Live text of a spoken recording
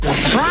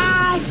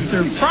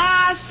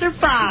Surprise,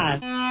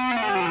 surprise.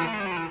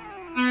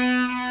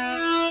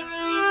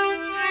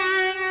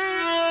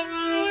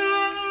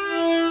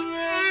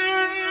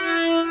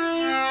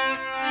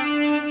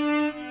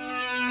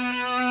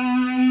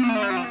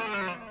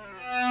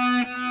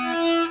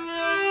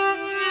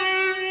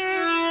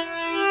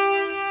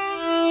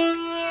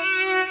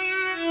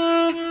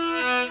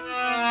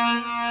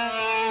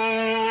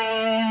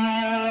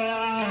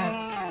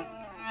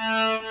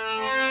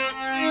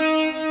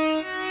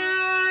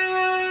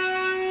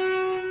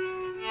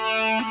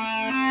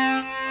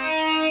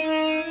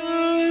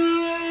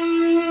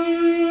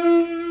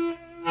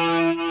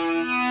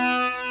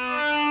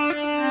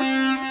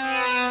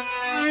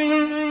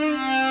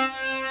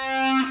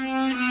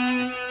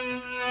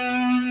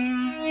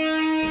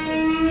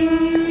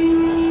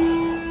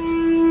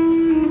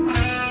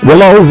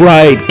 Well, all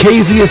right,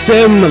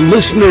 KZSM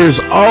listeners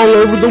all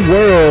over the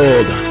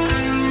world.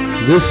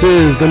 This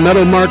is the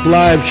Metal Mark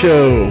Live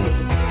Show,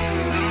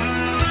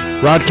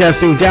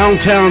 broadcasting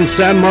downtown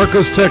San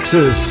Marcos,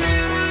 Texas.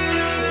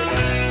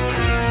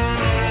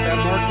 San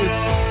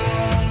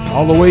Marcos,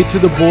 all the way to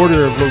the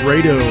border of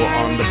Laredo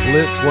on the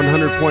Blitz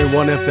 100.1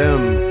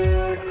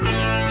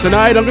 FM.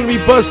 Tonight, I'm going to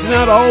be busting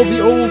out all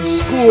the old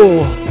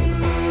school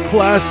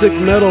classic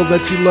metal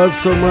that you love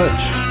so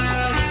much.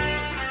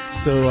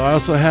 So I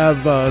also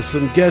have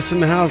some guests in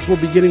the house. We'll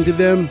be getting to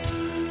them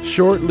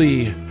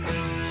shortly.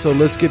 So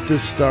let's get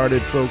this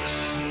started,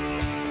 folks.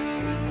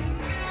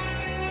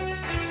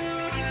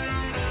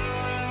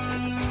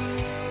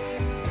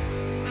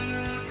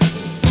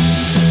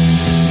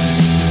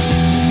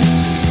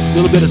 A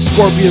little bit of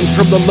Scorpions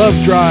from the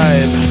Love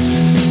Drive.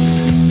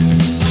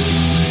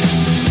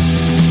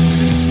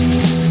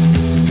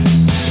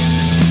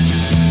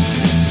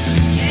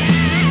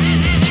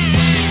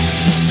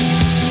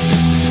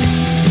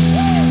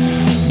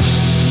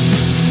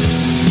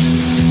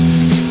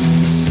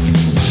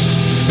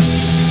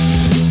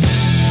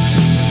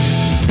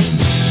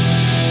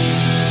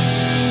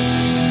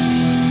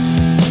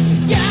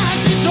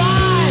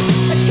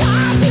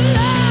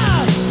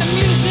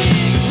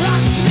 Music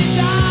rocks me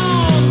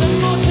down the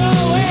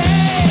motorway.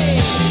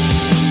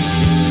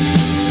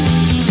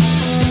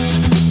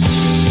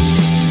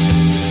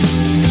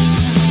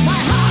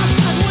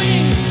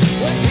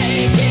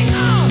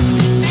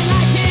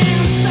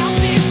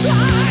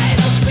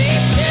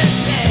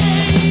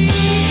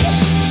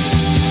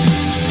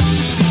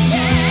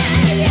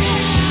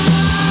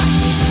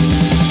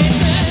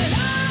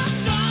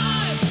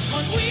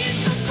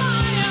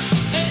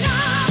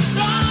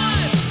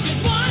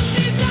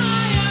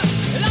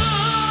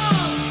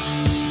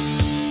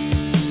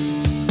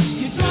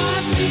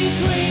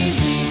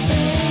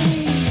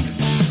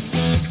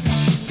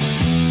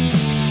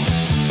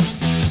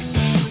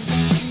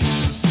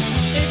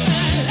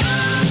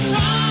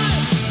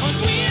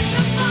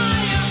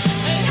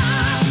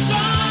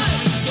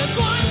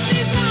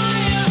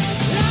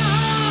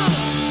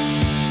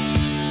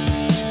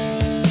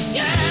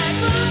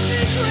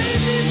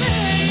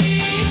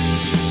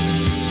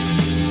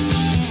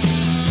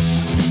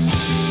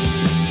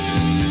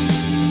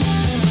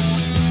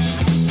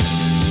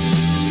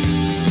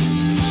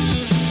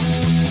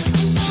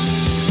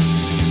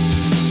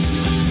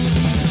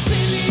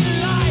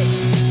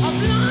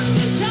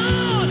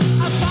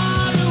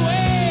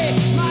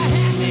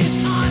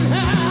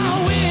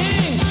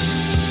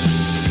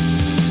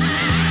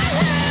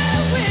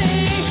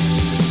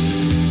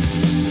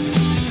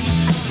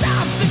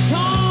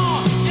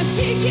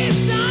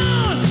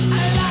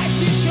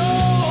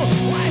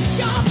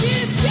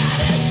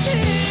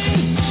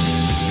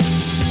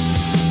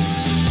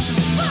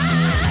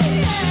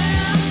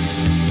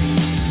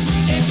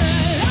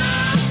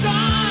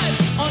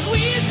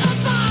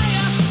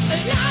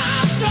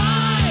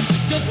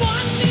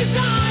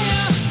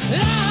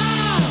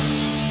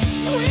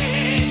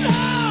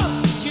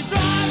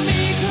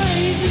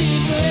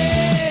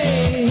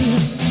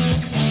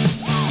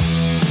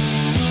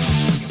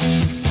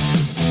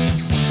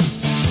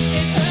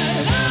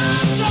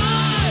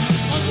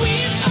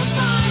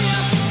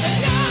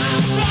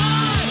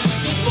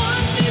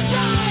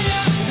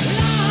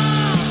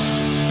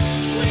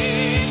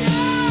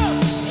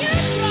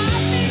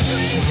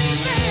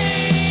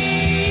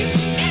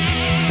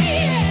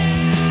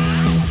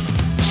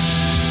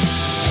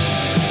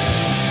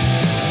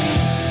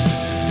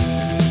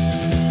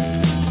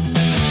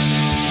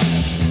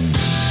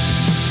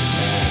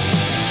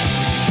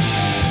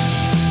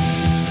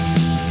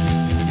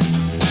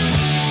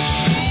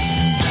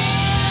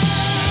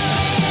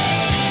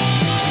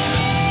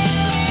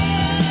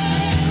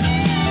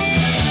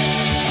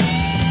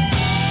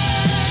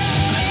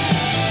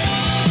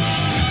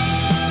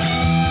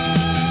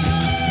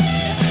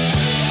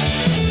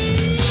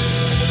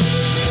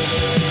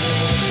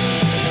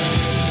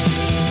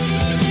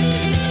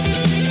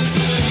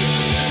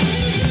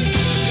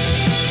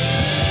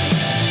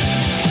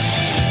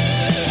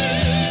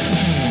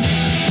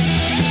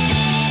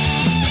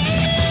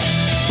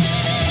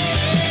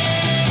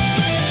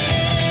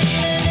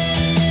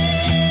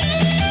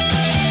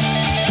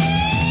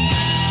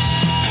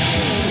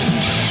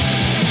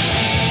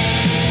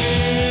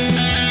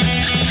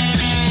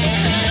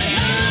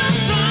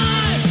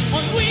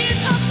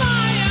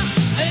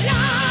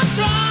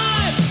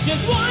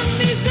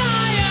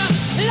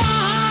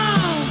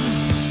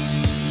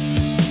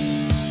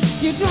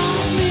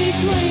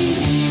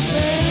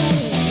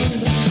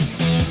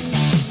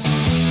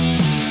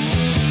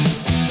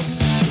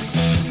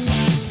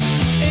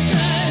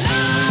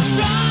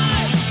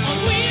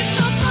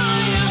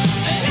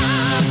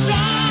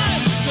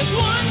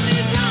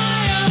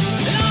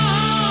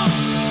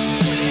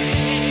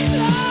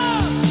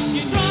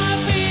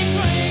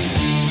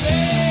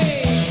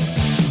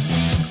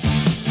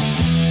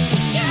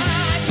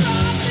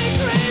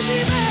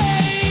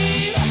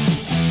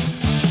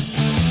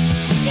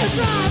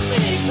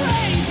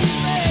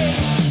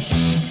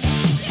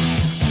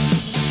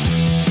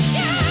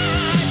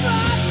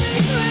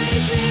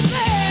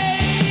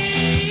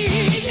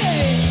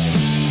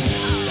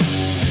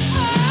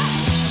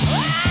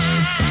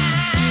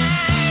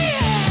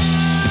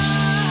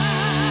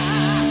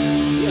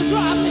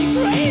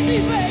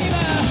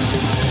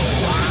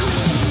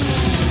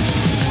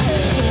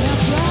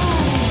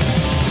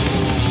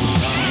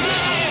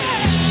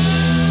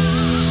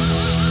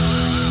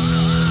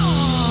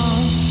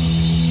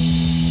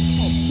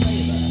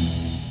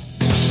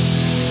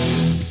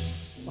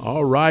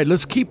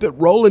 Let's keep it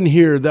rolling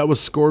here. That was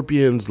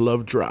Scorpions'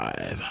 Love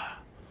Drive.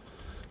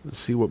 Let's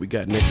see what we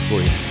got next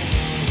for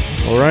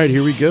you. All right,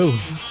 here we go.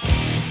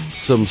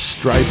 Some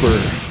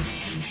Striper.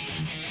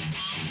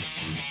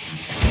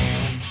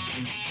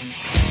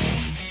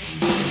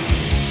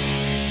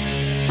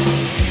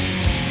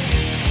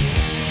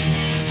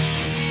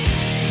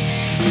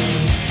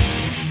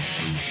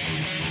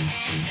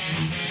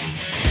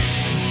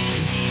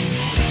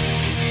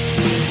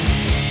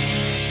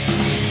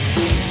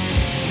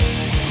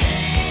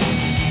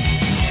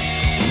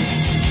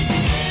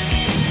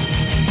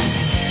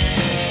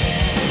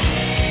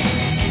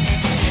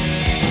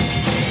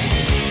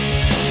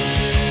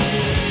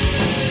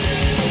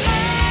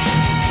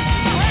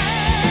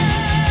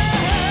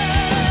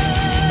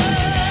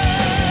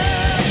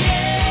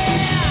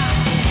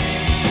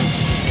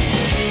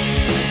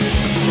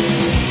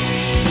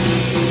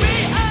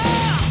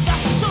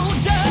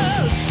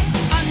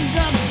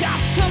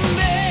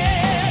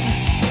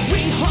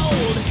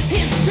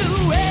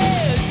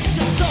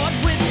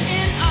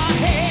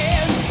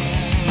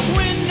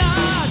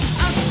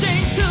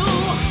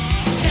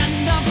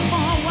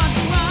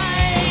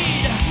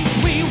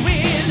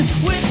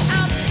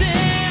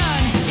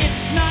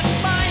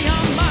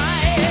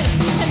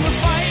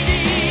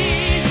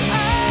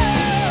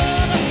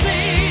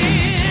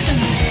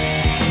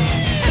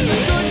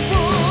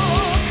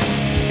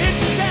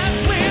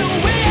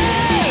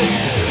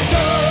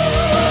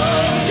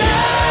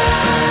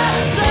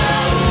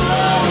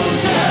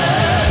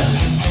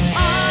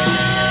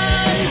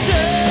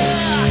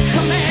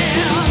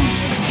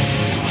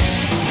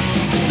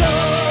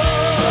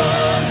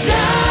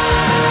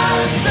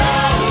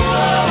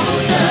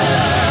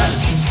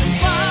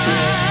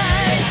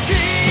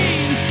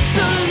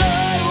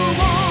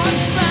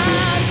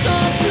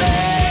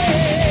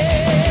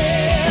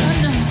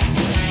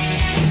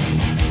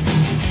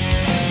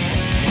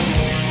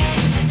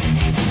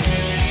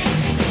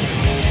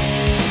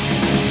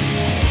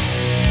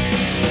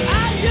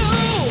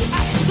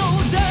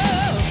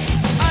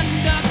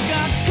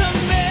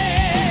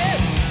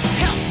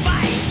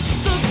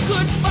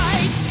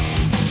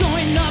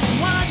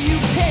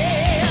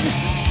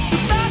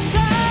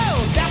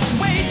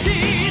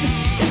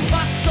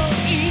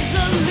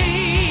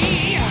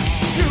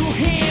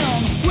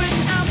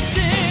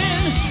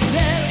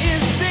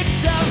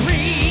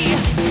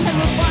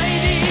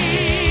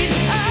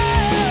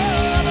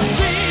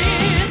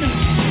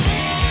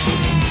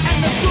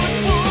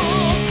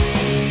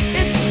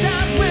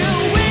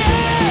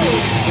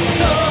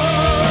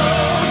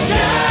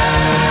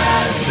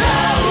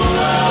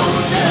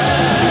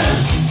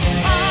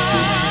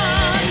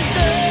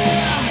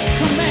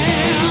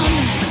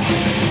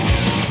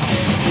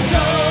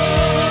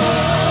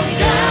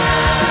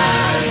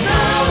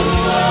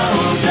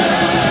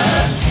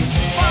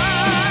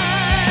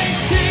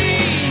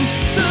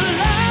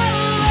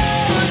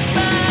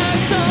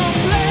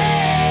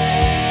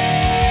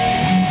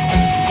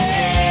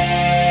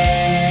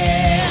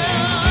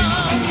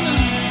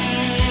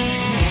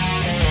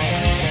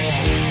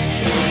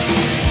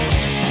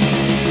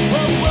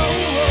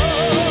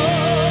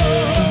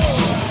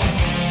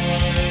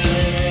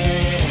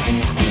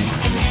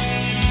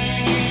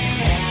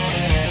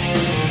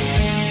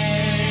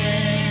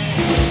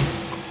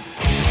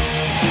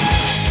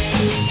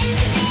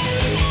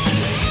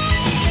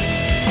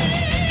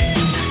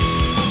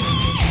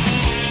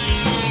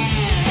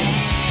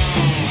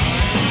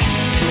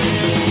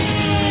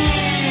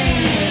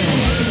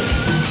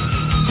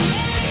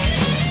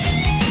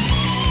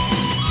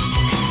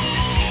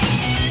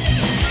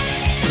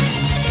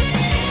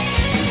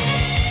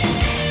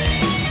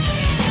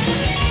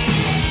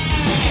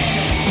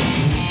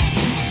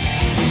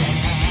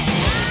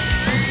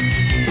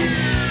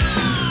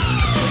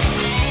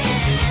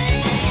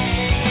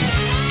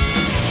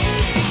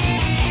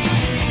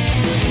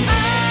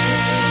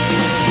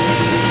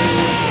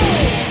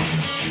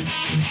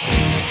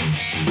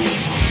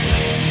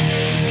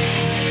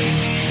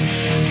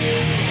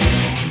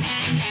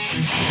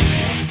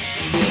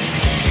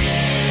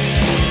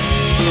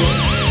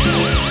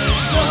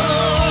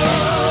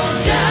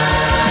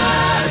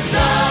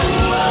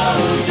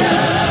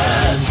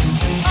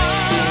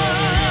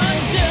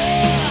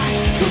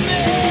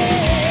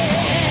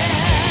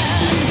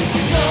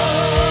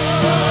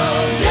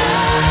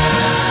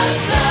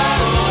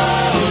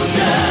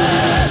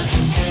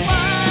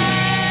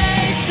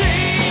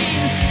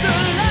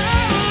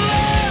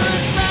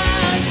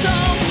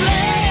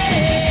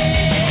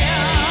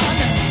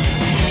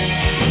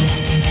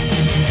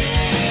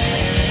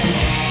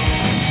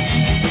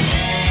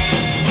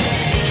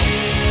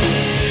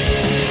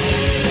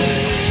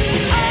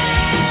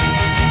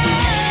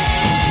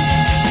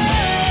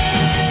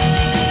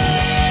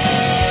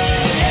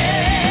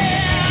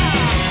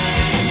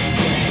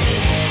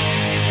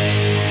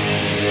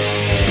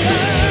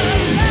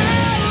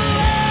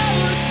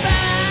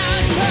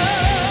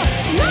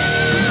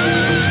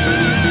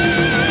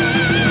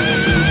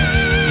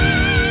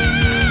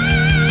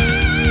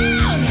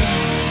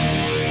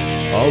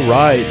 All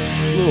right,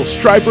 a little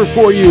striper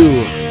for you.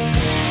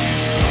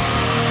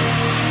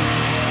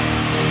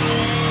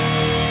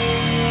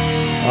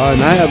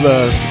 And I have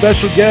a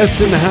special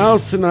guest in the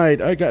house tonight.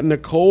 I got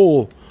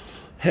Nicole,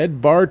 head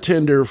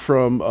bartender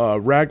from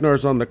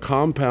Ragnar's on the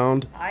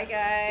Compound. Hi,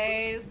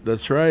 guys.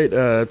 That's right.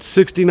 It's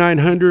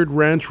 6900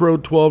 Ranch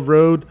Road, 12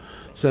 Road,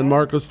 San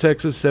Marcos,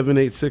 Texas,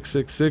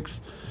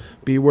 78666.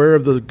 Beware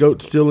of the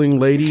goat stealing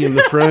lady in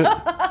the front.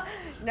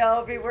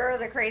 No, beware of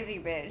the crazy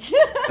bitch.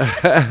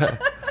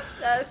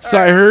 So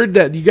I heard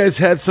that you guys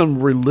had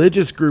some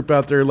religious group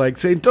out there like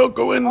saying, don't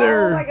go in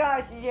there. Oh my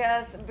gosh,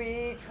 yes,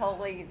 we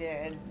totally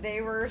did.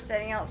 They were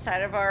standing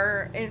outside of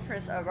our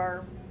entrance of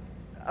our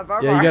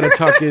bar. You gotta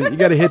talk in. You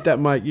gotta hit that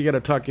mic. You gotta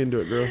talk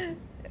into it, girl.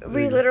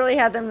 We literally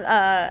had them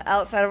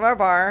outside of our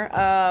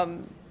bar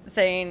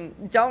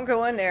saying, don't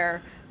go in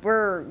there.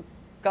 We're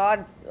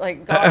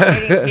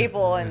God-hating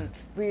people, and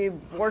we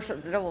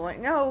worship the devil. Like,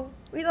 no,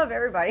 we love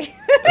everybody.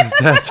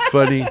 That's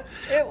funny.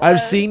 I've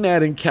seen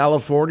that in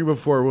California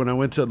before when I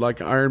went to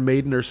like Iron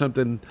Maiden or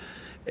something,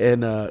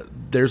 and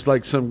there's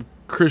like some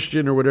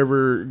Christian or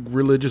whatever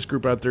religious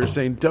group out there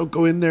saying, "Don't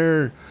go in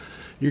there.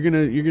 You're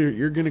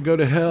gonna go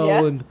to hell."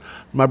 Yeah. And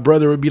my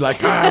brother would be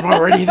like, "I'm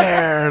already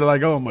there."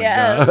 Like, oh my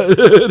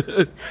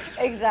God.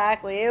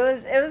 Exactly. It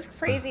was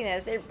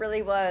craziness. It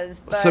really was.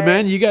 But so,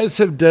 man, you guys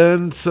have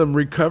done some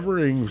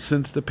recovering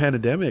since the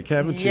pandemic,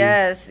 haven't you?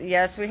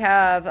 Yes, we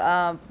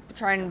have.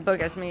 Trying to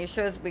book as many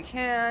shows as we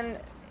can.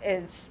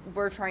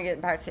 We're trying to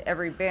get back to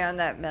every band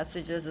that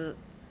messages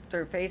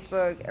through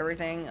Facebook,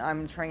 everything.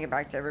 I'm trying to get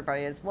back to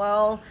everybody as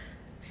well.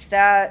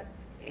 Stat,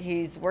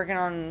 he's working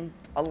on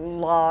a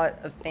lot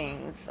of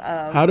things.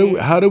 How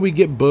do we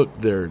get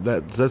booked there?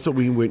 That's what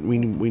we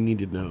need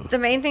to know. The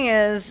main thing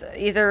is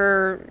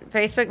either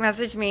Facebook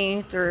message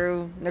me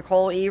through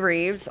Nicole E.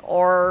 Reeves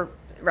or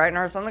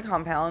Ragnar's on the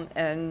Compound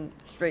and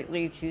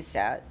straightly to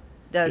Stat.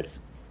 That's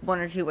one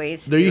or two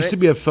ways. There used to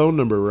be a phone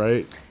number,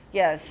 right?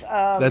 Yes.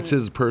 That's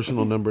his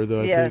personal number,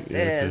 though. Yes,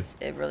 it is.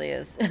 It really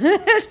is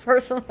his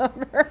personal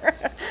number.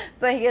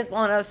 But he gets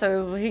blown up,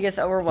 so he gets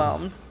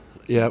overwhelmed.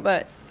 Yeah.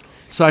 But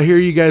so I hear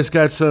you guys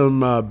got some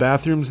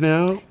bathrooms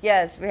now.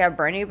 Yes, we have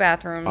brand new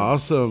bathrooms.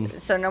 Awesome.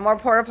 So no more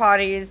porta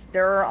potties.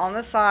 They're on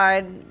the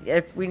side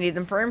if we need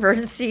them for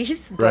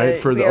emergencies. Right,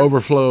 for the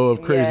overflow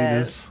of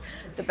craziness. Yes.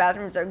 The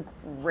bathrooms are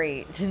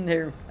great, and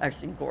they're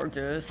actually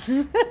gorgeous.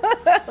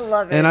 I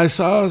love it. And I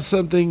saw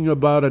something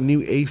about a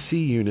new AC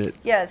unit.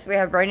 Yes, we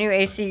have brand new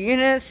AC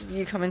units.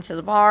 You come into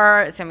the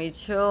bar, it's going to be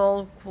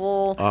chill,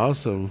 cool.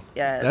 Awesome.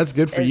 Yes. That's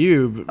good for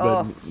you,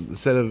 but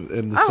instead of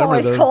in the I'm summer,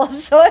 always though. cold,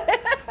 so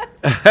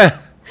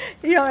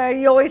you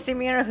always see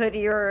me in a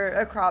hoodie or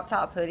a crop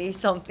top hoodie,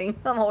 something.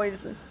 I'm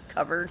always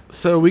covered.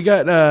 So we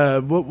got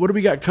what do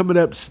we got coming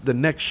up? The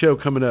next show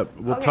coming up.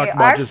 We'll talk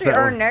about just that.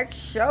 Our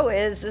next show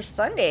is this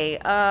Sunday.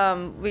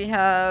 We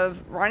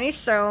have Ronnie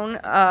Stone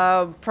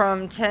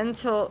from 10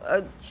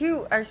 till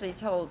 2, actually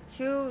till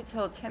 2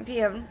 till 10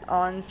 p.m.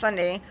 on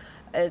Sunday.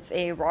 It's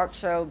a rock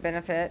show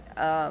benefit.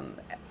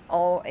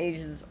 All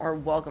ages are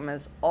welcome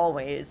as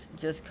always.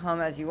 Just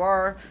come as you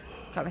are.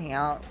 Come hang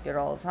out, get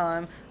all the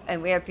time.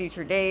 And we have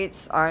future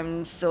dates.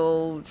 I'm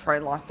still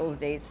trying to lock those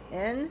dates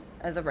in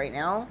as of right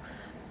now.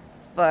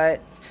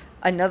 But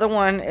another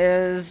one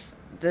is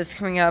this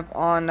coming up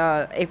on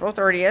April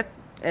 30th.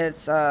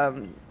 It's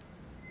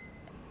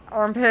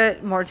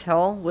Armpit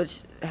Motel,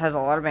 which has a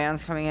lot of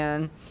bands coming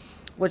in,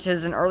 which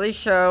is an early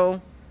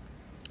show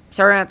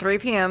starting at 3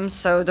 p.m.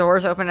 So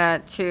doors open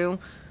at 2.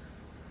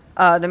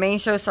 The main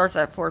show starts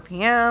at 4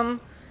 p.m.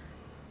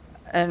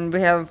 And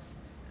we have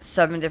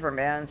 7 different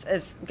bands.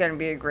 It's going to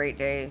be a great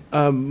day.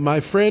 My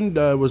friend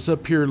was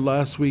up here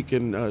last week,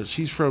 and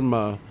she's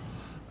from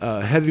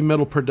Heavy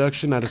Metal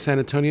Production out of San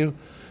Antonio.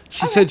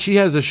 She said she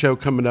has a show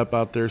coming up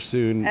out there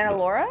soon. And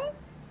Laura?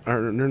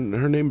 Her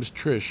name is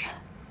Trish.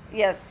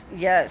 Yes,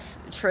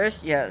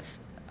 Trish. Yes,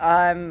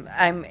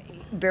 I'm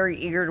very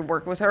eager to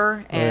work with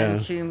her and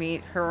to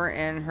meet her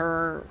and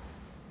her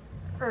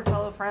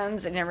fellow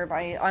friends and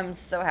everybody. I'm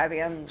so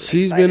happy.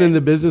 She's excited. Been in the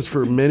business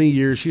for many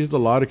years. She has a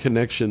lot of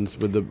connections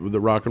with the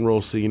rock and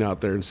roll scene out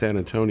there in San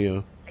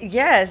Antonio.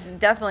 Yes,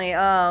 definitely.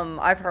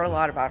 I've heard a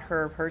lot about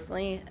her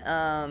personally.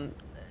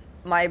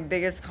 My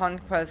biggest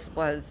conquest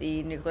was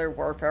the Nuclear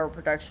Warfare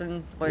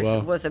Productions, which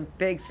was a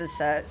big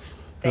success.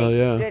 Thank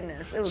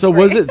goodness. It was great.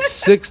 Was it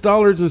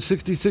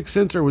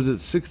 $6.66 or was it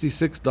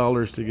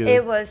 $66 to get it?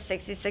 It was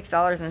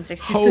 $66.66.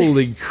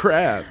 Holy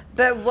crap.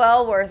 But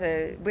well worth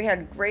it. We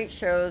had great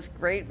shows,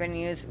 great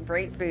venues,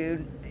 great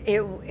food.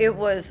 It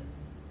was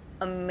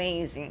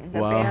amazing. The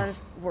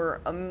bands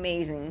were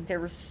amazing. They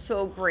were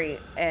so great.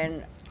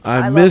 And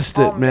I missed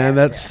it, man.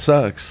 That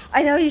sucks.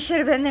 I know, you should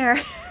have been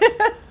there.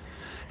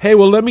 Hey,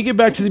 well, let me get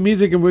back to the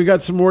music, and we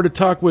got some more to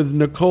talk with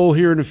Nicole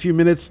here in a few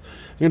minutes.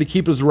 I'm going to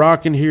keep us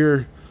rocking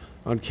here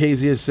on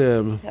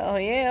KZSM. Hell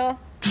yeah.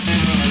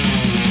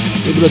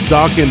 Maybe the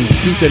Dawkins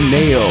Tooth and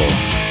Nail.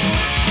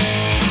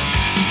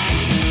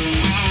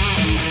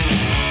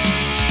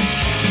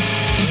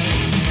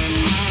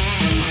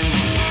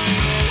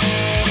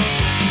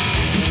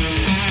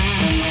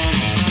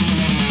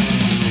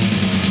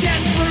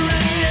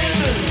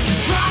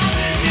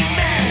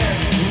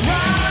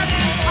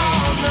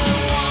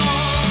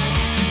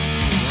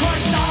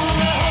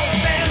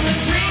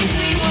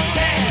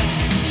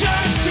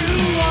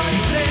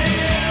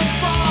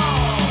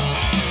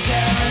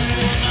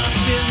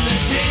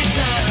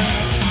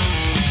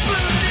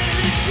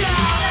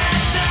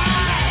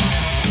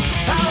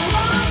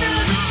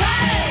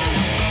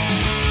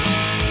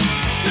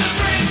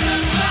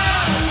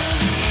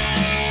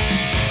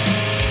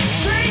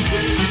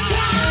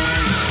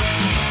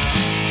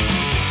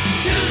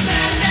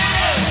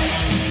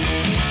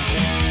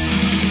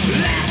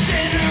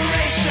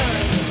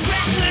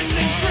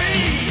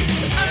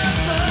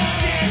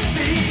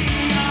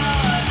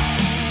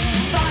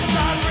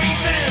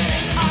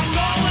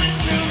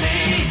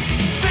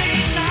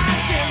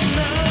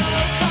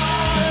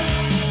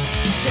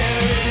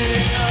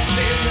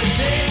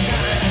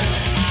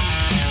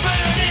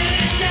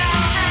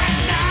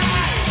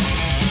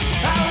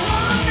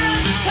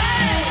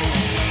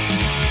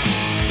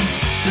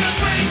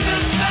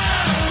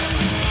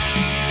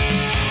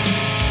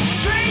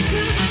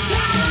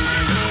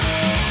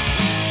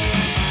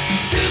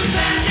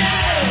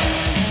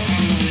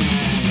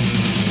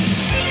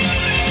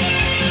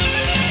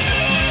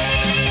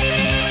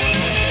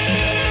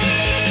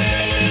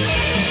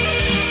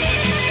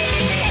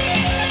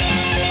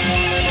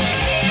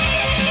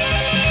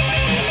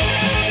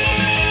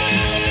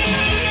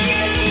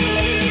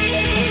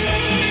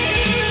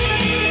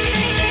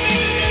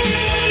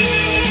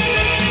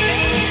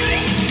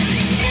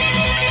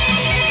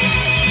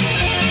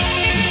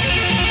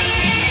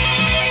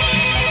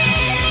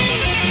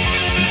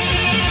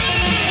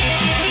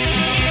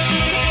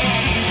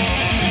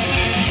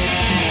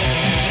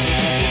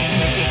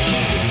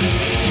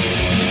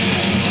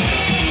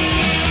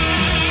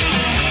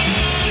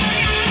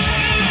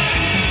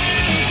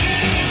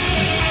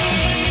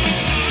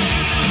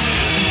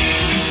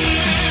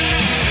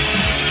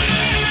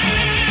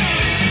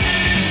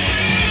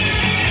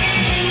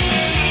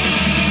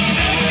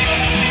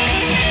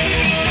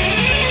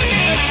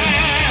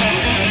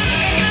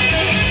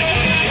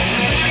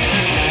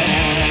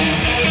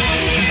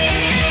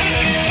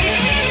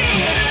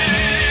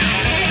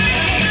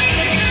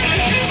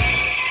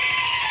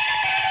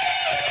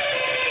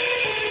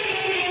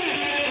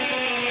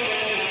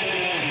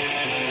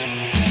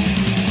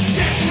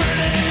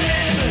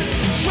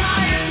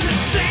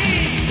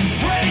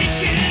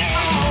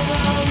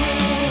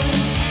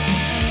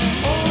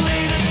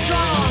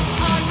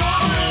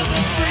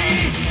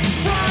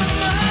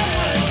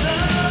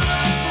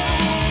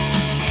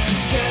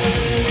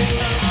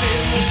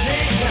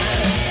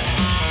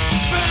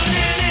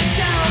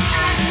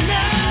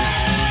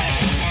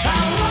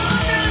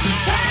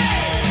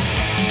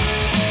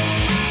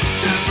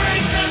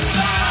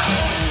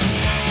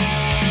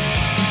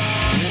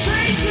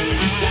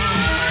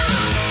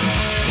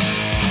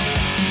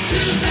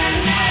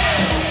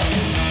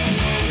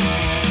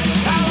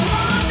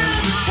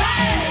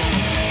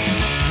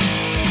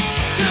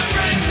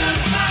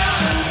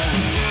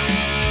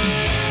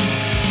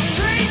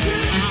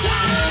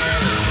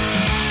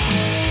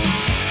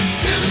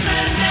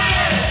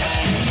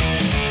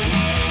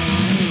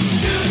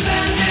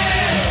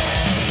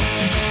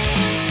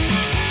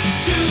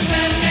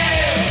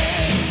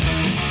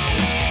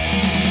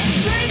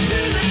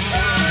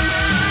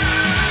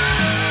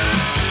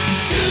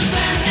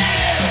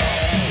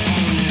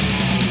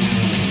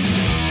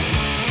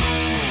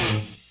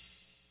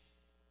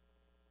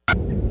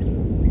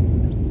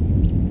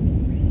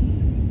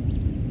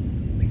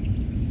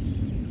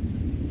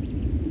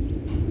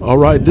 All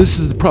right, this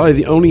is probably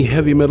the only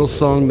heavy metal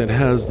song that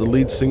has the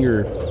lead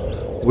singer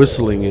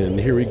whistling in.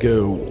 Here we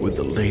go with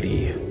The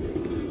Lady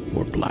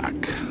More Black.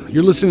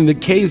 You're listening to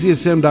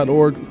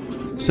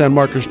KZSM.org, San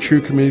Marcos True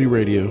Community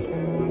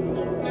Radio.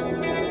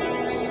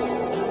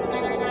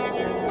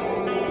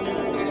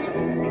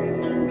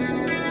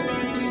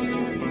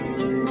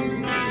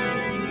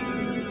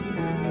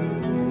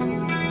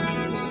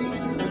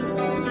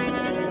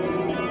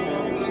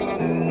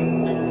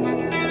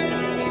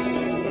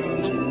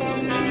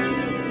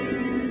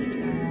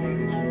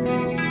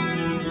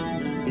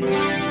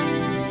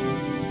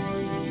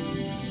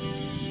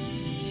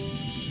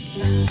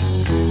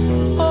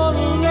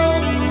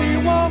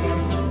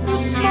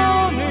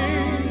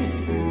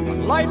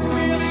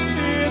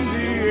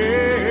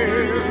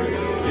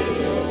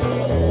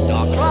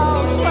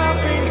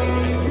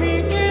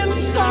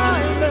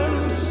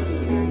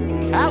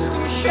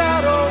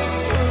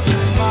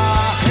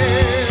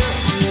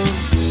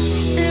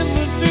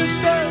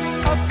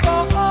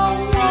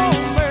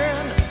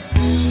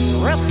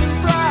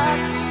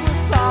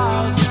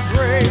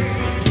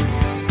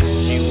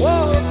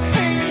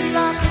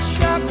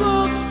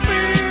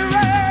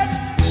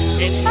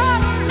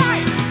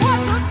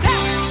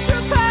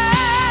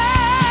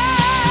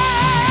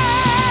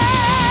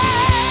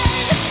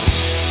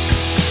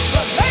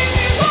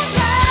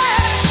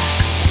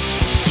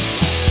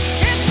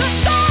 It's the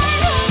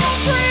sign of a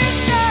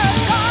priestess.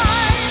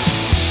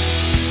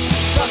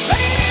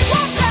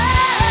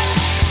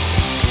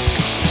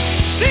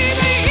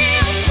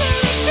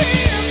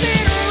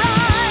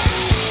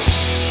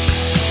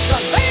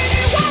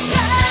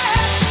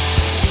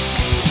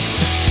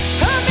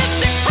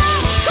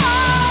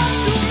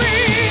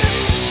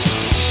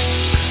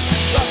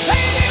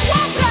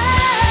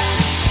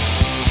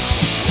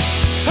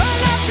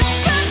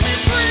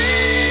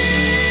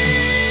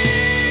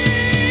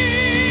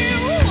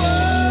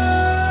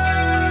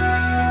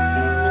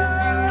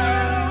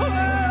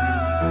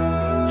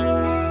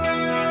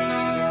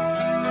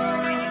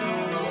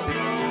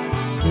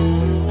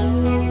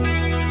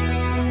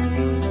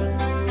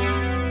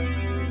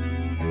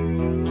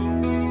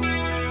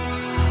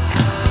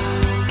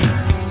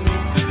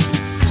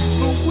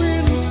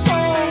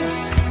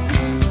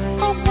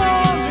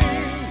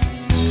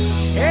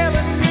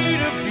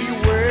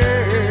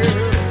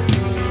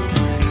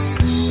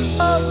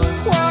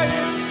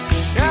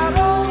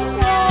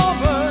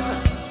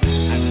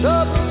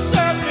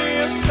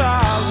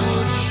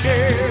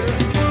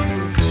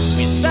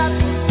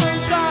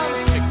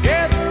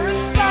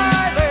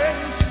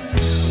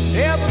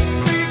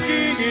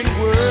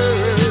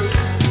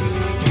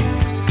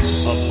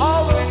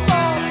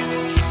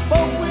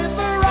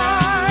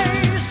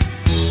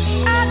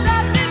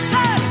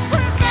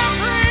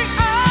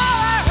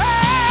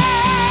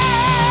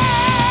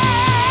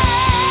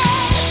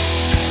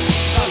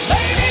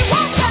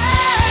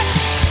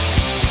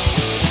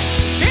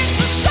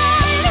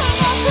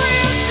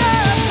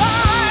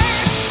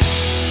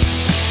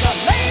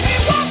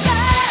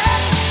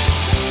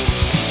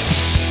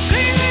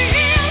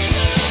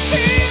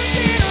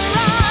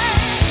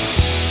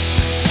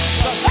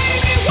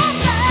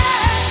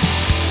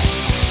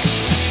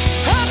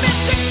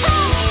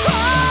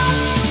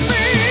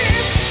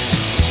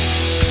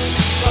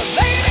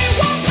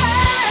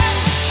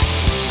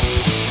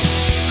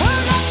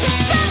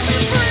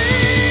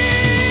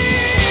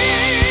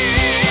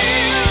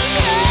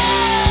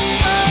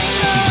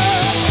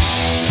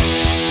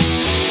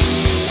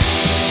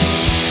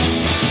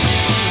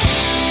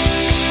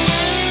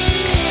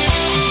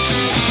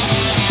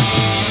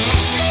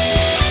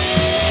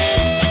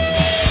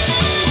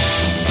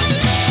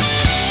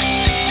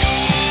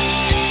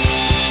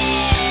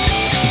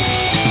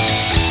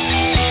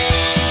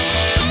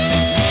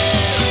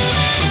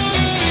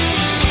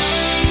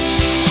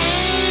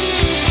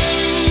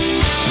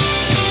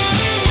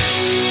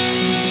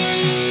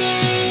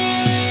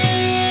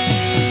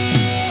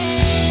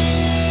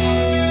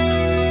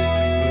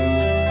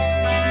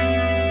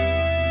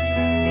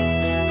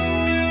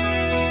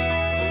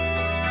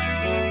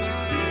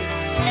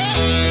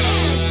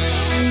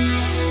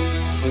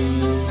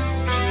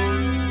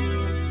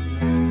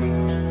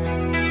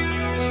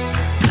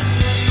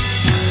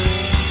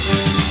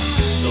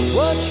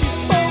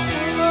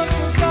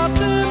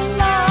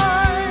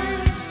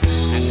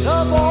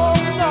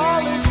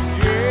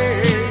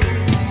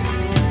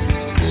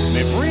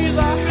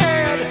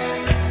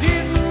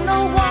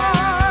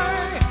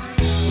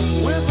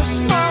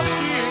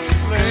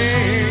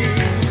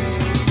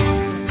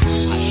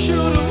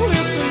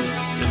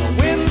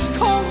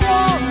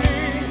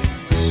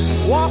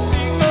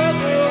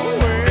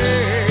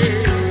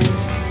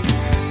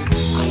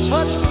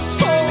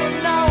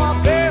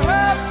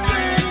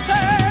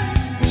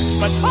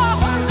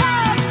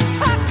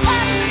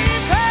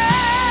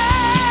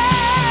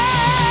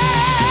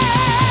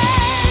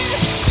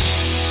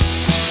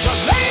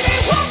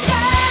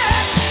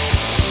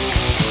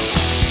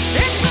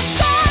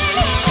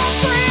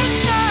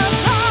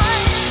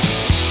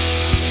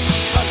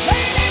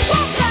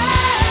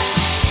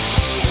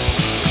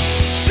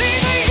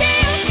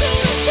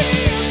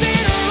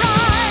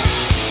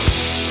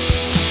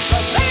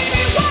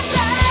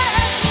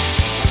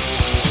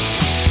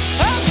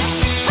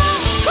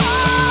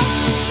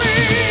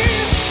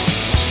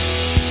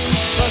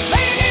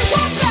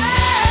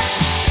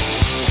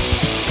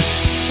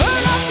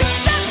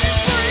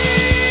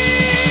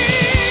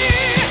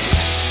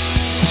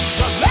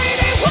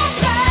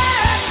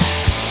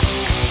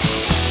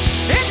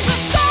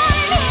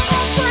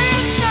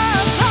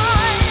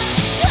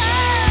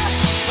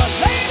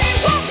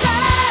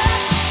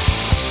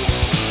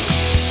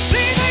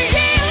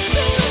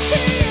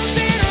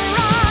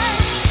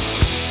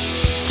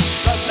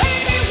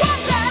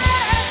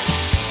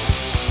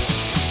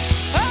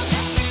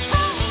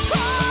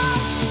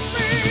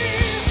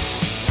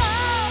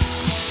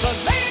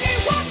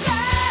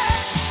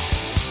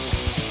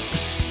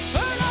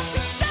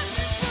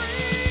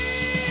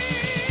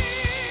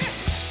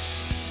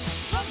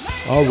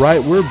 All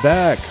right, we're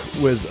back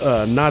with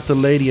not the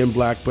lady in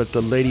black, but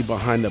the lady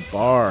behind the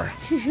bar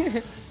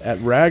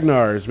at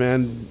Ragnar's,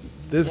 man.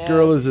 This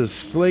girl is a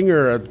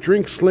slinger, a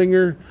drink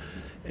slinger,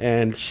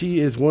 and she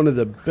is one of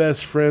the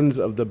best friends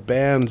of the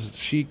bands.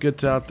 She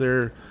gets out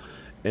there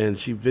and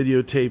she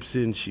videotapes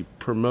and she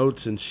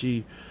promotes and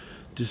she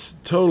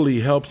just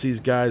totally helps these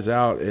guys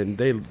out, and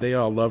they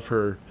all love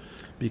her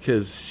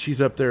because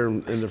she's up there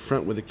in the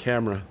front with the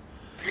camera.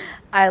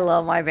 I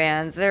love my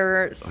bands.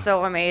 They're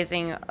so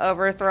amazing.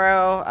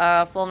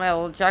 Overthrow, Full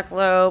Metal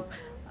Jackalope,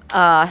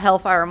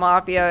 Hellfire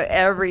Mafia,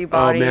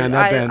 everybody. Oh, man,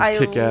 that band's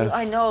kick-ass.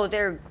 I know,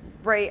 they're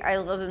great. I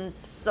love them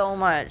so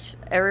much.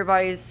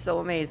 Everybody's so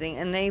amazing.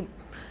 And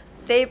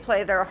they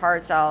play their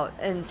hearts out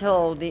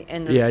until the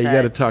end of the set. Yeah, you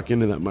got to talk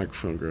into that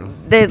microphone, girl.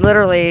 They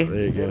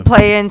literally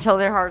play until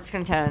their heart's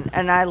content.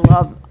 And I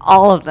love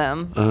all of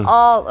them.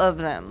 All of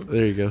them.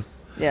 There you go.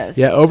 Yes.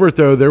 Yeah,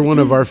 Overthrow, they're one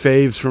of our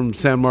faves from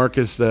San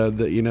Marcos.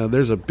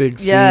 There's a big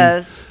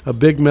scene, a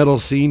big metal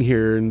scene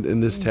here in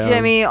this town.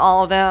 Jimmy,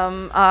 all of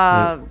them.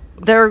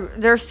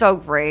 They're so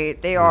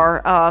great. They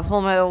are.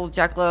 Full Metal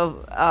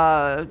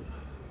Jackalope,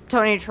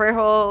 Tony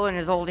Trejo and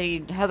his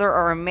oldie Heather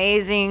are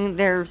amazing.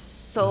 They're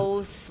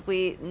so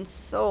sweet and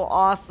so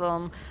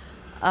awesome.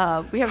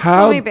 We have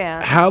so many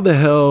bands. How the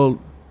hell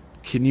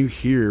can you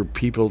hear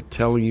people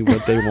telling you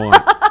what they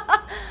want?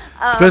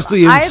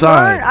 Especially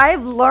inside.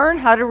 I've learned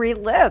how to read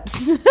lips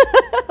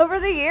over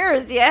the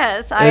years.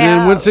 Yes,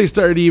 then once they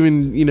start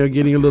even,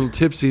 getting a little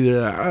tipsy,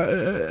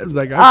 they're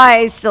like,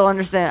 I still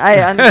understand.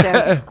 I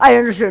understand. I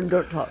understand.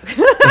 Don't talk.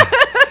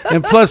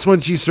 And plus,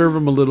 once you serve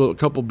them a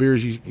couple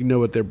beers, you know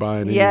what they're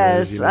buying.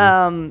 Yes.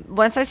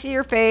 Once I see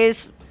your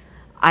face,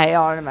 I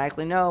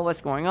automatically know what's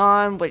going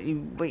on, what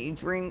you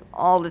drink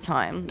all the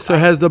time. So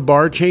has the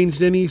bar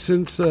changed any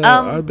since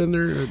I've been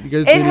there? You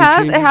guys it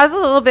has. It has a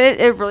little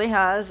bit. It really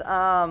has.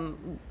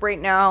 Right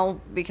now,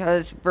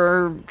 because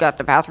we've got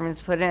the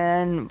bathrooms put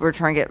in, we're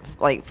trying to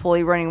get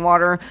fully running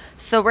water.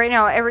 So right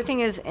now, everything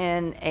is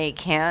in a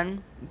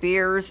can.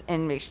 Beers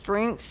and mixed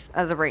drinks.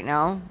 As of right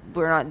now,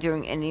 we're not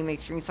doing any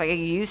mixed drinks like I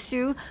used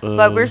to,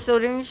 but we're still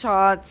doing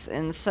shots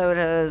and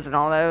sodas and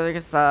all that other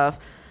good stuff.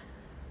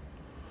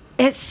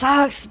 It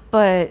sucks,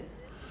 but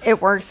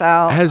it works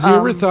out. Has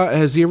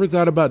he ever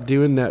thought about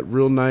doing that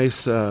real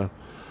nice? I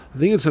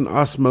think it's an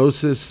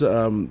osmosis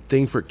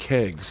thing for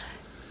kegs,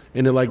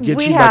 and it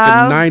gets you a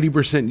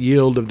 90%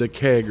 yield of the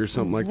keg or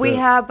something like that. We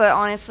have, but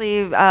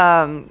honestly,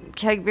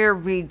 keg beer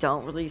we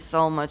don't really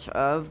sell much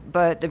of.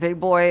 But the big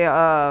boy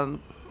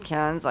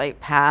cans like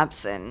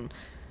Pabst and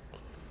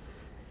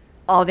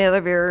all the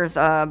other beers,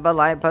 Bud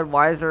Light,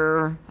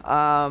 Budweiser,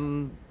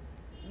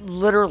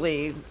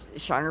 literally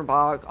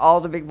Shinerbach,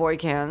 all the big boy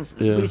cans,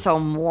 we sell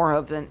more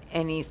of than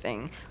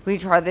anything. We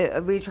tried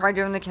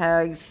doing the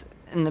kegs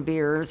and the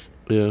beers.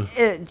 Yeah.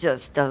 It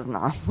just does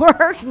not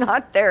work.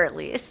 Not there, at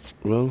least.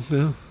 Well,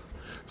 yeah.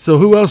 So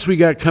who else we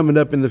got coming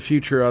up in the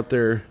future out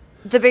there?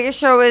 The biggest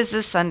show is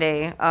this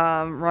Sunday,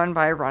 run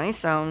by Ronnie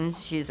Stone.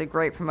 She's a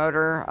great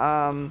promoter,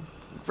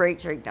 great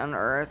chick, down to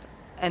earth.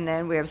 And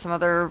then we have some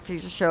other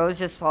future shows.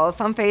 Just follow us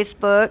on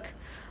Facebook.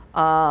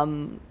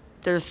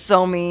 There's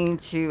so many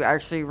to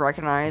actually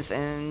recognize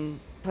and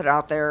put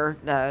out there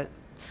that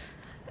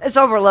it's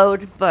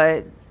overload,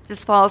 but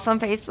just follow us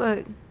on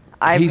Facebook.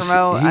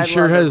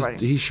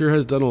 He sure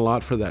has done a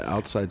lot for that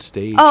outside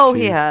stage. Oh, too.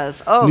 He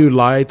has. Oh, new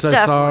lights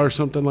definitely. I saw or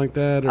something like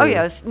that. Oh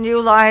yes,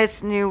 new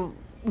lights, new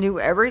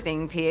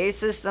everything, PA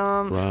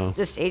system. Wow.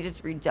 The stage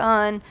is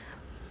redone.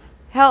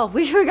 Hell,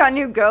 we got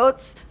new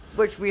goats,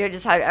 which we had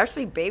just had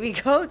actually baby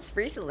goats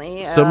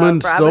recently.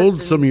 Someone stole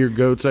some of your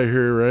goats, I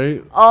hear,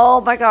 right? Oh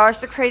my gosh,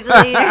 the crazy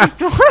lady next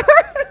door.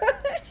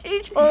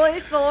 She totally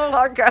stole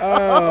our goat.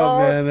 Oh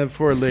man, that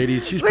poor lady.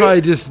 She's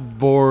probably just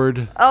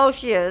bored. Oh,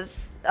 she is.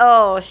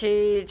 Oh,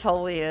 she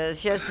totally is.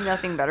 She has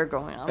nothing better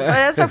going on. But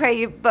that's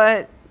okay.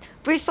 But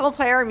we still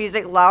play our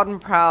music loud and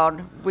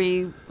proud.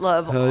 We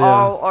love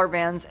all our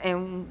bands,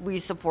 and we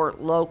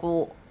support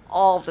local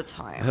all the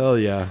time. Hell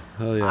yeah.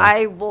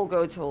 I will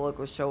go to a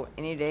local show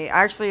any day.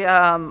 Actually,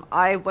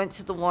 I went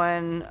to the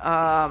one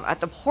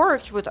at the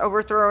Porch with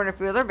Overthrow and a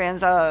few other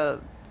bands.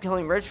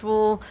 Killing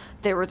Ritual,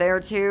 they were there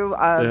too.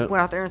 Went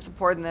out there and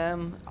supported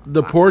them.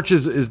 The Porch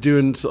is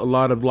doing a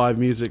lot of live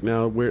music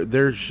now.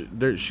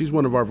 She's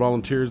one of our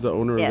volunteers, the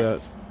owner of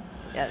that.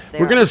 Yes,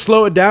 we're going to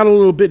slow it down a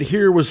little bit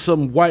here with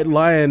some White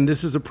Lion.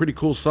 This is a pretty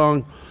cool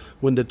song,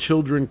 When the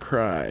Children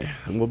Cry.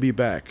 And we'll be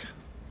back.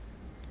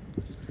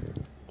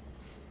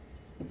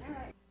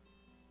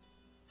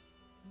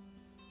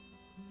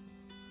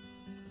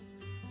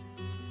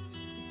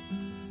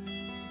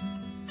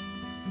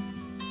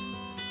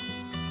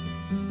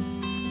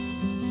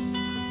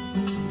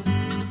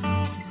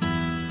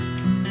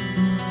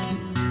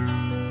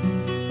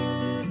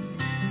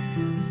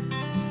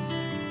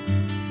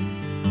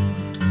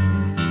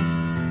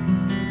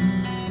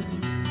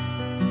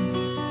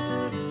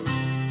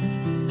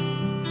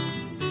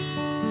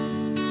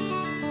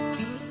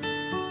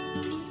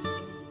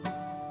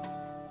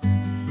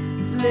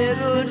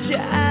 Little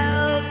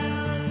child,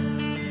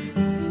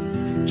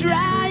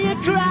 dry your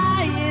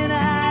crying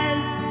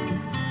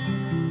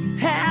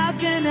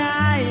can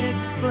I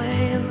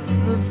explain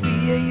the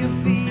fear you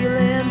feel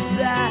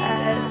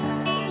inside?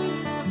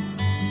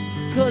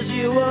 'Cause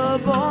you were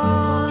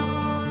born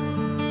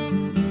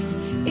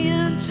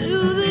into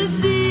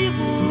this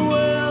evil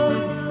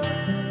world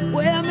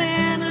where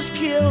man is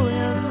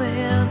killing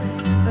man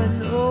and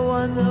no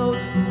one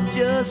knows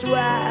just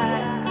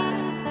why.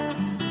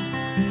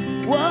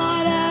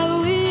 What have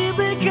we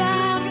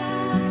become?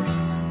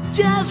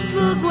 Just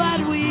look what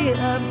we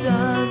have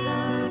done.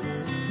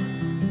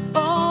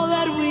 All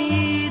that we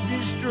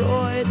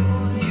destroyed,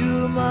 you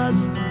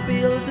must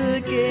build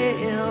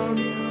again.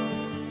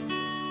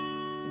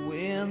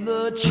 When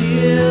the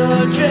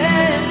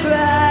children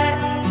cry,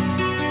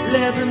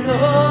 let them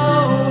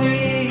know we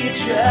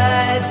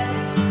tried.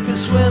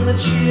 'Cause when the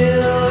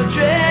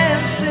children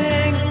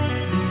sing,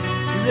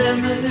 then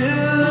the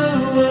new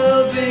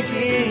world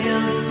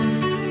begins.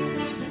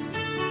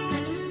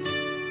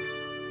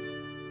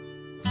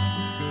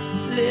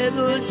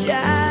 Little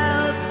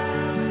child,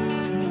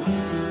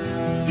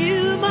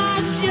 you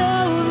must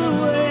show the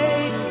way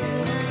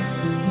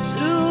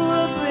to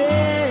a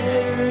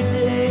better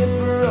day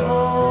for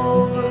all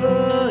the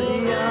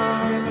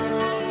young.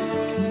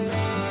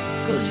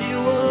 'Cause you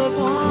were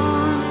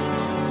born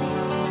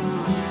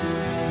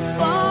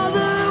for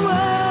the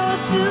world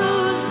to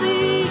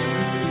see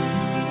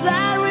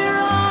that we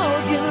all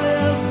can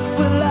live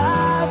with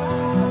love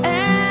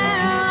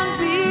and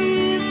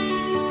peace.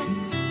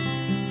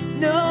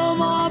 No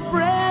more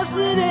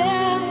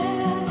presidents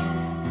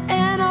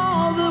and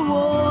all the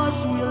wars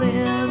we'll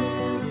end.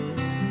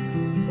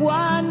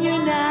 One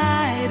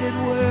united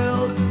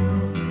world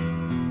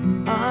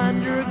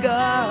under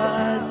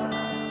God.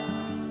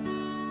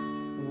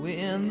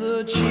 When the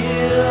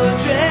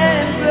children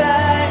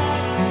cry,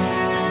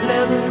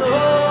 let them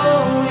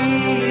know we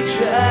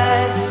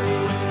tried.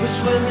 'Cause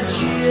when the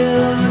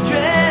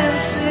children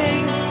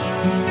sing,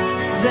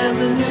 then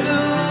the new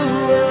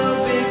world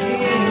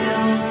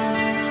begins.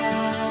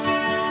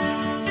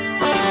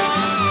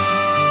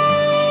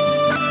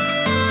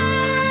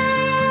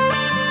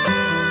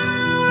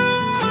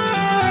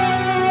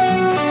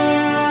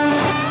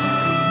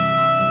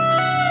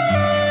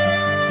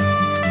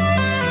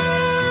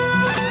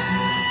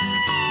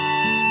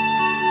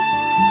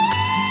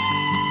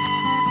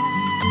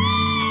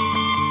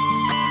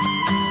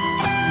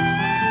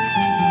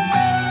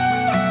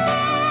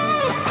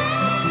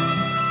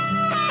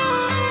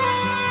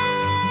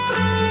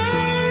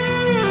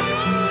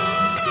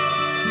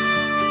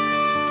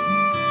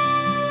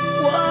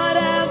 What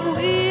have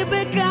we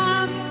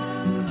become?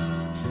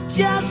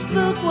 Just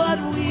look what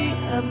we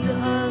have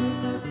done.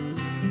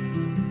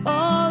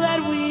 All that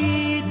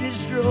we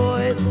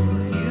destroyed,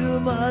 you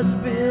must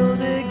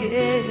build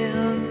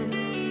again.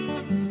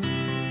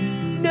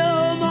 No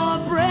more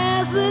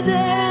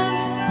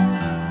presidents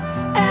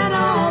and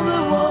all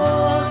the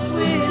wars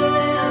we'll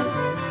end.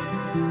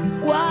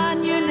 One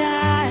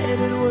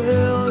united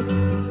world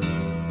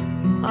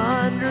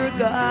under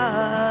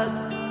God.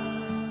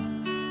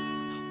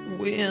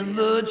 When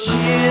the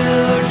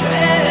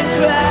children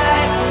cry,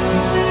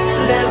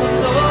 let them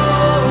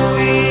know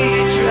we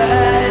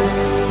tried.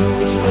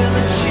 'Cause when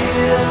the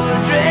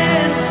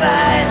children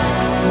fight,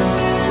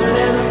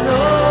 let them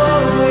know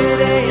it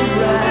ain't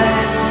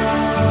right.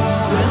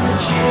 When the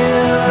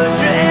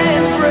children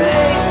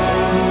pray,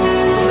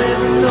 let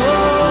them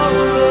know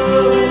the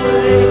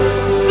way.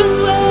 'Cause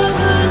when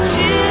the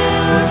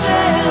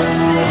children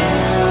sing,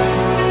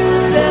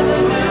 then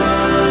the new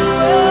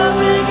world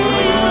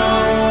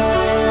begins.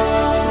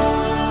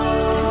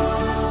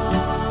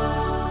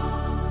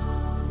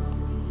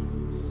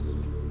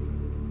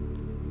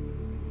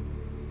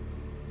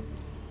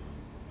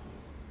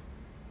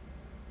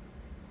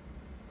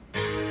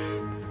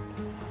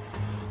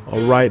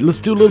 All right,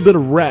 let's do a little bit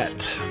of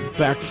Rat.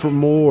 Back for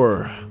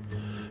more.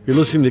 You're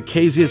listening to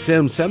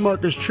KZSM, San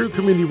Marcos True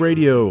Community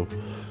Radio,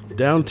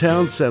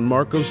 downtown San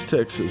Marcos,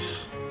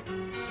 Texas,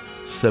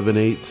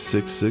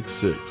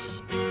 78666.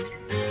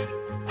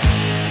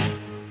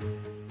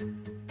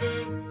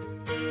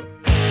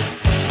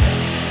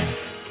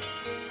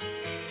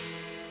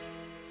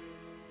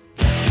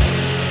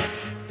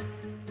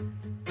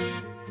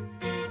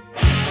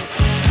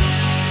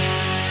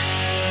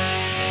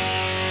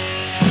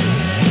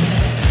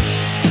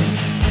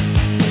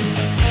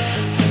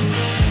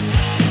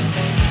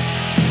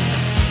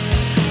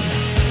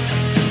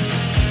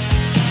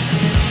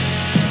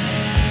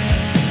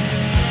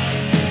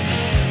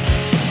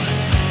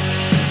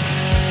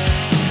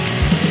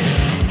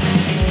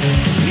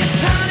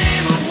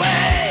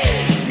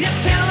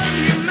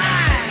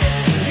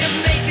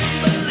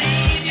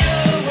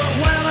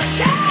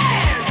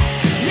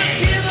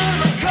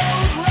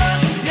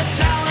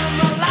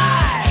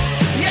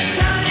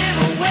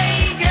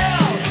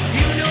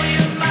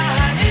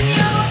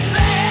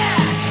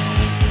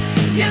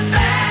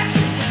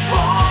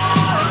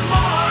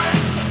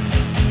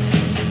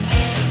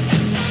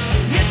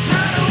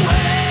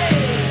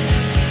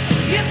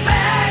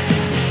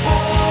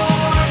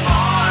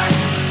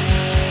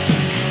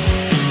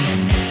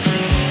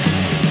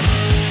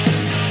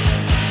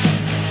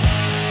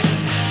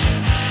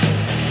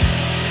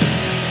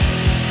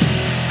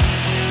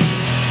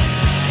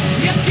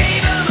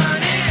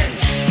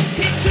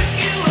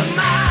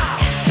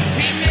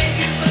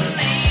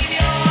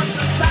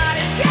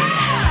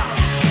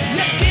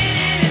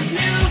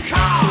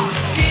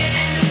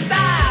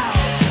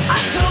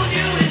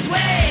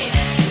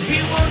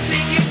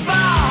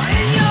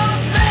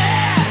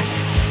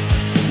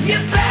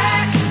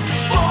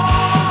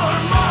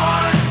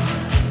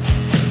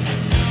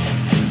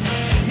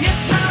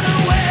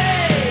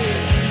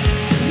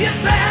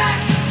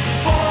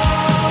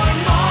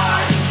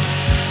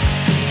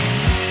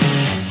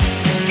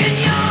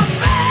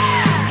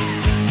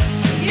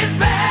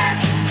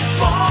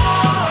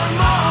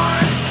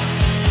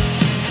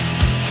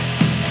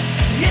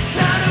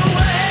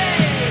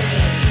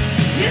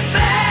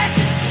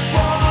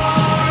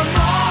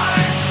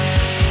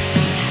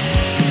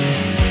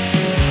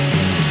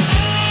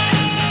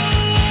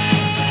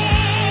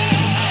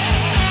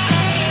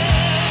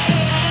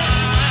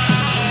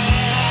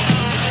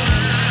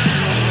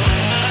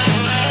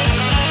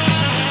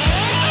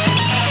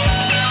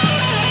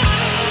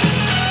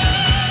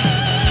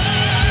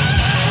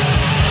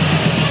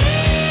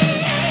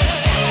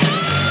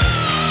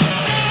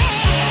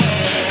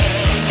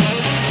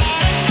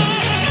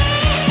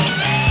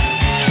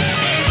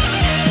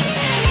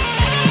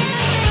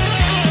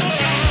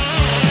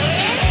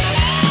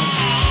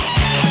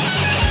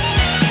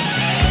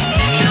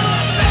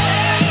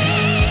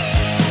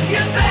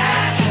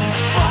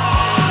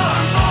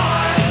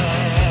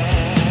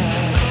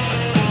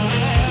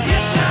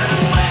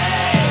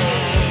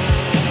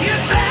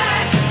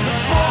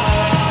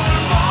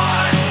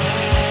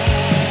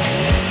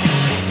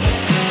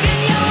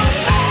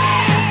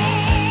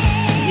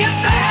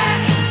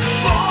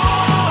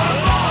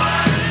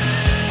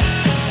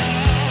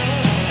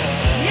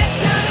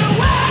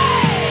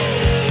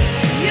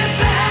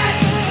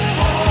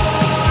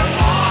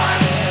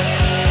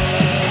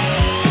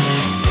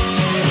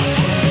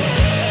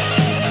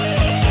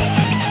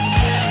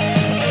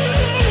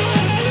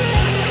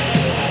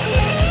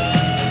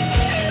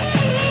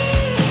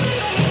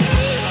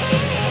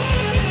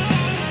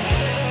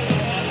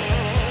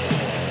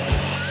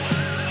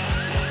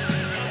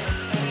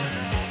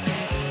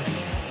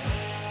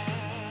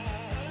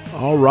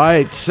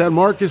 right, San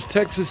Marcos,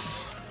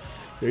 Texas.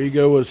 There you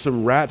go with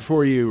some Rat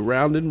for you,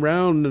 Round and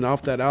Round, and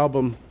off that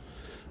album.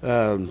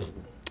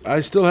 I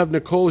still have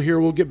Nicole here.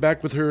 We'll get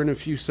back with her in a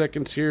few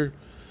seconds here.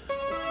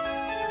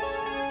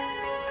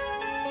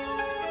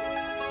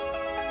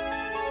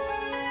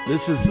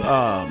 This is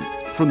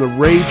from the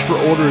Rage for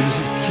Order. This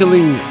is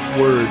Killing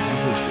Words.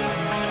 This is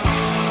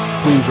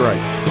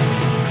Queensryche.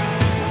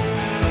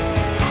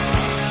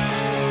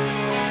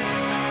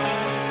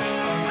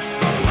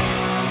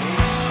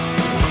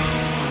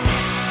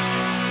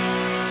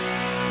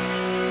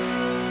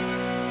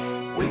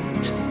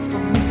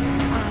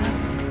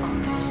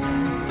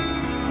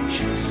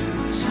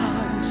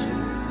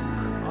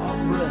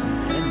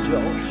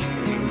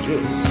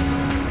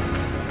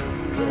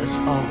 There's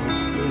always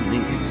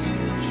these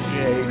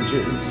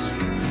changes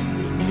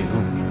in you.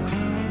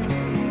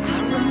 I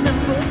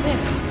remember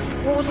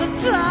there was a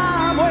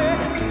time when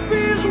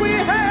fears we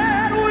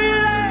had we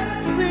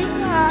left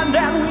behind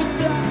and we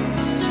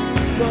danced.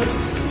 But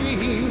it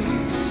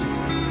seems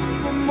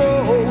the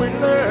more we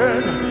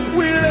learn,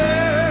 we learn.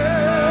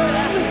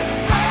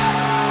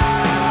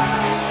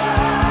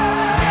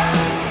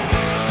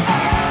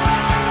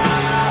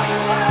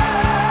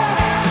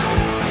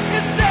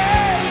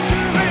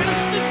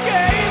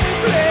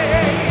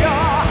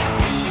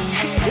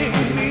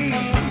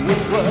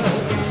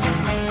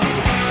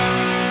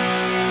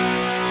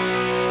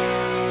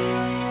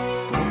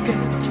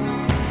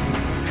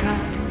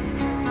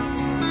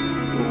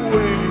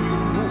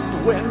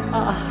 When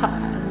our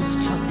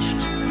hands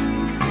touched,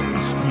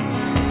 forced me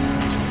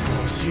to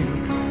force you.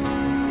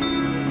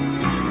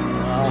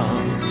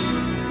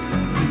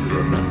 You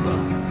remember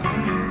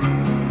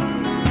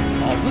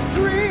all the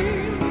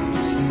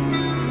dreams,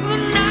 the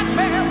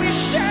nightmare we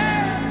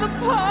shared, the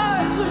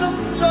poison of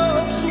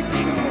love so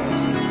pure.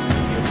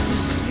 Yes,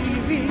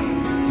 deceiving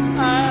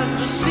and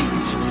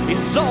deceit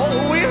is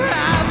all we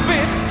have.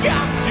 It's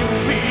got to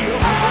be.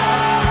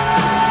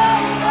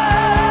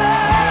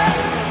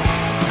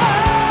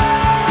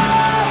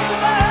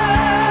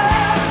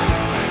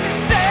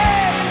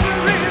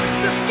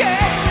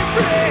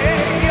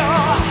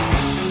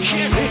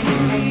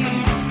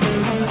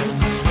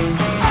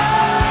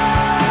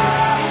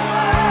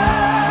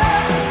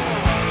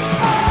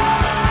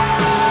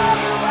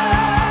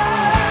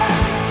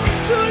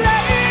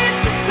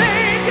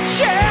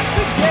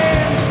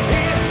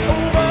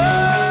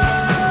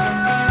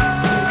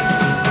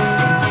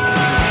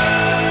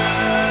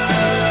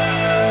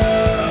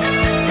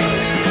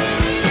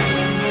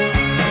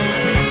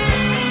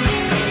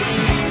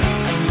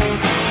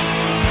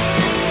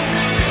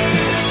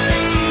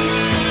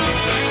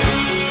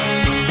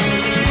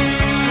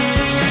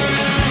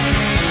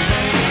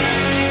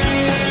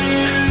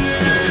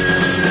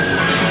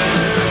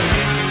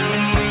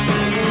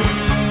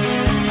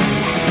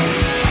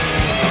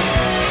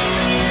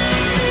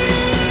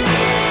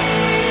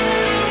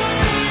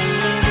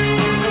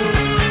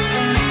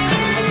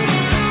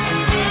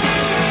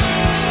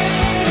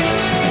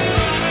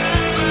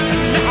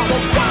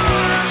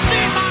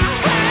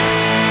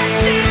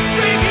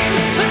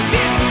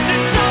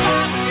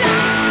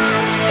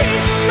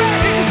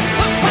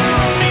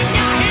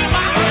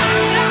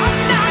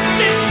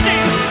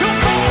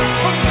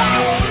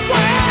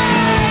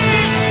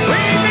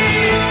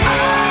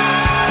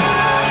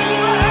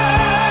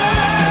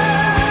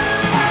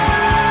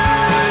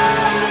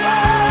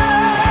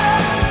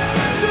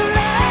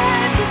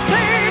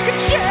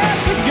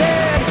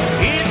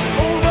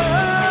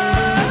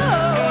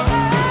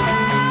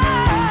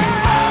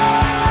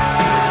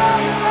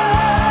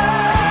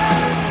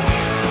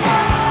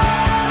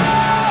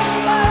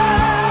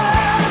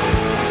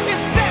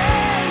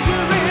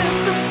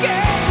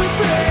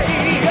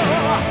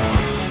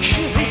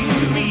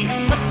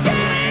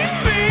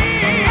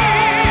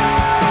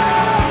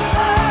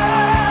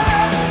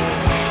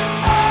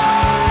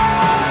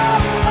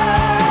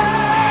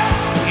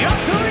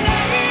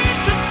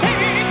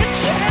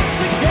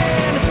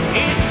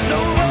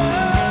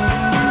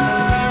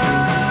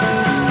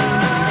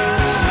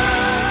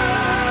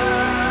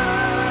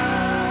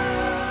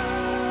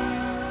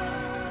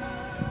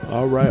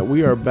 All right,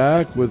 we are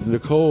back with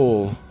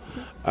Nicole.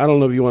 I don't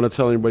know if you want to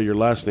tell anybody your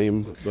last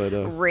name, but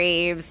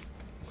Raves.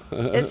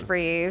 It's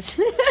Raves.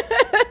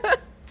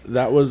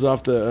 That was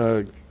off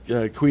the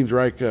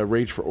Queensryche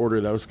Rage for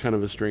Order. That was kind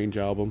of a strange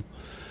album.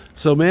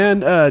 So, man,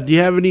 do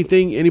you have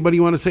anybody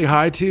you want to say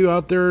hi to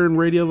out there in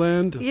Radio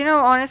Land? You know,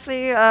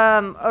 honestly,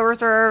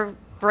 Overthrow,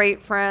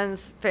 great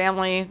friends,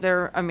 family,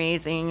 they're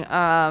amazing.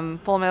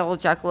 Full Metal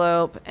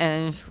Jackalope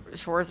and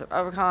Shores of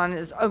Avacon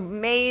is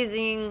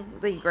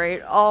amazingly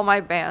great. All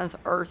my bands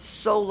are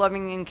so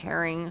loving and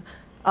caring.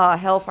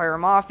 Hellfire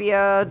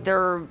Mafia,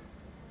 they're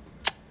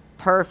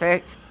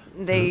perfect.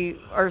 They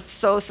are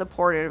so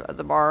supportive of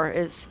the bar.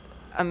 It's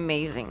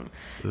amazing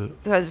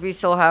because we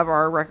still have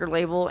our record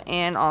label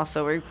and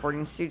also a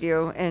recording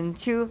studio and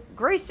 2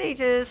 great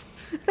stages.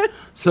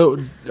 So,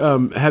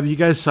 have you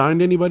guys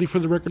signed anybody for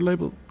the record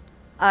label?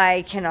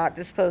 I cannot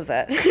disclose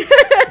that.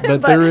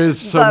 But there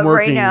is some but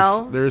workings. Right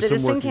now, there is some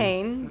Citizen workings.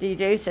 Kane,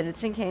 DJ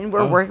Citizen Kane,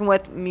 we're working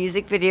with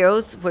music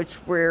videos, which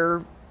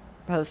we're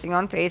posting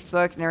on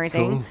Facebook and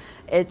everything. Cool.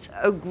 It's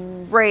a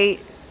great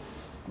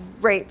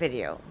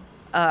video.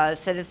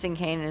 Citizen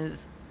Kane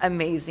is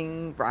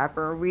amazing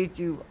rapper. We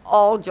do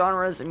all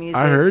genres of music.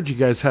 I heard you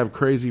guys have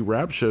crazy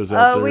rap shows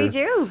out there. We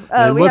do.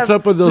 And We what's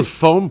have- up with those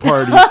foam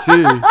parties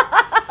too?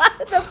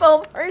 The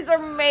phone parties are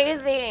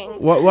amazing.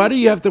 Why do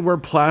you have to wear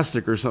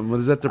plastic or something?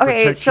 Is that to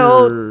Okay, protect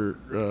so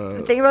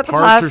your thing about the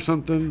parts or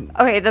something?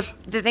 Okay,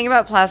 the thing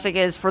about plastic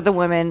is for the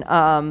women.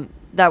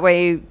 That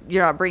way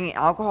you're not bringing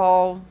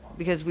alcohol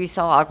because we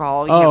sell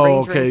alcohol. You can't bring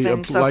Okay,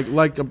 drinks in, so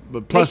like a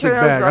plastic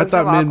sure no bag. I drugs or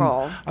thought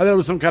alcohol. it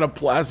was some kind of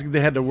plastic they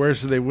had to wear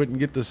so they wouldn't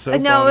get the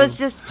soap. No, on it was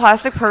them. just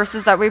plastic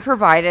purses that we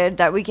provided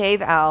that we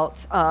gave out,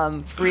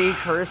 free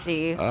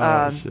courtesy.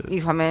 Shit.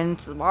 You come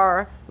into the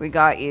bar, we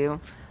got you.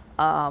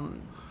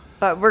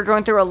 But we're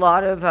going through a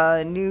lot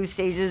of new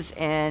stages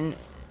and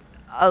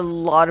a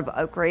lot of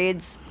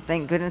upgrades.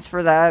 Thank goodness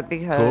for that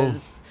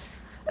because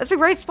it's a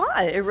great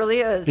spot. It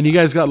really is. And you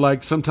guys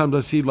got sometimes I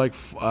see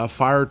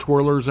fire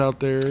twirlers out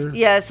there.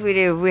 Yes, we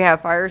do. We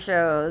have fire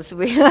shows.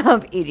 We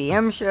have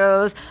EDM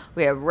shows.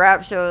 We have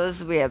rap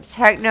shows. We have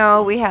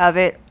techno. We have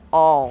it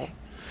all.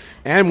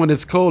 And when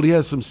it's cold, you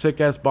have some sick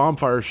ass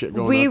bonfire shit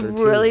going We out there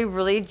too.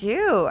 really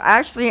do.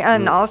 Actually,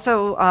 and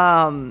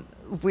also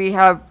we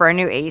have brand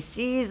new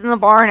ACs in the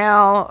bar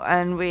now,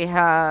 and we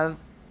have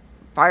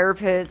fire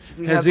pits.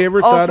 We Has have he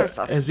ever all thought? sorts of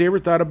stuff. Has he ever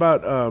thought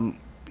about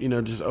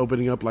just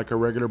opening up like a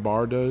regular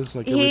bar does?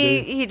 Like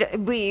every day?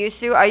 We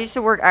used to. I used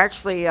to work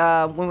actually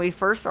when we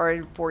first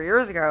started 4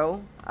 years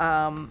ago.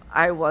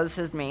 I was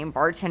his main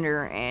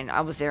bartender, and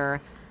I was there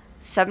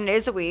 7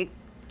 days a week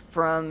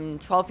from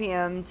 12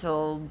 p.m.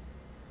 till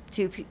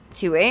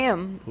 2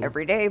 a.m.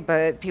 every day.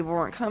 But people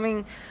weren't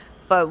coming.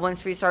 But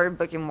once we started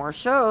booking more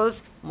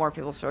shows, more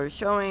people started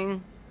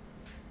showing,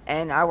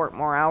 and I worked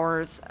more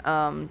hours.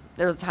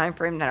 There was a time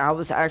frame that I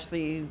was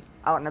actually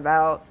out and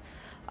about.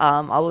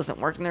 I wasn't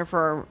working there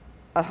for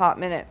a hot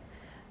minute,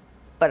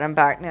 but I'm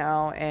back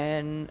now,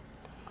 and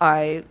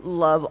I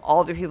love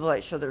all the people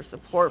that show their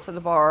support for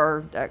the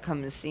bar, that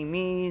come to see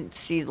me,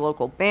 see the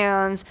local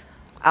bands,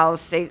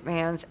 out-of-state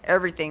bands,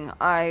 everything.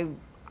 I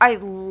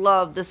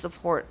love the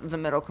support of the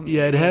middle community.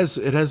 Yeah,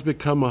 it has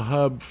become a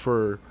hub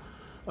for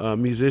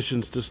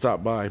musicians to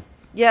stop by.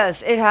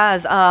 Yes, it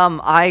has.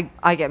 I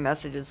get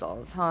messages all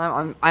the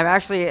time. I'm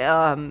actually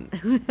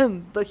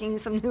booking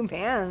some new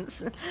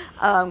bands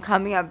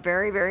coming up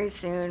very, very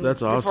soon.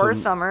 That's awesome. Before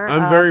summer.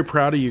 I'm very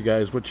proud of you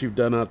guys. What you've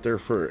done out there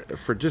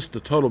for just the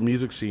total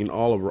music scene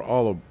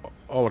all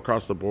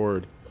across the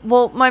board.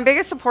 Well, my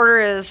biggest supporter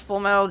is Full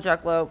Metal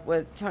Jackalope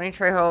with Tony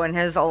Trejo and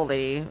his old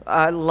lady.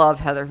 I love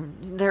Heather.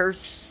 They're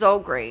so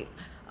great.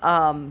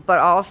 But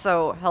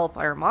also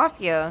Hellfire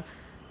Mafia.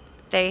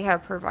 They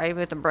have provided me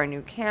with a brand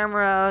new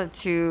camera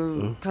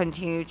to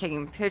continue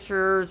taking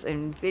pictures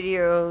and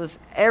videos,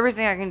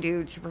 everything I can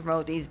do to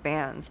promote these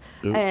bands.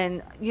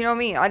 And you know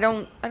me, I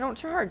don't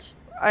charge.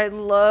 I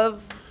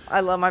love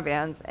my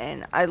bands,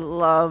 and I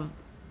love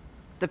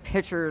the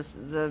pictures,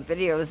 the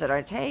videos that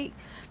I take,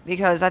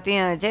 because at the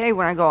end of the day,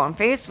 when I go on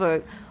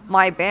Facebook,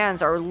 my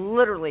bands are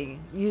literally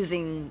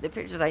using the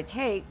pictures I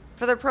take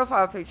for their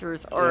profile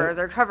pictures or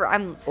their cover.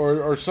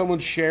 Or someone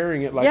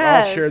sharing it, like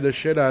Yes. I'll share the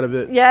shit out of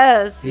it.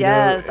 Yes, You know,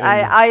 yes. and-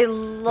 I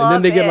love And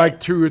then they it. get like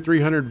 200 or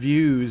 300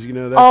 views.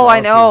 That's Oh, I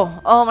awesome.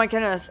 know. Oh my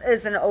goodness,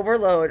 it's an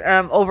overload. And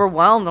I'm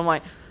overwhelmed. I'm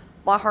like,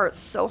 my heart's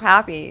so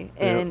happy,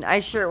 and I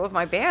share it with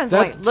my bands. I'm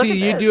like, look at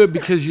you this. do it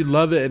because you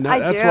love it, and I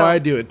that's do. why I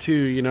do it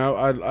too.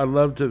 I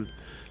love to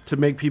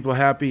make people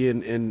happy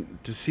and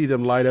to see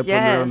them light up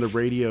when they're on the Yes.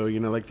 radio.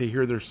 Like they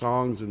hear their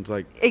songs and it's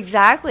like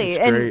Exactly. It's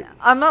And great.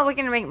 I'm not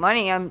looking to make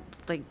money.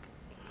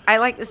 I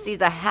like to see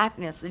the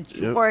happiness, the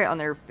joy on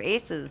their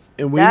faces.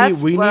 And That's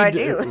we what I need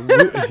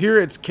do. here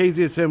at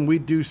KZSM, we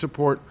do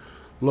support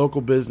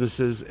local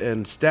businesses,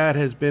 and Stat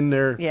has been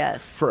there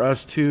Yes. for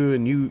us too,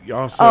 and you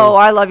also. Oh,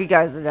 I love you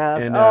guys to death.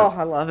 and,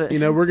 I love it.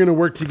 We're going to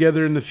work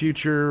together in the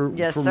future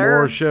Yes, for sir.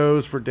 more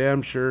shows, for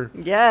damn sure.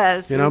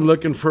 Yes. And I'm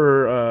looking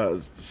for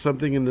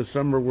something in the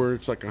summer where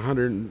it's like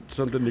 100 and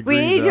something degrees.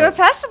 We need to do a out.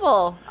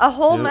 festival, a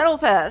whole Yep. metal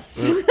fest.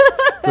 The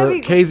That'd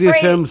be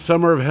KZSM great.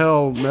 Summer of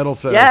Hell Metal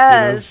Fest.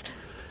 Yes. Yeah.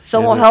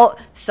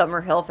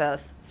 Summer Hell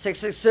Fest.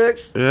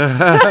 666.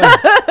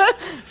 Yeah.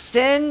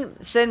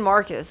 Sin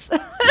Marcus.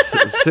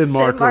 Sin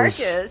Marcos.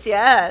 Marcus,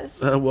 yes.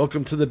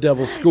 Welcome to the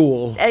Devil's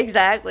School.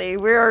 Exactly.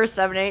 We are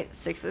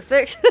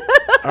 78666.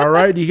 All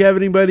right. Do you have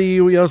anybody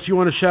else you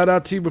want to shout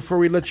out to before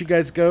we let you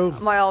guys go?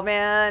 My old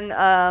man,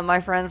 my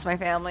friends, my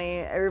family,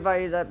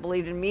 everybody that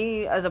believed in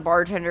me as a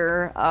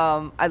bartender.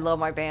 I love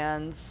my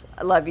bands.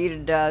 I love you to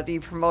death.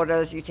 You promote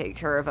us. You take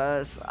care of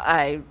us.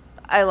 I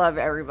I love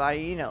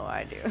everybody. You know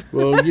I do.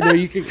 Well,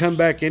 you can come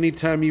back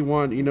anytime you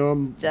want.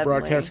 I'm Definitely.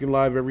 broadcasting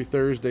live every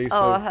Thursday. So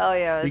Oh, hell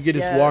yes. you could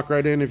just walk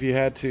right in if you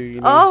had to.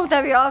 Oh,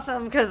 that'd be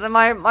awesome. Because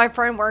my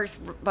friend works,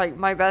 like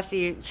my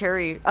bestie,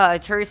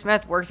 Cherry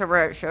Smith, works over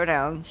at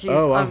Showdown. She's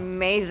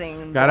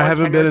amazing. God, I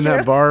haven't been in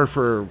that bar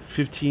for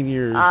 15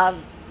 years.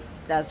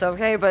 That's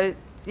okay, but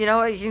you know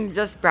what? You can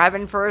just grab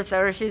in for a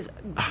soda. She's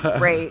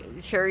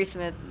great. Cherry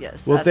Smith,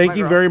 yes. Well, thank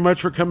you very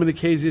much for coming to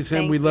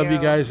KZSM. We love you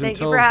guys. Thank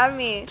you for having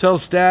me. Tell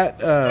Stat,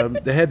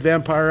 the head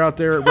vampire out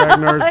there at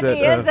Ragnar's,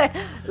 that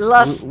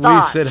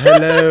we said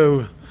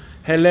hello.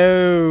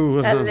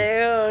 Hello.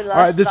 Hello. All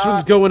right, this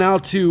one's going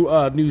out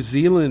to New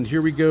Zealand.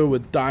 Here we go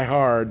with Die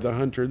Hard, The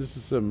Hunter. This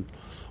is some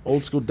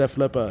old school Def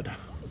Leppard.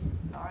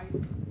 All right.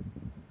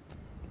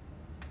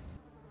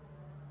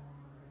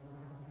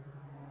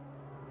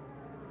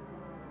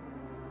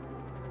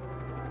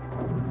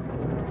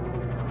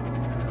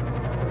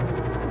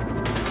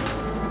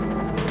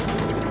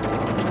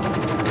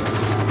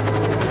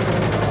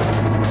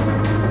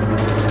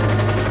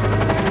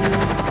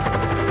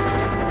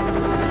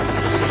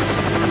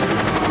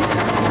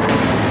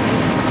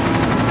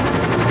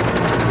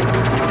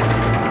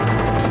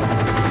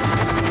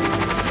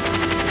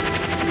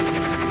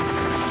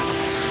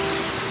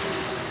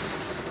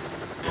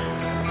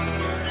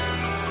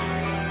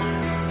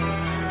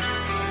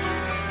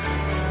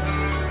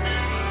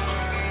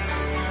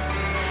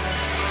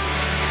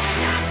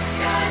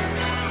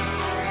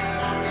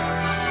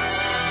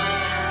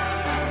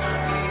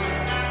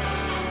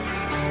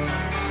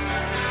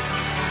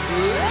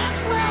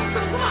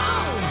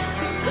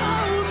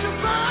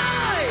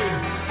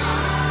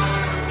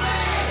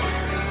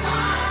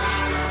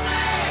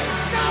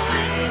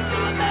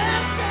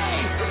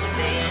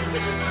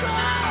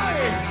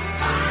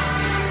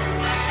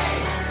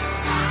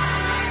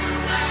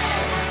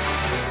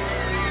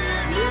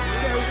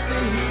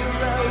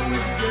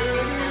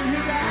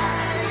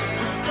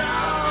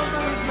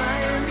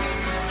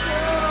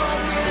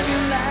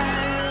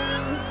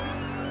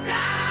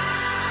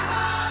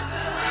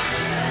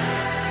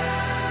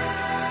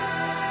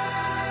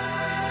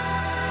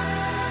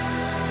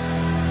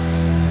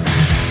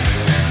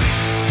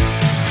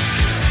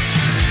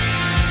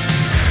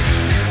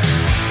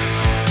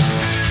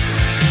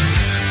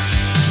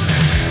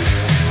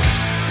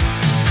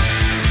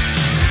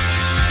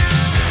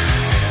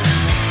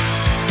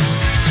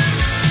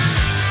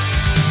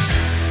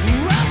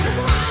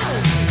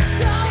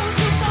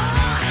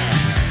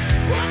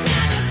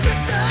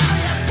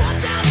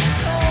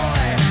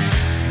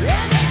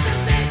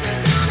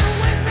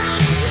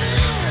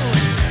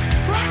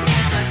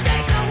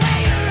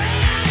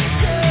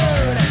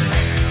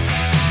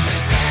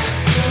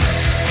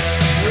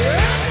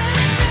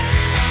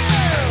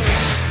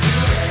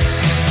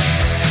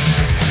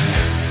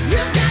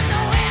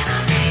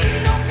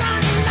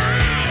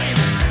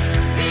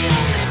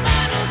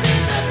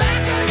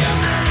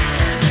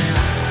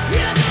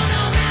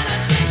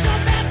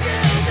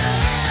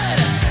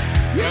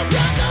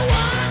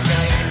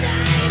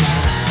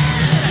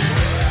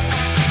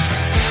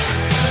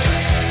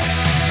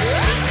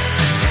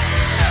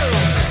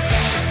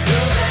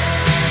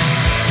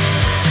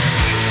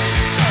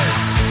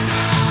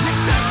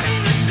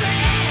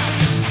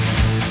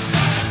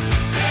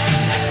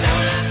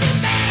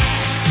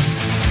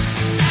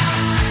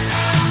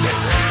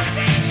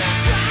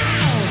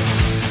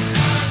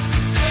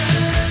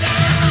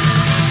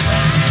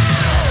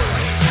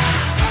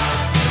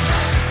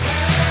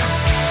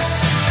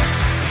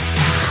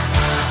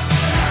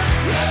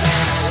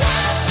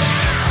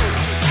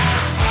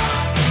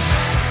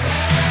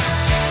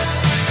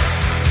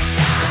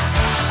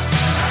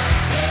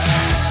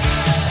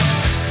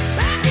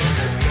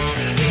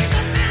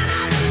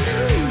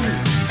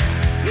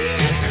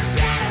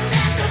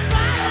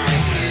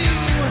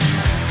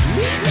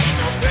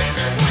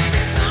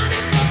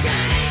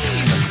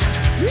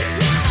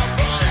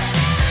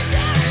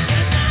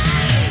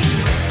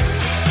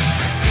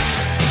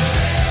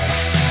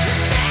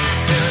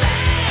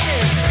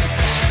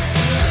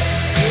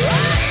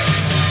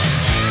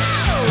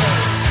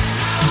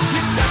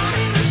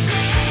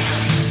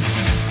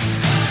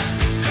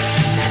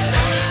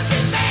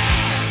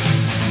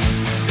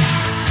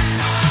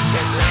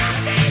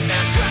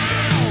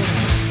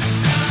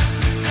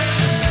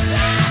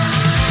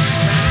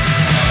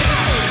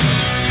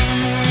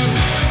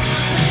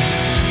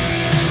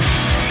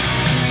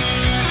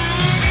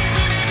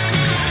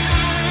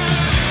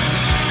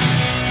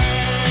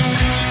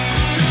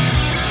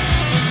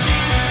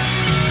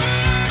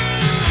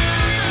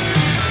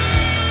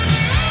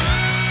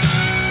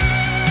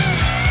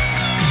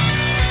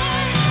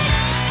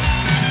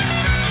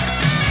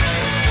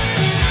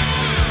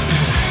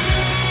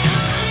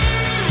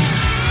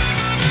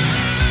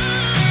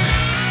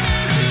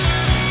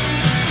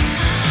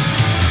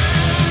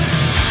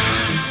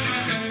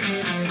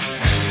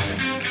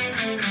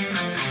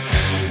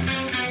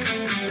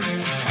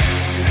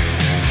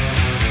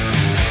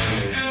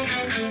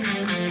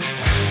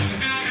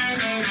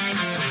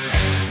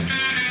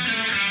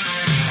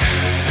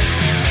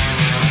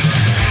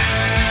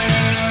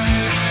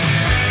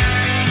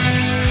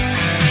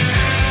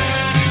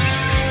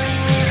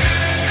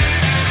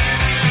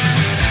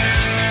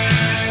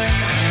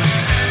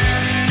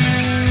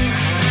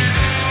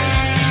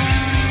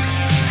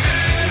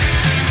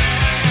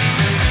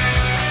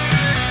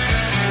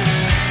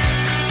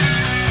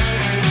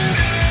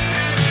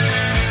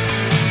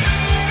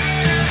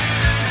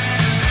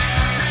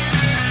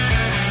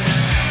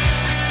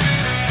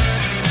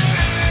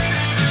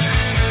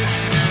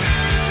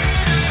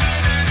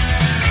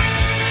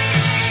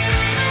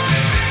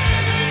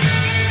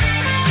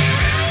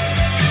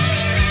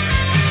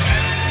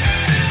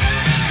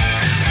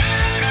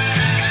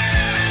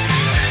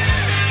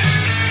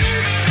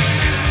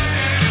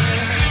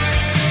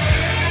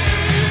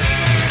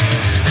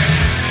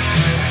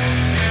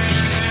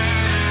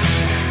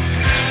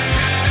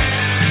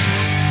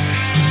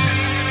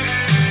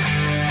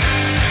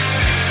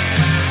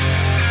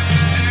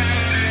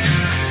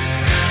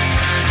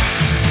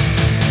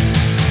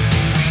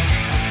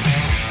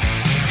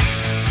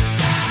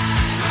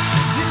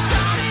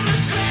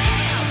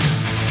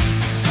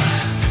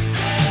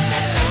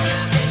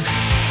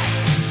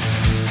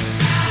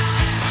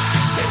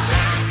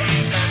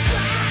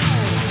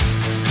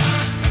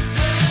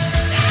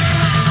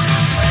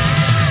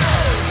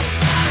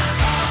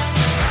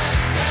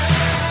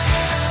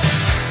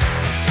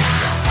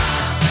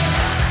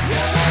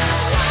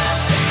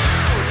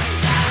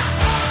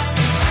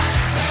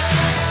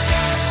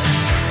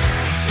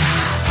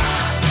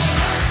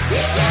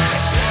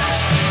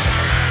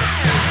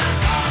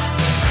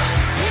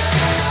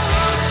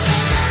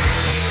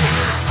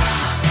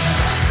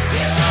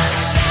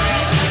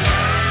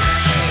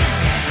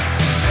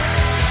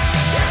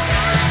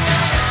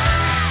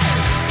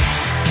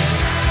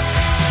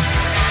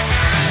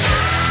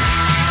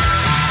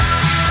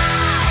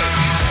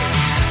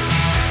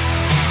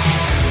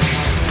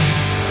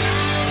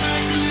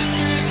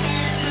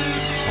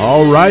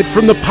 All right,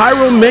 from the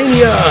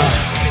Pyromania.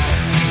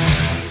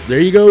 There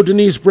you go,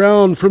 Denise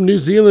Brown from New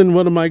Zealand,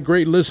 one of my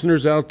great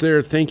listeners out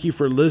there. Thank you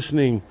for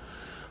listening.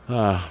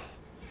 Man,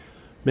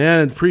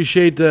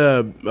 appreciate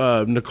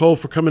Nicole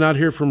for coming out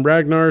here from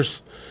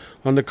Ragnar's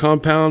on the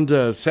compound.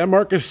 San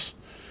Marcos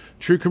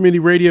True Community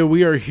Radio,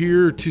 we are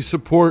here to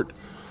support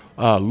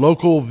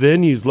local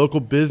venues, local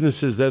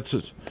businesses. That's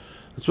what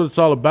it's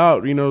all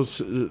about, you know,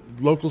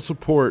 local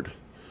support.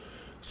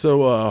 So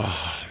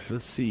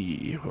let's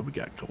see what we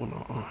got going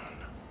on.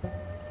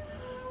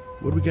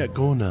 What do we got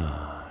going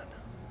on?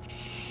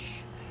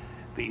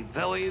 Be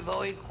very,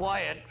 very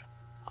quiet.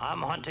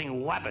 I'm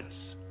hunting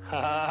rabbits.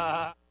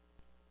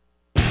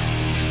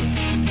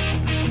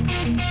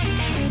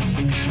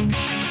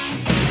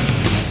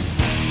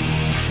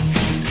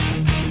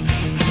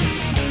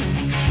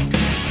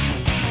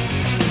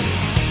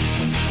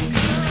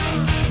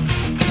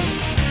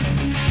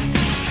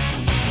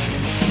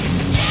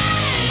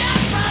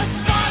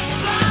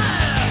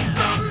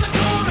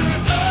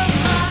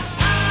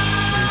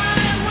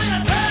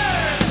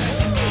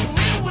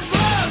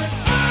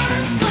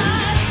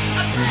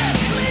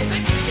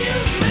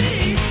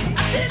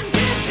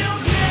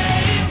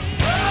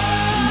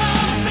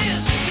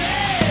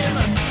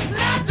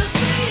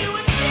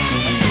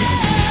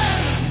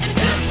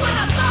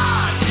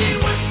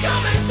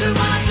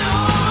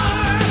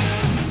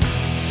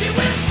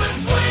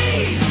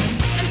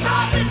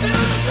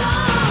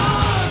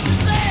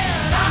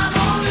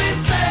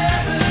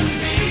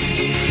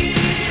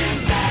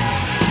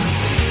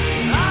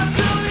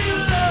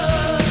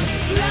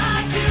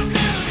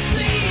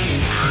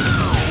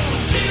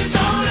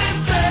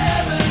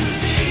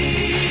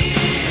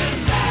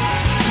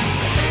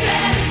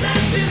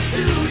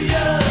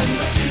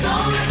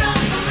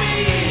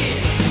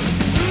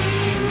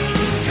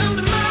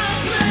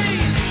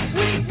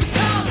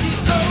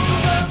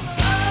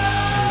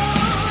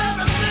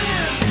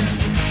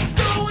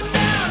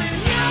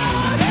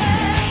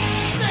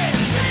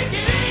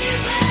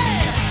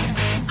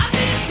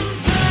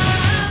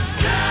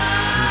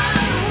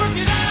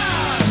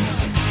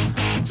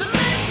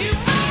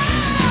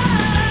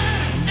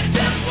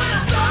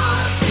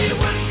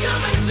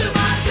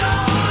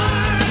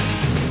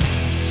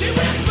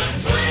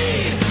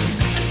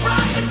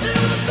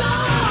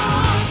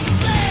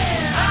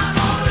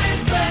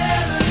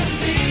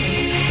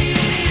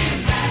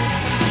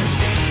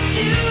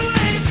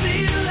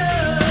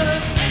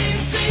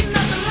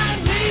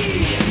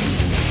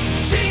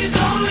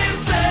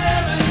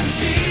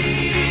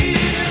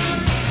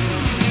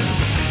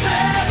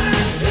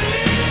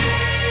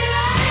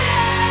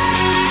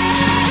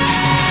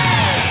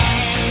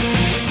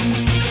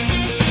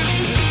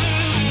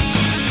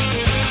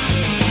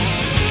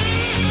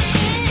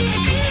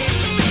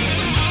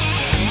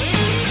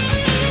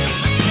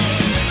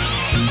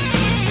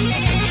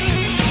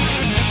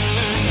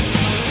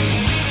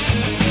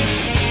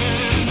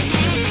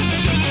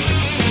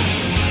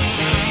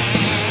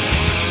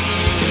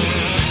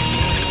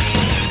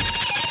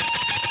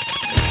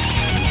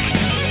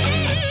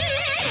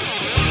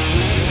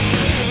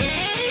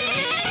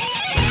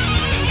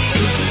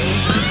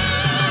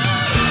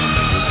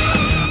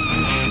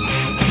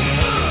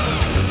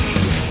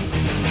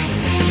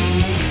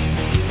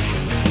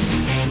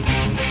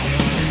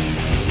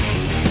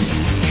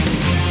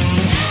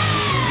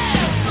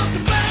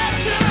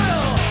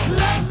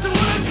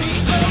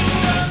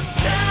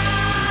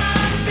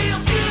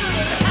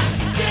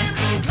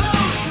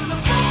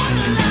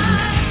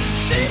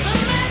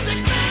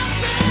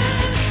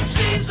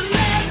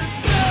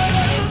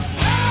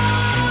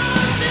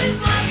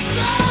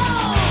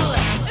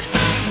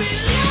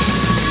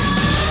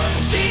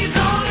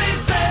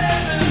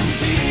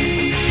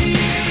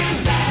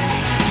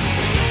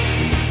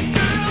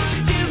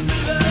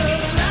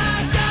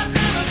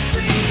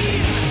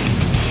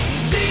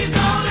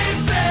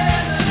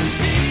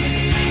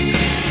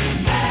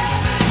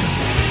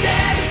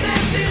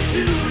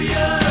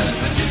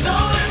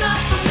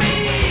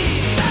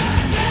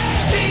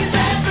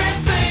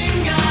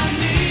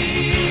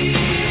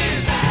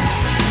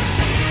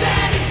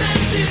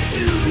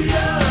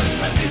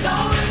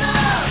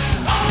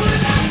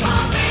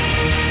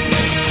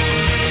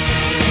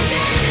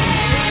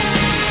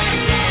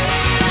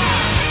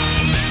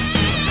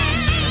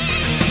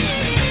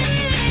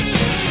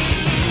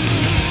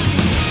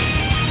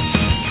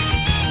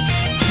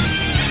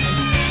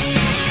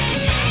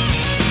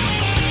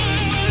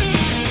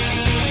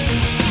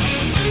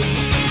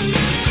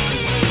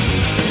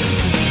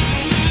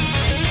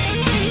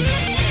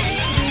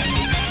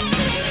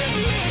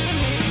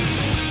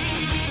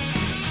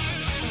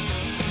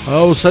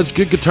 Oh, such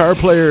good guitar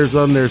players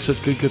on there.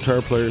 Such good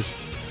guitar players.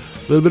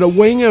 A little bit of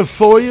winger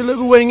for you,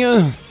 little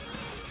winger.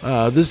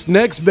 This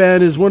next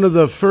band is one of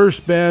the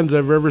first bands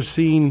I've ever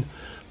seen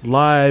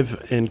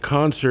live in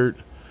concert.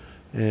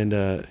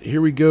 And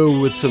here we go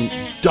with some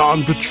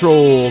Dawn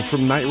Patrol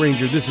from Night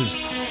Ranger. This is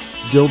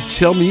Don't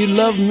Tell Me You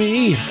Love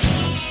Me.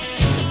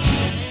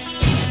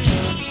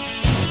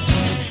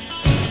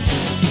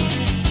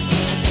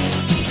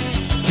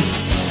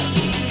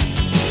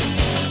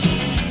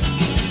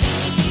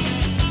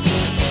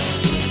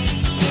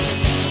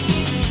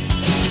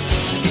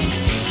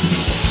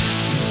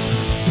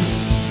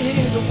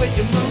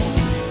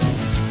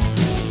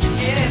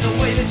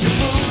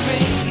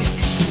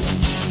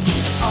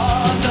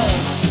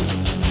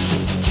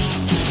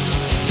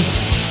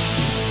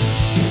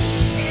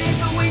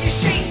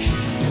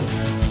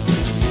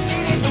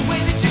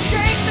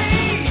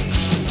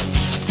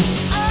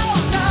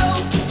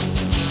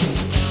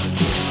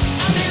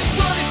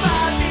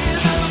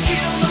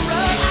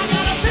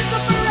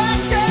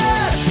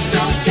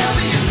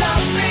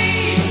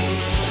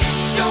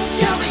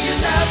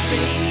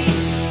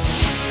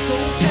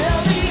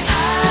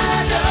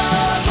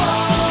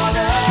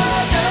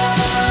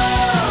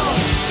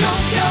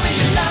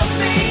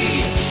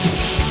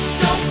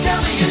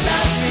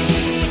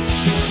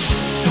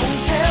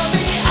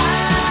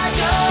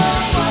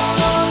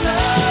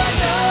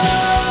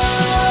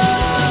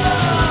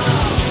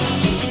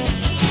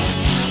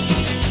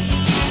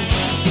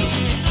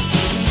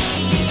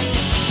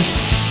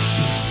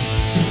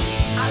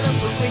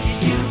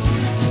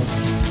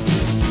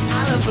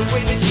 the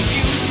way that you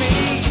use me.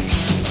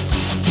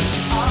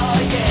 Oh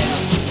yeah.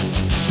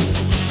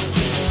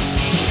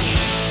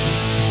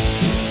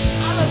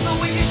 I love the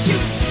way you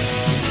shoot.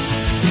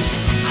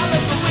 I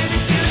love the way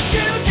that you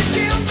shoot to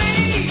kill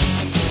me.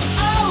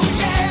 Oh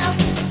yeah.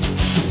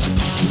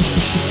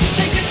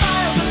 Taking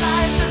miles of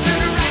lives to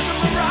learn to right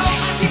from wrong.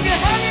 I keep you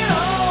hanging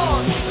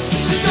on.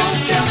 So don't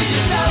tell me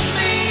you love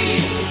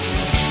me.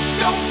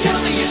 Don't tell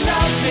me you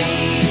love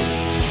me.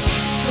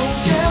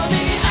 Don't tell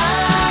me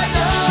I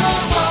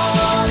don't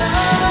wanna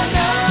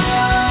know.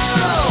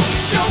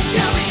 Don't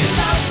tell me you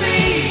love me.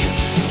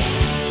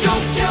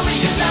 Don't tell me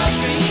you love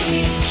me.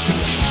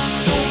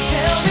 Don't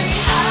tell me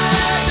I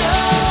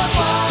don't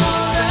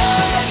wanna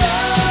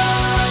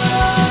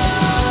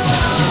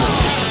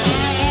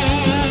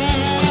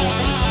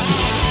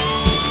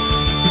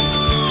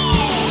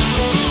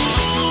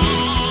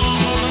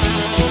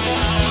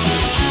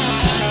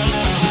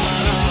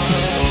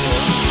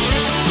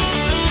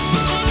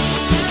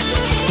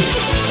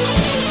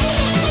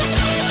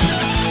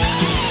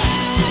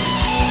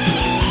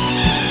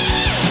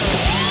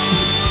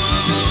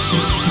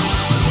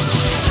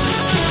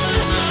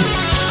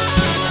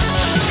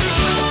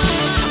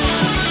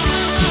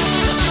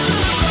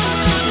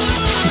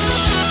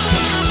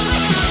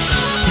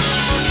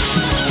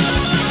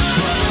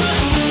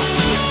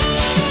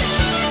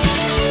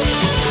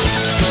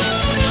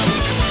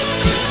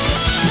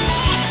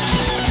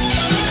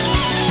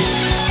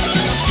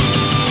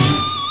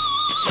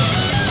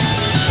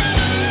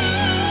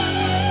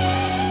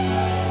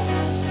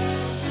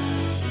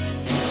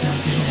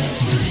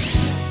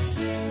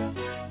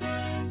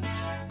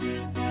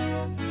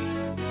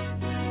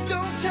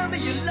Don't tell me you love me. Don't tell me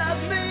you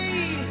love me.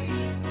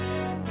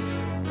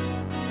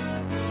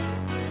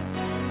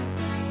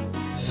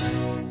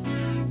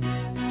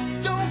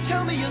 Don't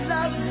tell me you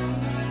love me.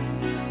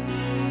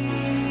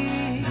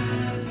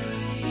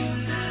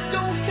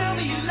 Don't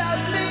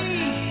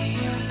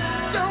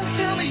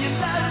tell me you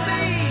love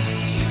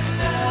me.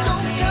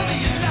 Don't tell me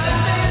you love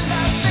me,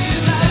 love me,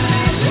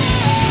 love me,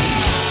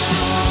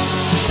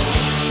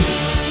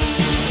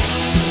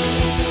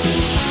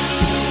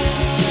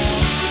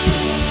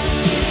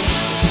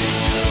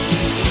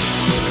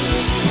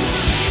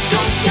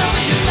 Don't tell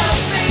me you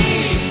love me.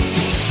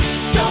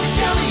 Don't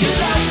tell me you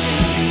love me.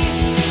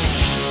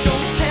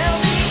 Don't tell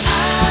me I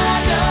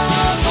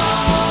don't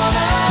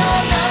wanna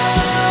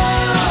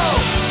know.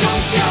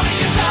 Don't tell me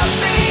you love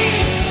me.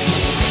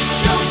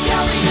 Don't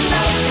tell me you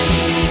love me.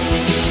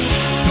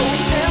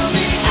 Don't tell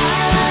me I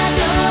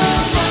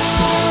don't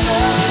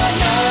wanna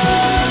know.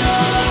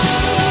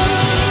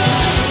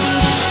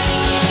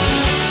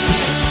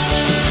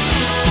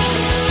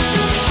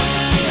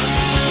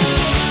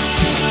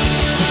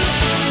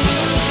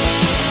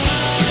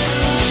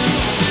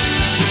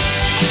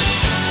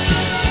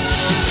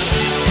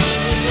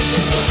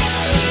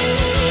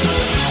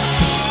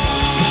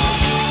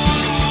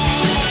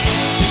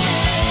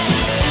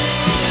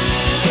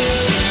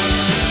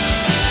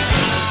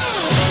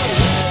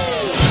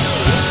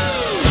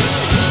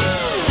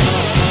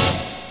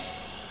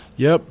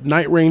 Yep,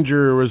 Night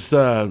Ranger was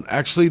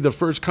actually the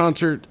first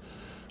concert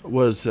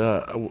was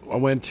I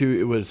went to.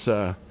 It was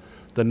the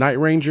Night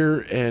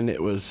Ranger, and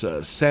it was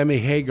Sammy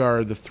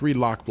Hagar, the Three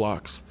Lock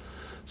Blocks.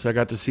 So I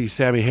got to see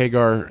Sammy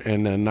Hagar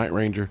and Night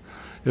Ranger.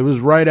 It was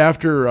right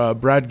after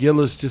Brad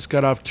Gillis just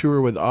got off tour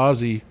with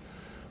Ozzy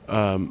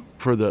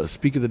for the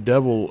Speak of the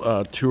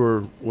Devil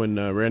tour when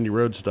Randy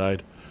Rhoads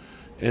died.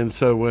 And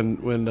so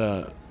when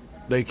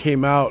they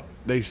came out,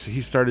 he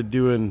started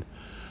doing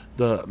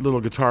the little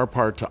guitar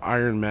part to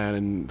Iron Man,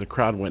 and the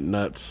crowd went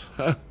nuts.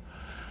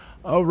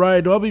 All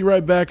right, I'll be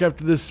right back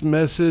after this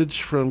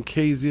message from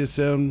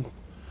KZSM.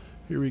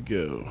 Here we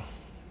go.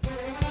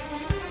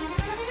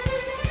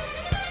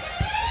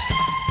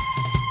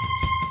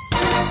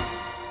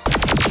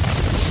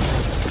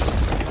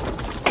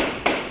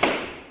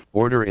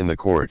 Order in the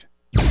court.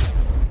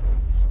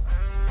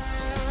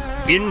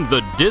 In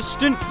the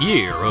distant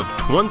year of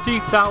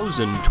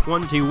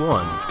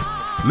 20,021,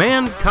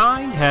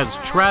 mankind has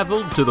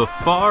traveled to the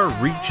far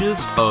reaches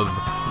of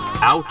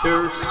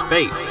outer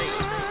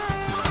space.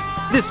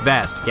 This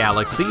vast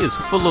galaxy is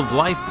full of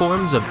life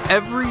forms of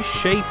every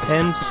shape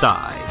and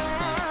size,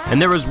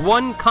 and there is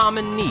one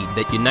common need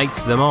that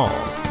unites them all.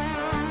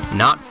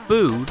 Not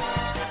food,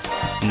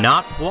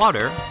 not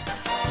water.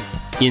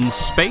 In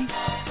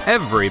space,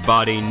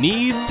 everybody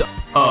needs a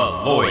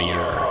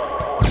voyeur.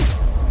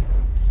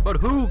 But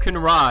who can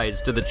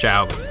rise to the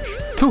challenge?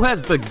 Who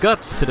has the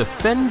guts to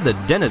defend the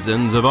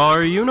denizens of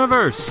our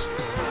universe?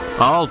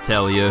 I'll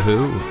tell you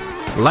who.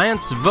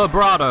 Lance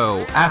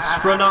Vibrato,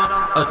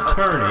 astronaut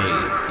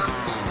attorney.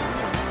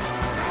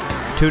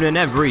 Tune in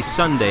every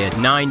Sunday at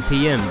 9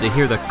 p.m. to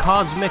hear the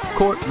cosmic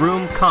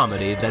courtroom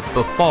comedy that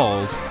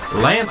befalls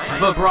Lance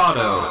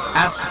Vibrato,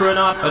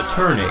 astronaut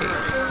attorney.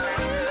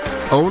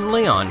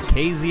 Only on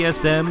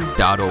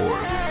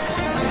KZSM.org.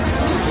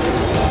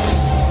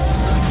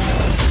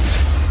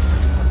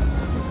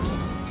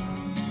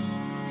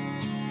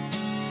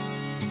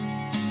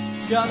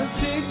 Got a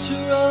picture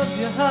of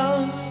your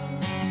house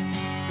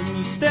in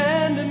you're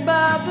standing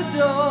by the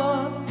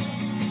door.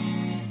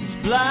 It's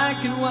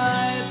black and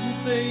white and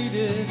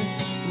faded,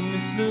 and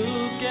it's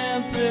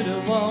looking pretty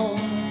warm.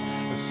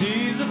 I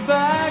see the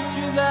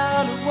factory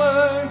that it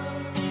worked,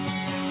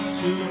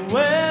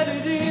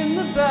 silhouetted in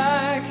the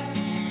back.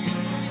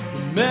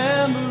 The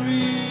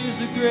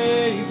memories are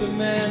great, but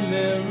man,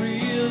 they're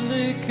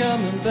really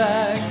coming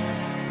back.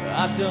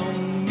 I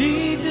don't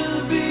need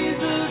to be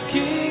the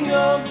king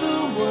of the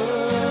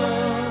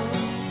world,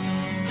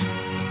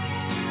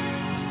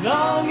 as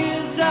long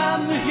as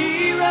I'm the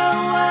hero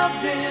of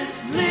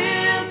this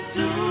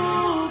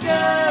little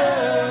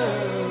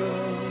girl.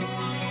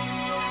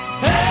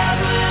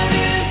 Heaven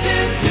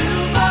isn't too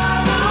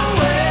far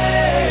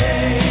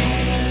away,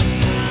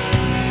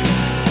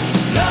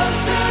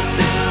 closer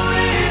to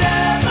it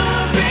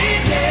every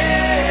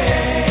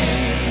day.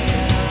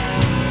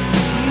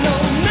 No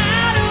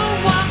matter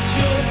what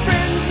your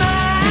friends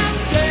might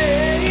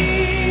say,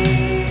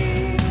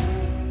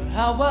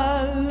 how I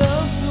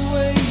love the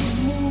way you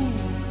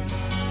move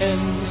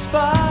and the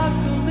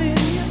sparkle in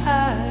your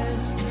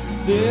eyes.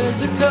 There's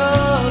a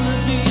color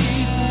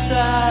deep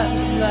inside,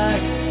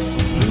 like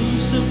blue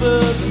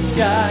suburban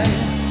sky.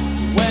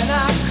 When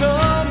I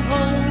come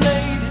home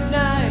late at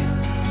night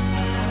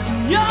and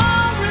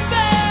you're in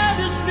bed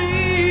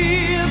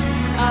asleep,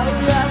 I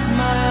wrap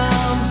my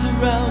arms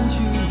around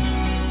you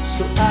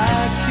so I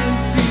can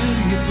feel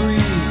you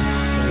breathe.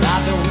 Well, I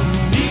don't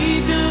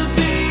need to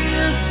be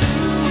a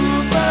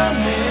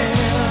Superman,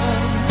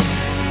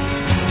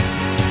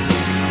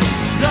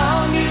 as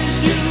long as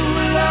you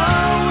will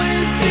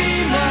always be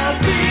my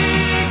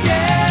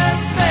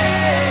biggest fan.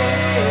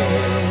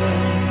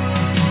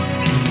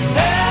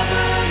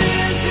 Heaven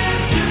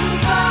isn't too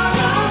far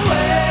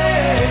away,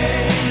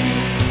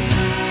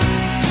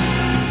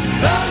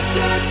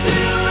 closer to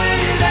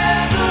it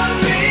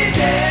every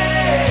day.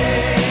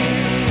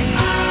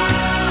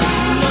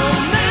 No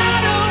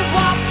matter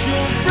what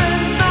your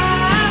friends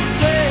might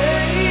say,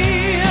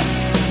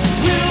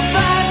 we'll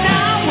find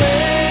our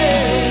way.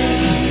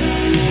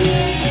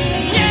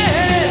 Yeah.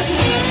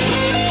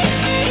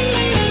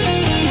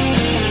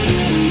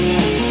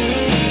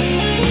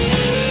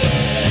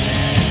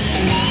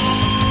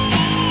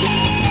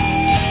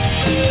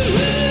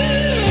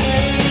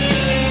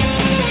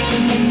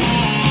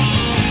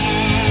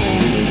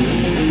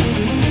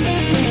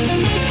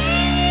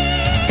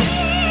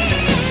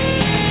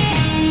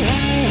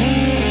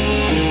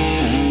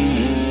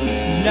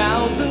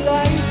 Now the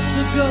lights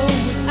are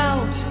going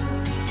out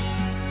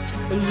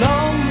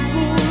along the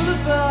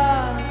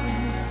boulevard.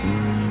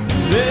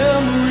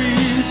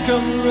 Memories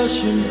come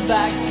rushing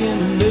back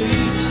and it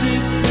makes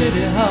it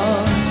pretty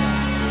hard.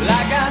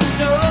 Like I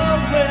know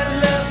where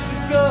left to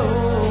go,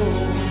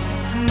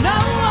 no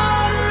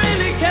one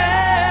really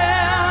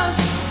cares.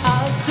 I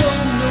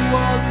don't know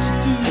what to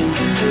do,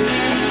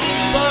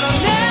 but I'm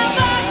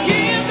never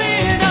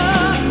giving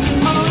up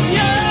on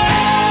you.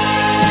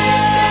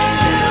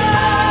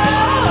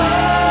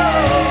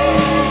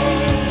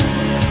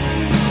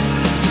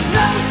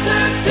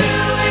 Closer to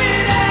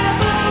it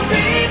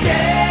every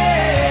day.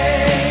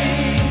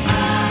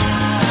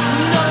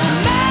 No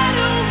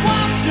matter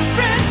what your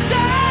friends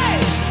say,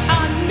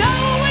 I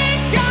know it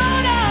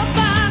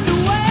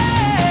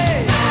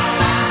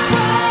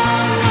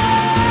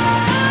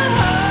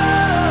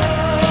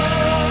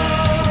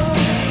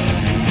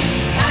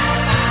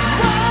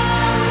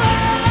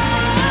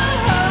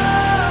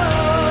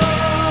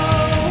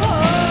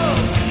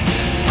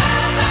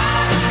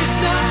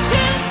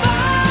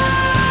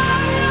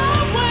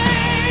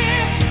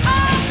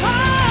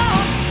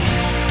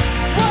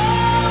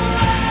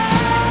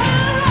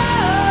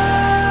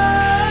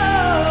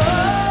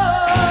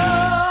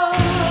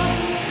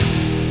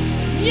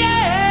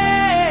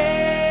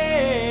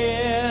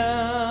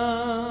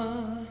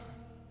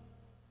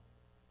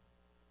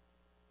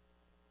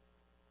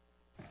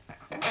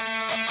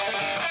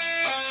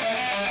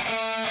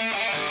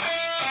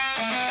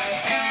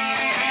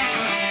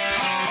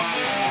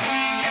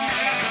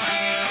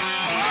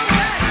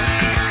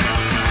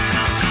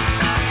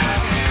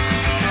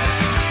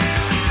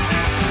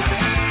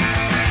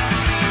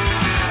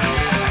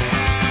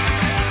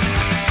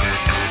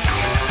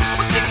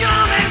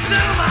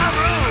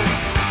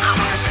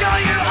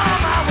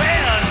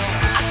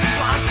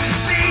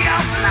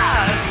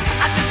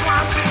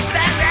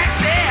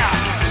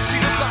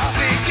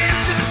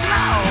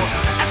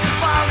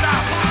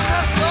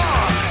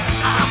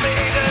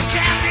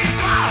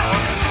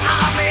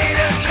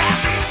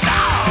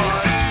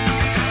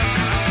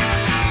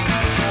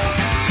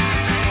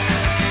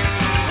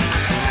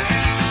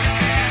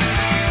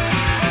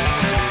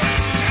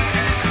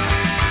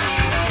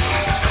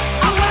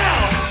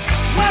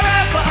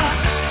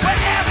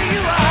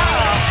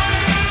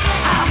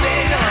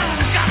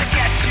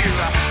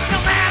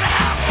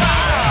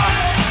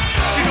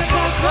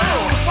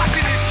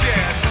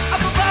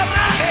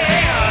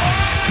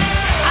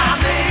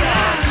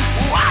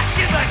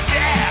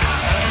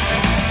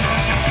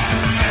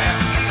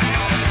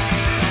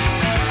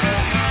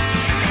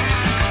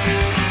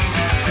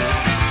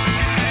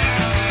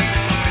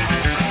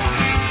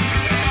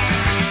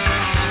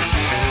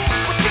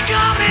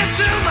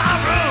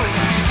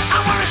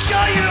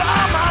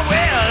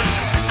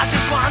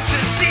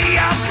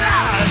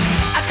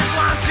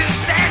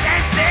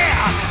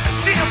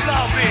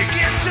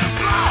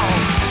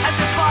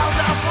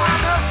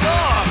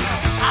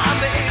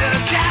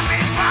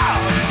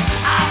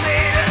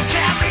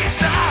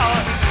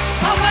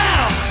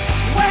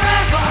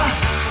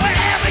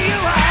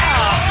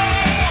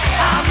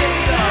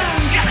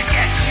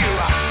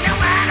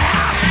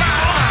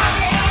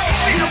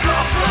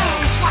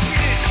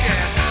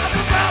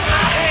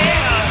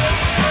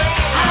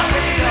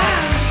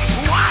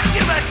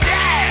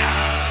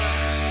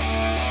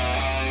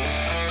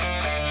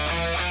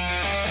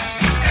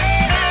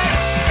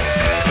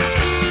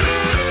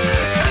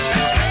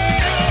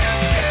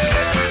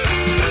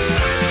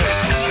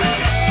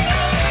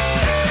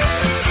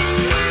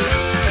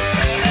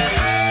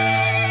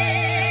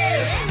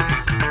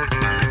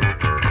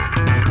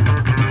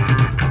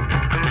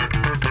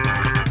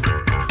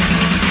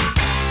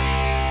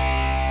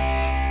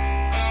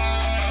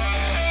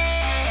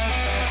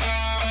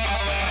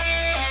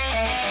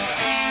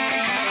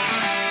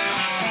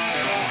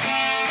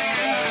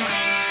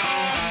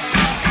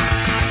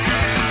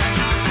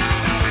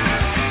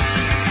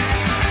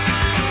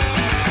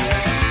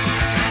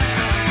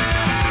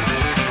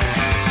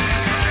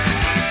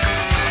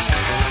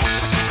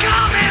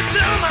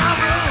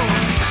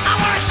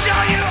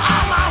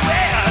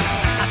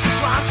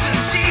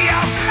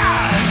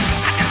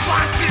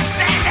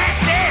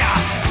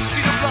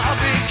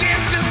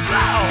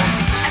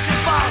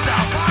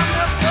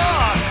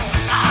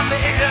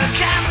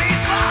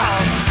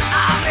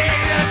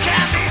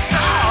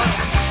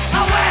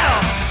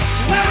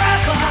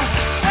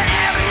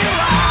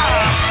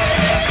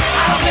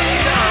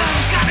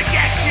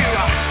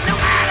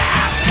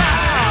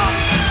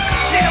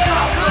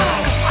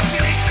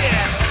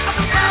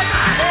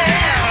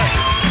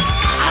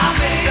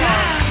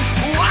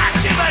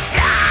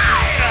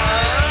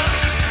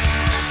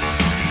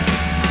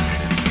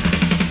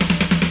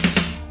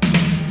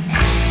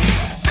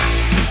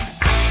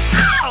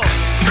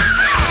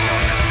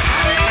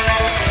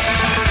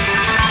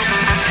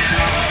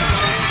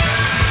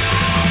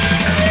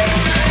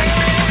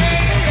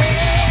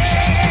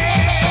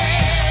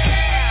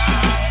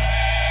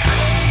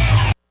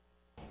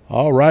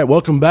All right,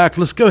 welcome back.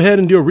 Let's go ahead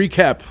and do a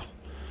recap.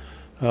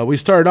 We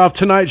started off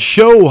tonight's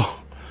show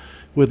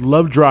with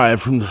Love Drive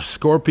from the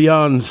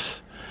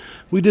Scorpions.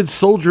 We did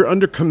Soldier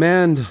Under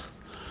Command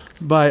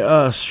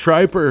by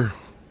Striper.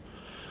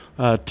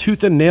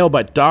 Tooth and Nail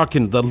by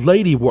Dawkins. The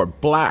Lady Wore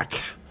Black,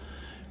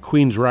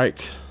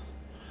 Queensryche.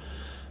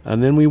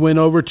 And then we went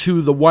over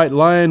to The White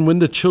Lion, When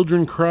the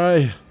Children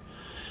Cry.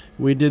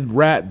 We did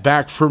Rat,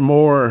 Back for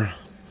More.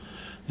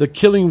 The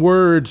Killing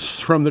Words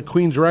from the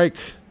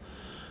Queensryche.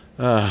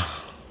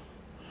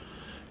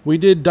 We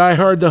did Die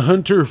Hard the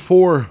Hunter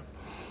for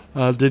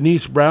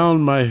Denise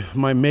Brown,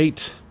 my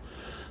mate,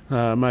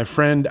 my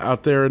friend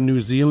out there in New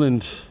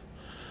Zealand.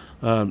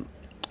 That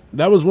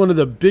was one of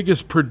the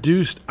biggest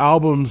produced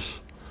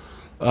albums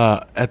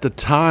at the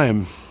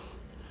time.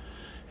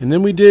 And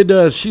then we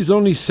did She's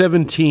Only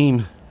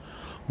 17,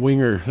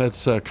 Winger.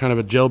 That's kind of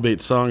a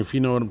jailbait song, if you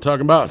know what I'm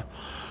talking about.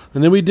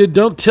 And then we did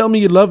Don't Tell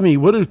Me You Love Me.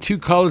 What do two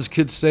college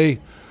kids say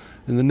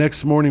in the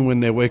next morning when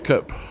they wake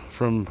up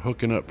from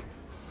hooking up?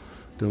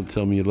 Don't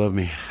tell me you love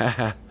me.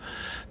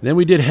 Then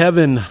we did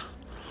Heaven.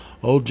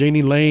 Old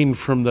Janie Lane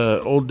from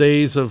the old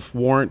days of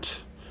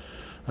Warrant.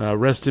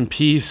 Rest in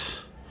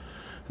peace.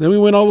 Then we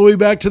went all the way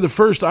back to the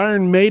first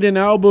Iron Maiden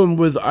album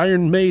with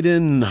Iron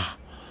Maiden.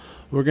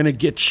 We're going to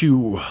Get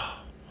You.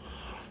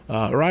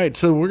 All right,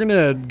 so we're going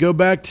to go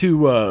back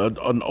to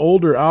an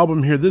older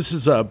album here. This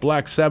is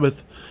Black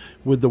Sabbath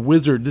with The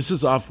Wizard. This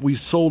is off We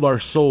Sold Our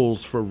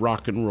Souls for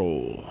Rock and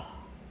Roll.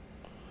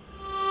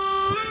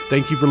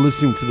 Thank you for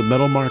listening to the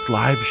Metal Mark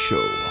Live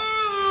Show.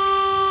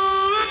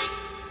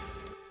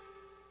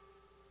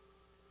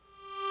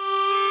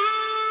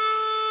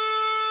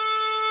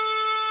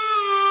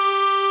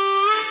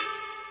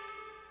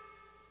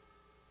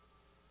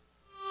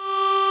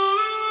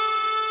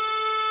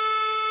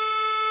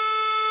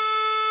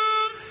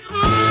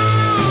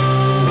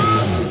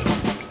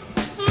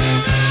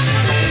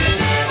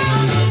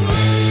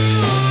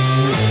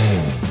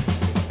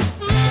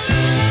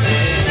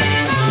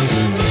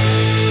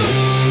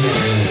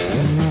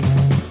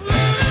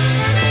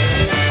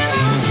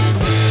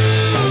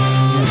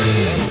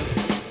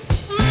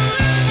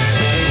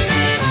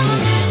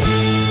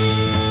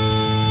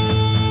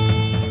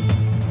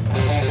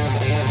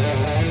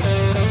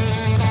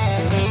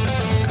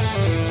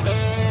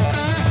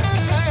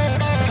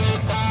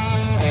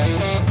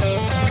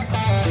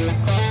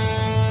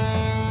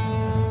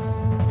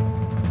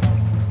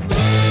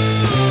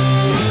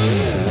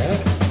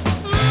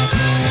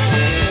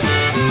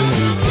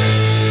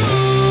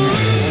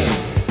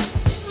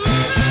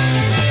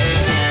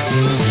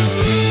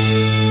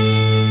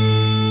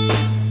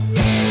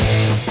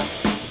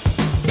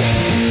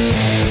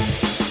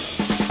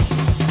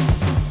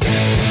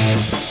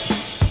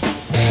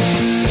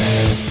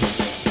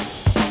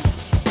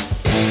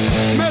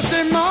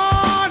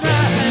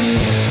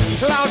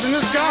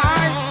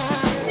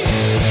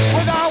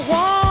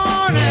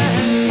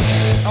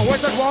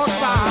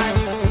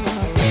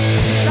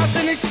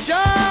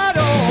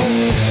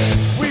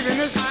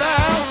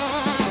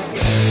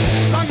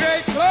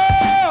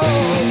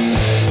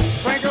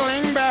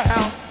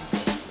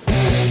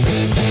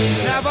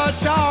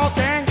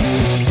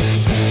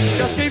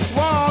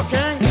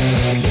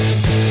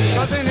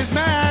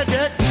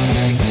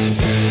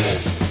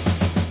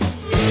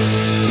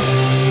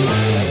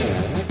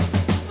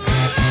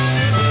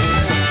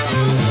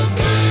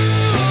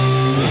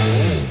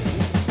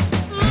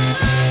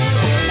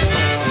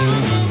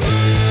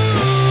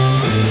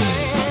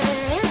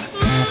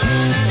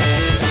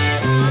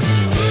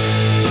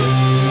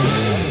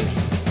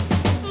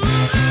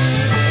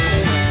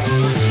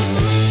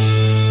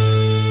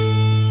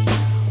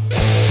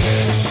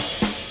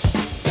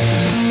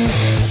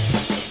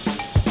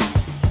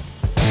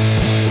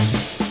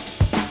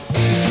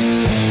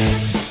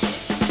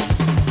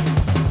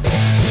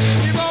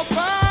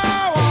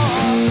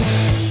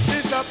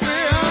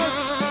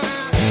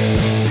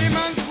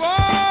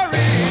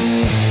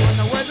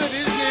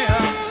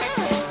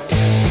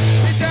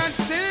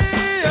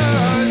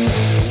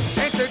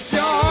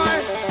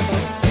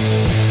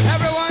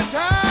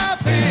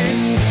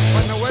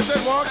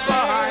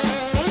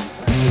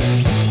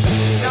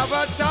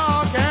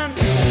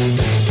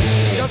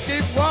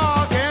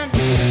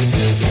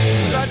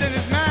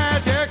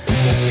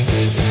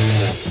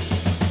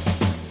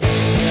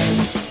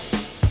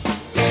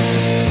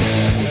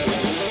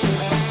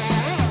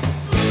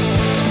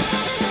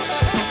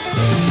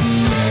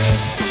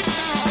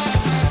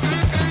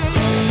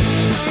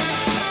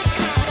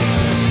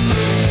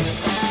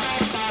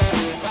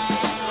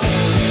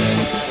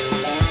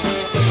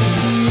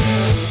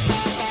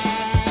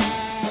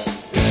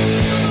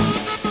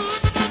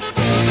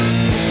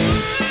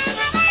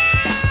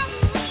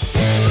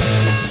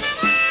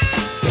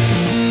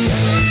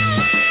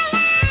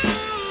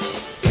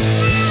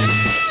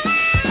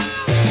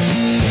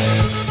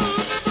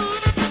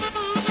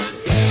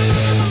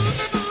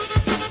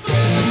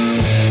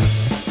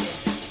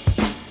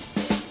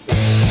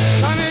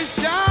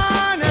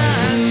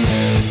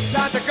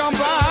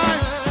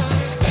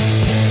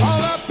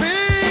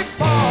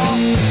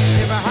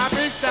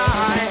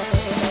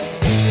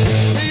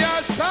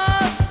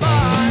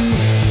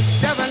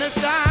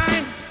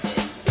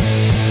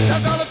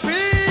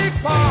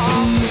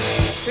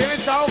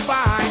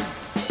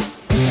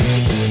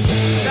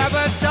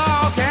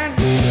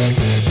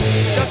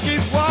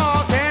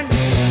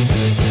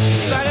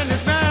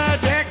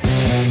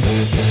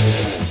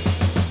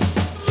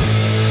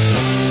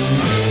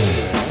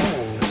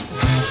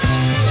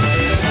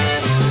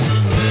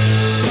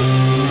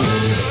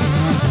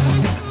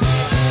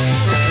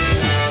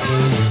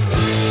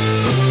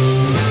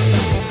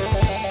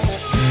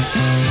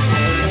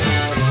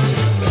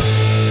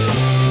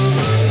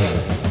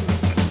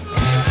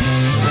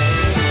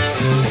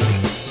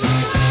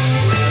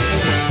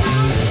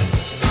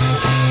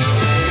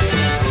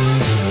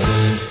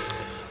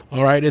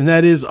 All right, and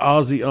that is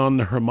Ozzy on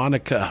the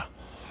harmonica.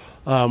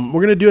 We're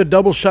going to do a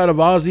double shot of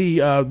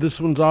Ozzy.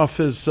 This one's off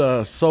his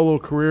solo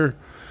career.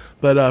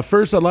 But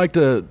first, I'd like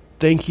to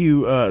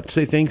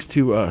say thanks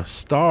to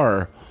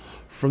Star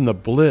from the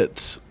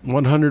Blitz,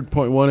 100.1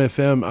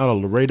 FM out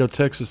of Laredo,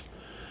 Texas.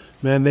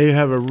 Man, they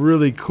have a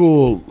really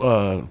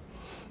cool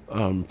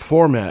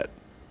format,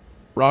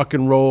 rock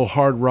and roll,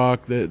 hard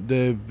rock. That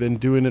they've been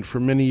doing it for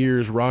many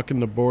years,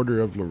 rocking the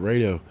border of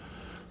Laredo.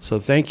 So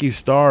thank you,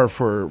 Star,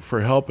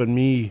 for helping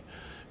me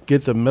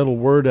get the metal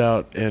word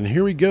out. And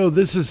here we go.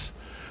 This is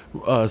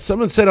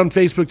someone said on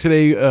Facebook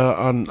today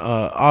on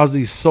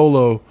Ozzy's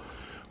solo,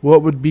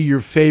 what would be your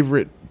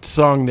favorite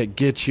song that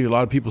gets you? A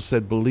lot of people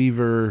said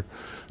Believer,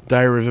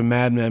 Diary of a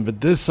Madman,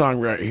 but this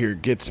song right here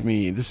gets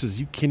me. This is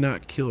You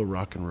Cannot Kill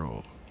Rock and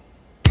Roll.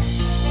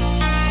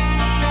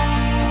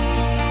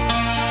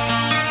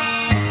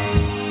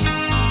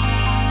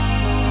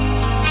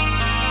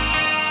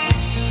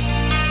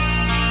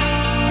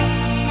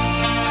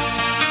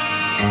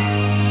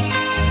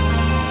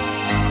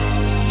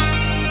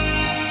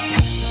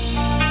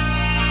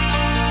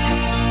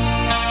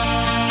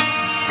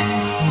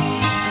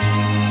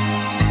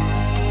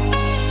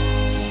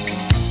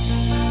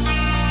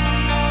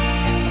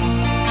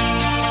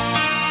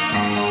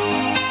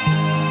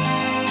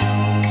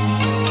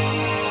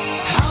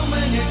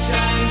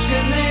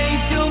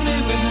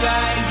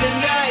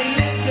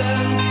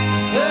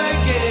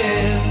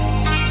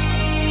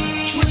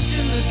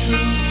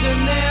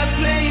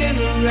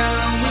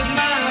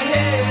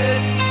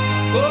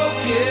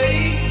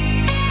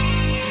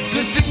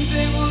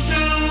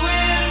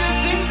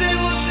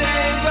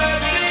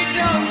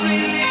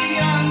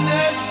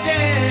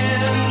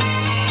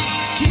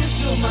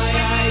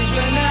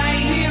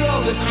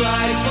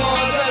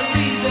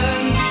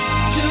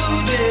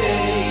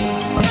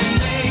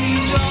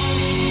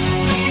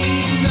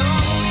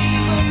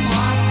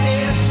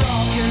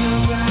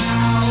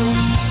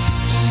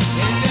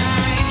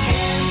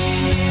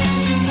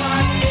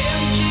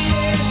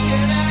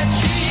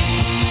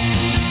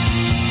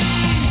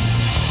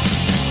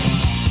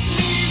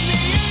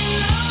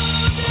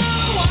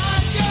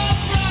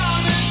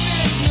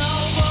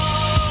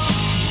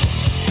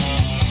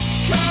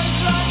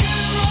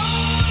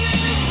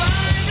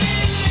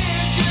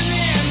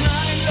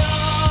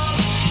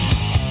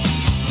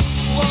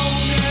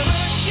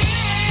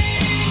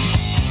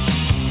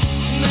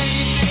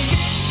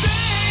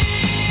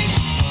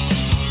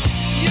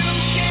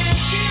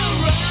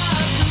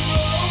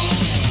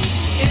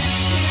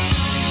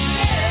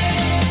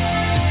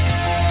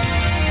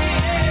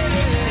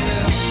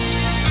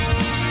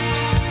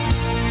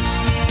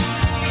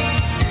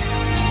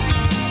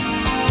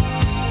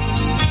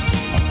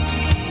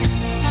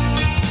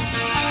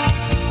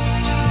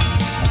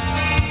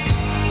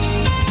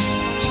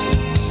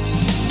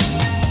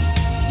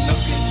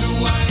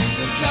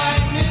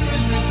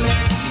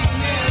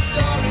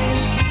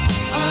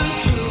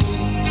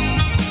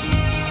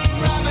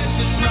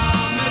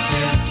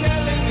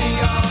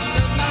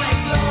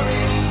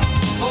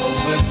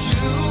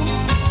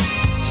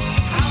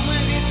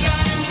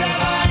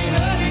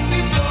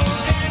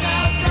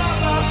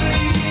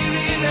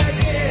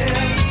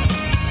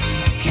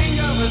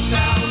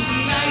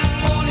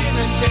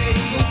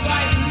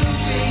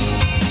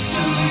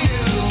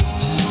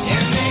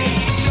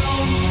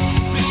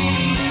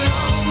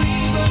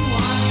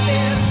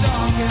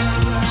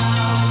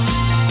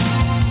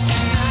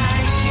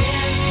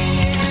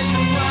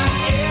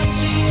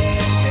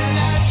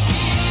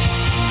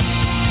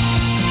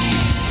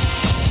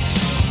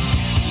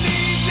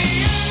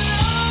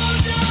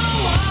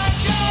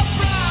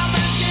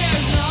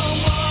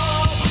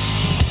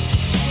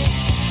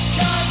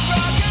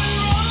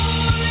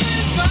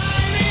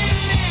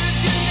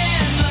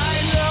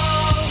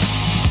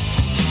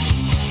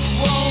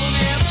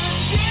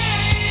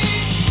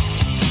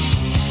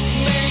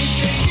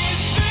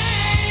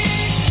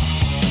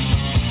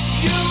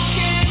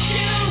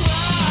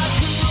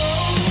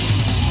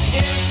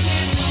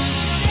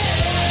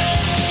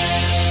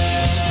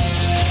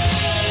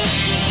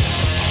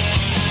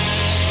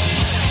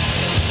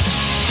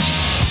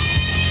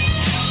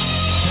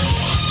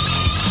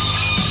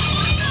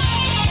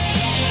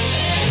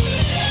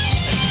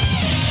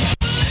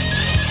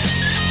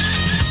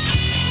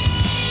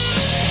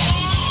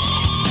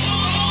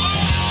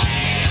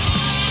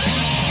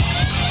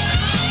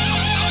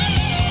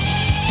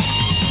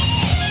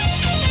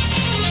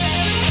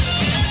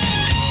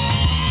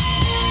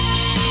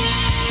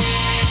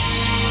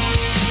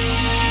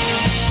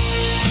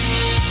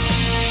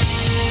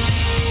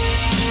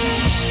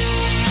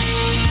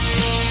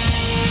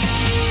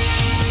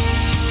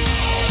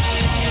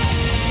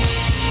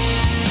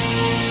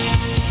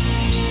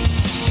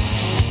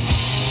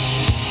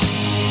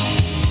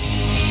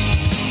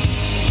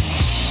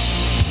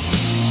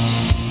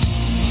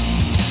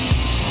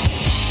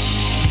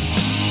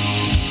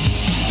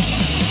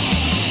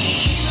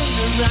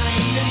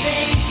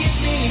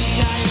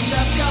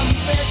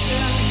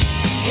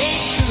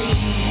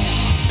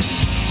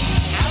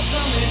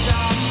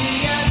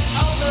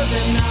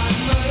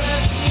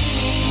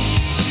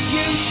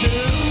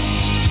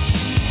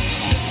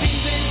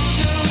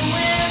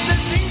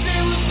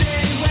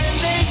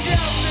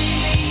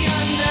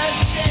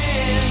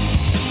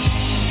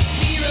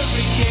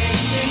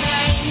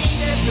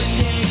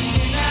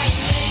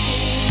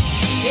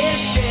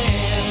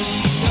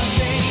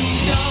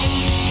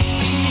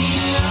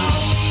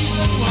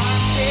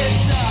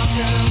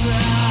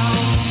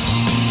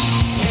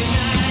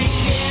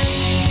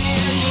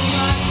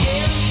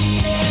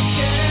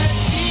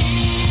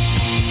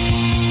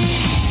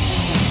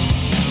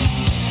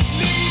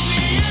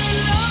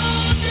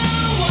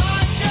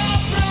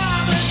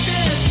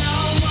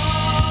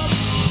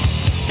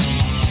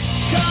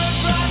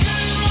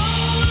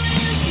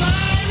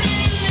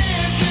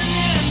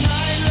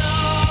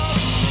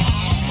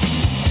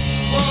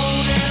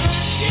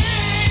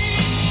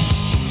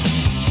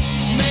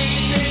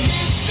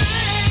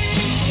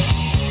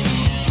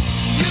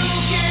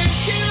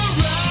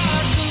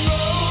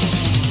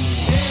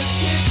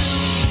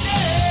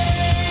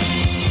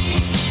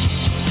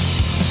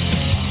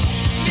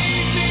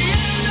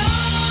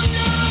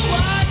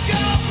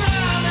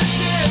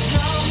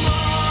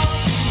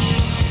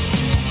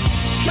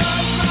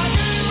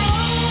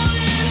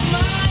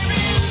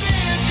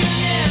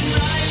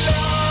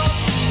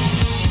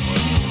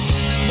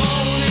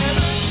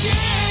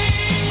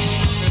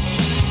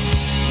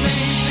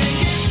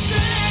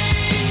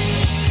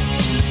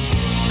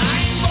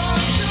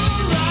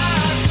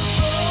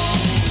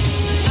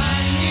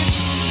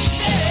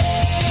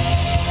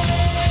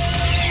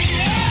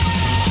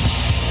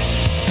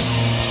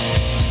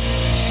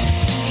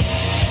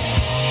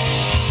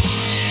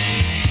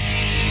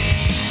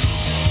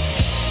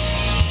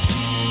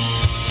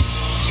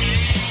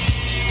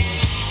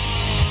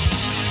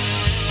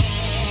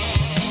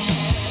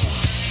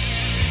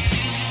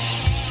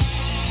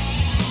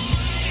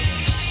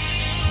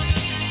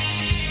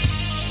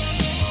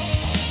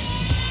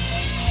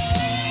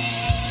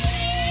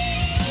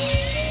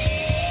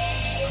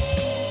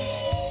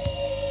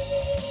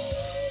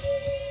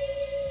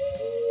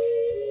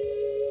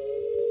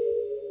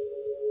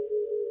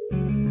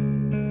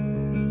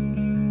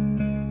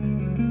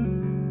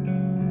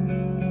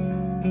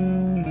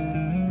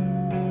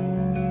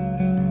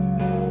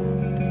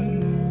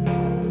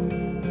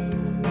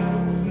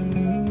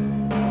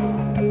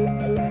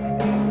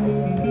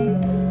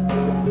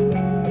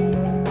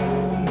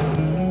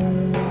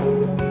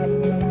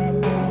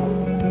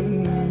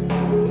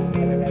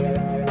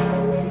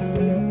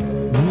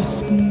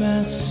 Taste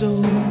my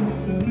soul,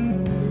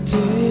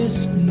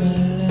 taste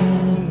my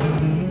life,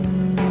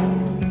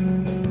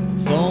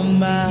 for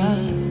my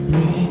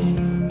bread.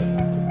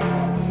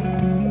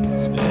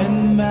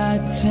 Spend my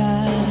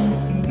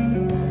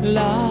time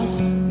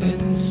lost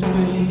in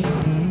space.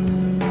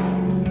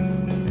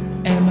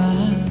 Am I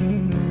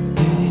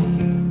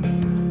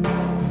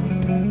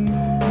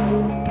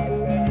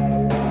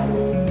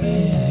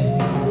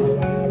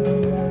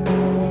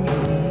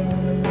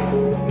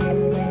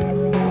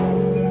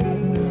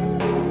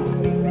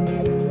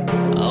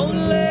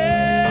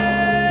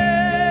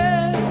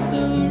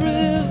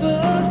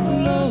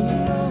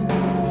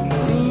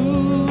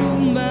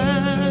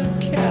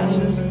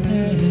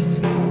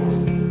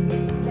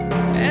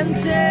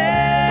dead?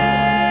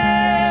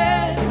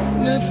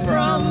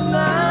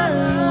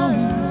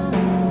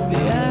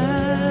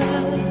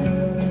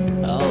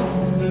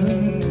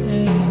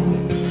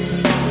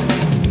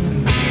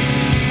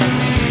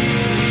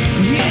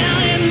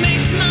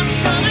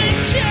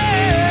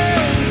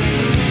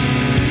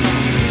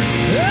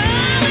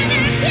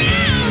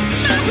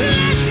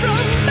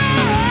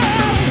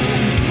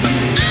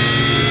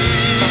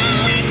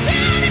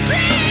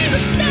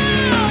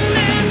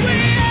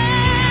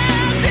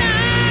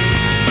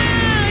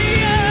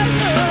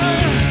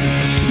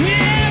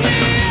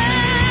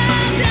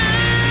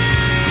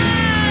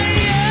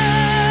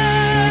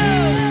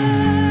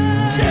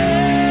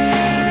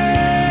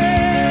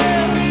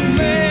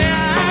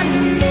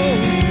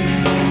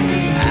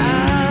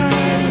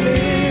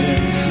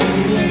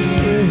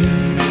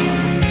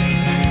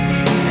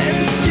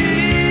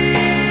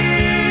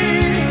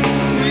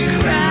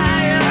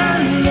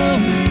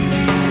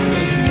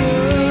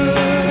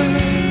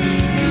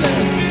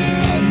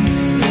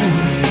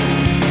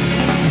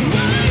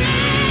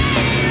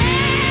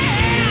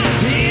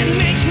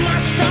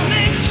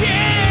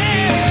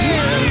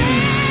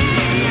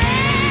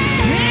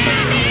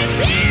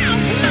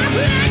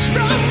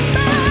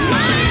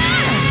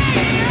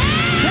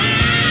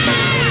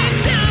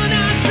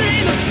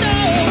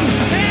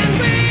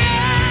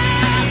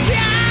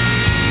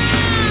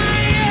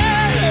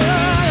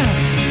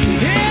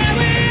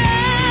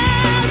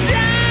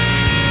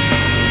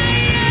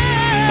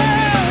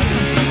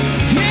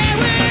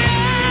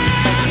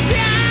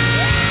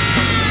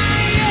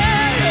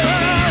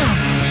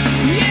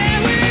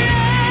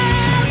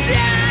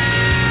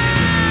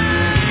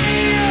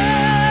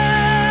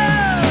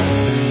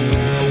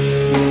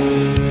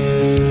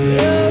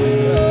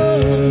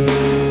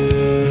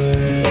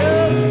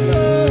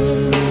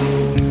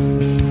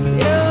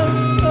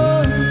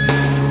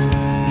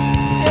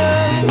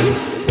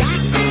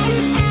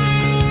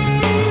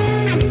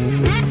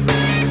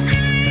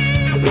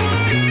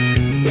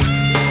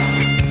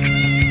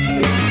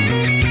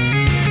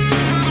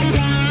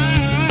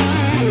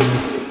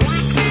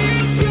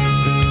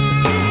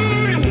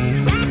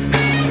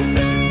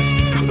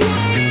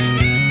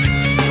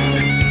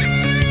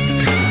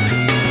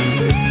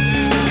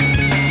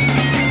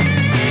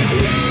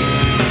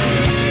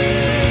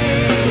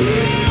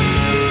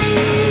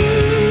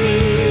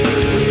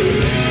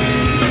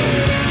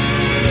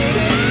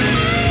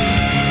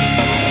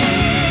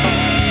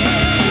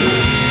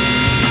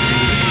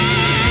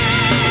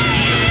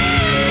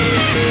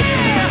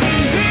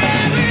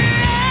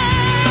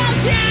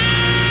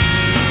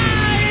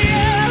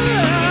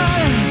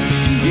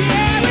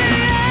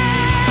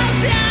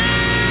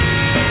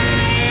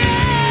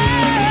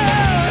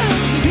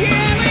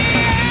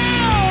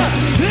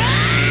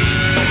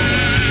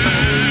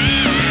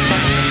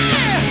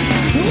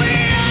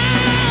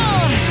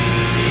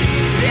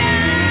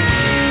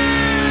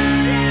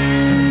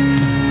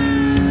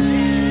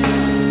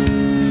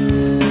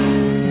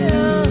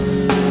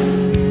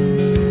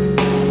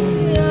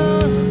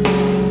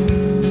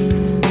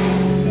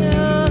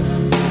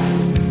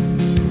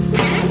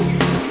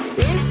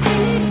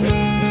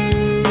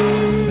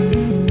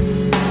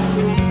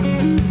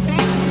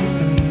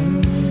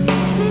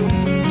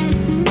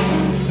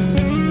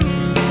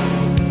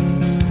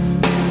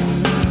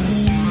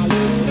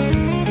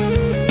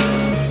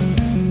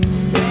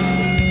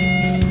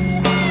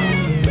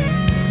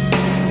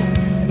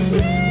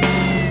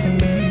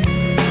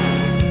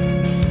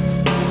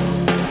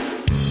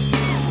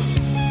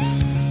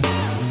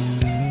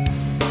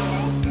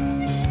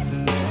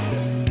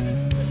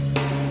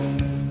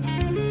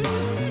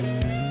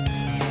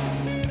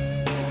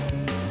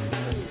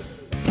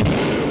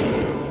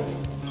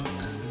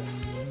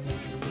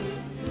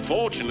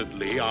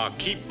 Fortunately, I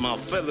keep my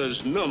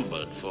feathers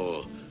numbered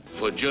for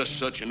just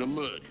such an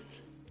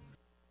emergency.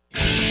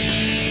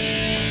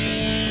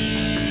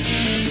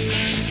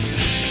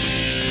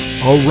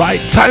 All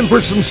right, time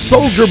for some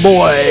Soldier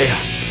Boy.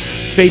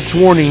 Fate's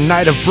Warning,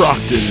 Night of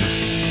Brockton.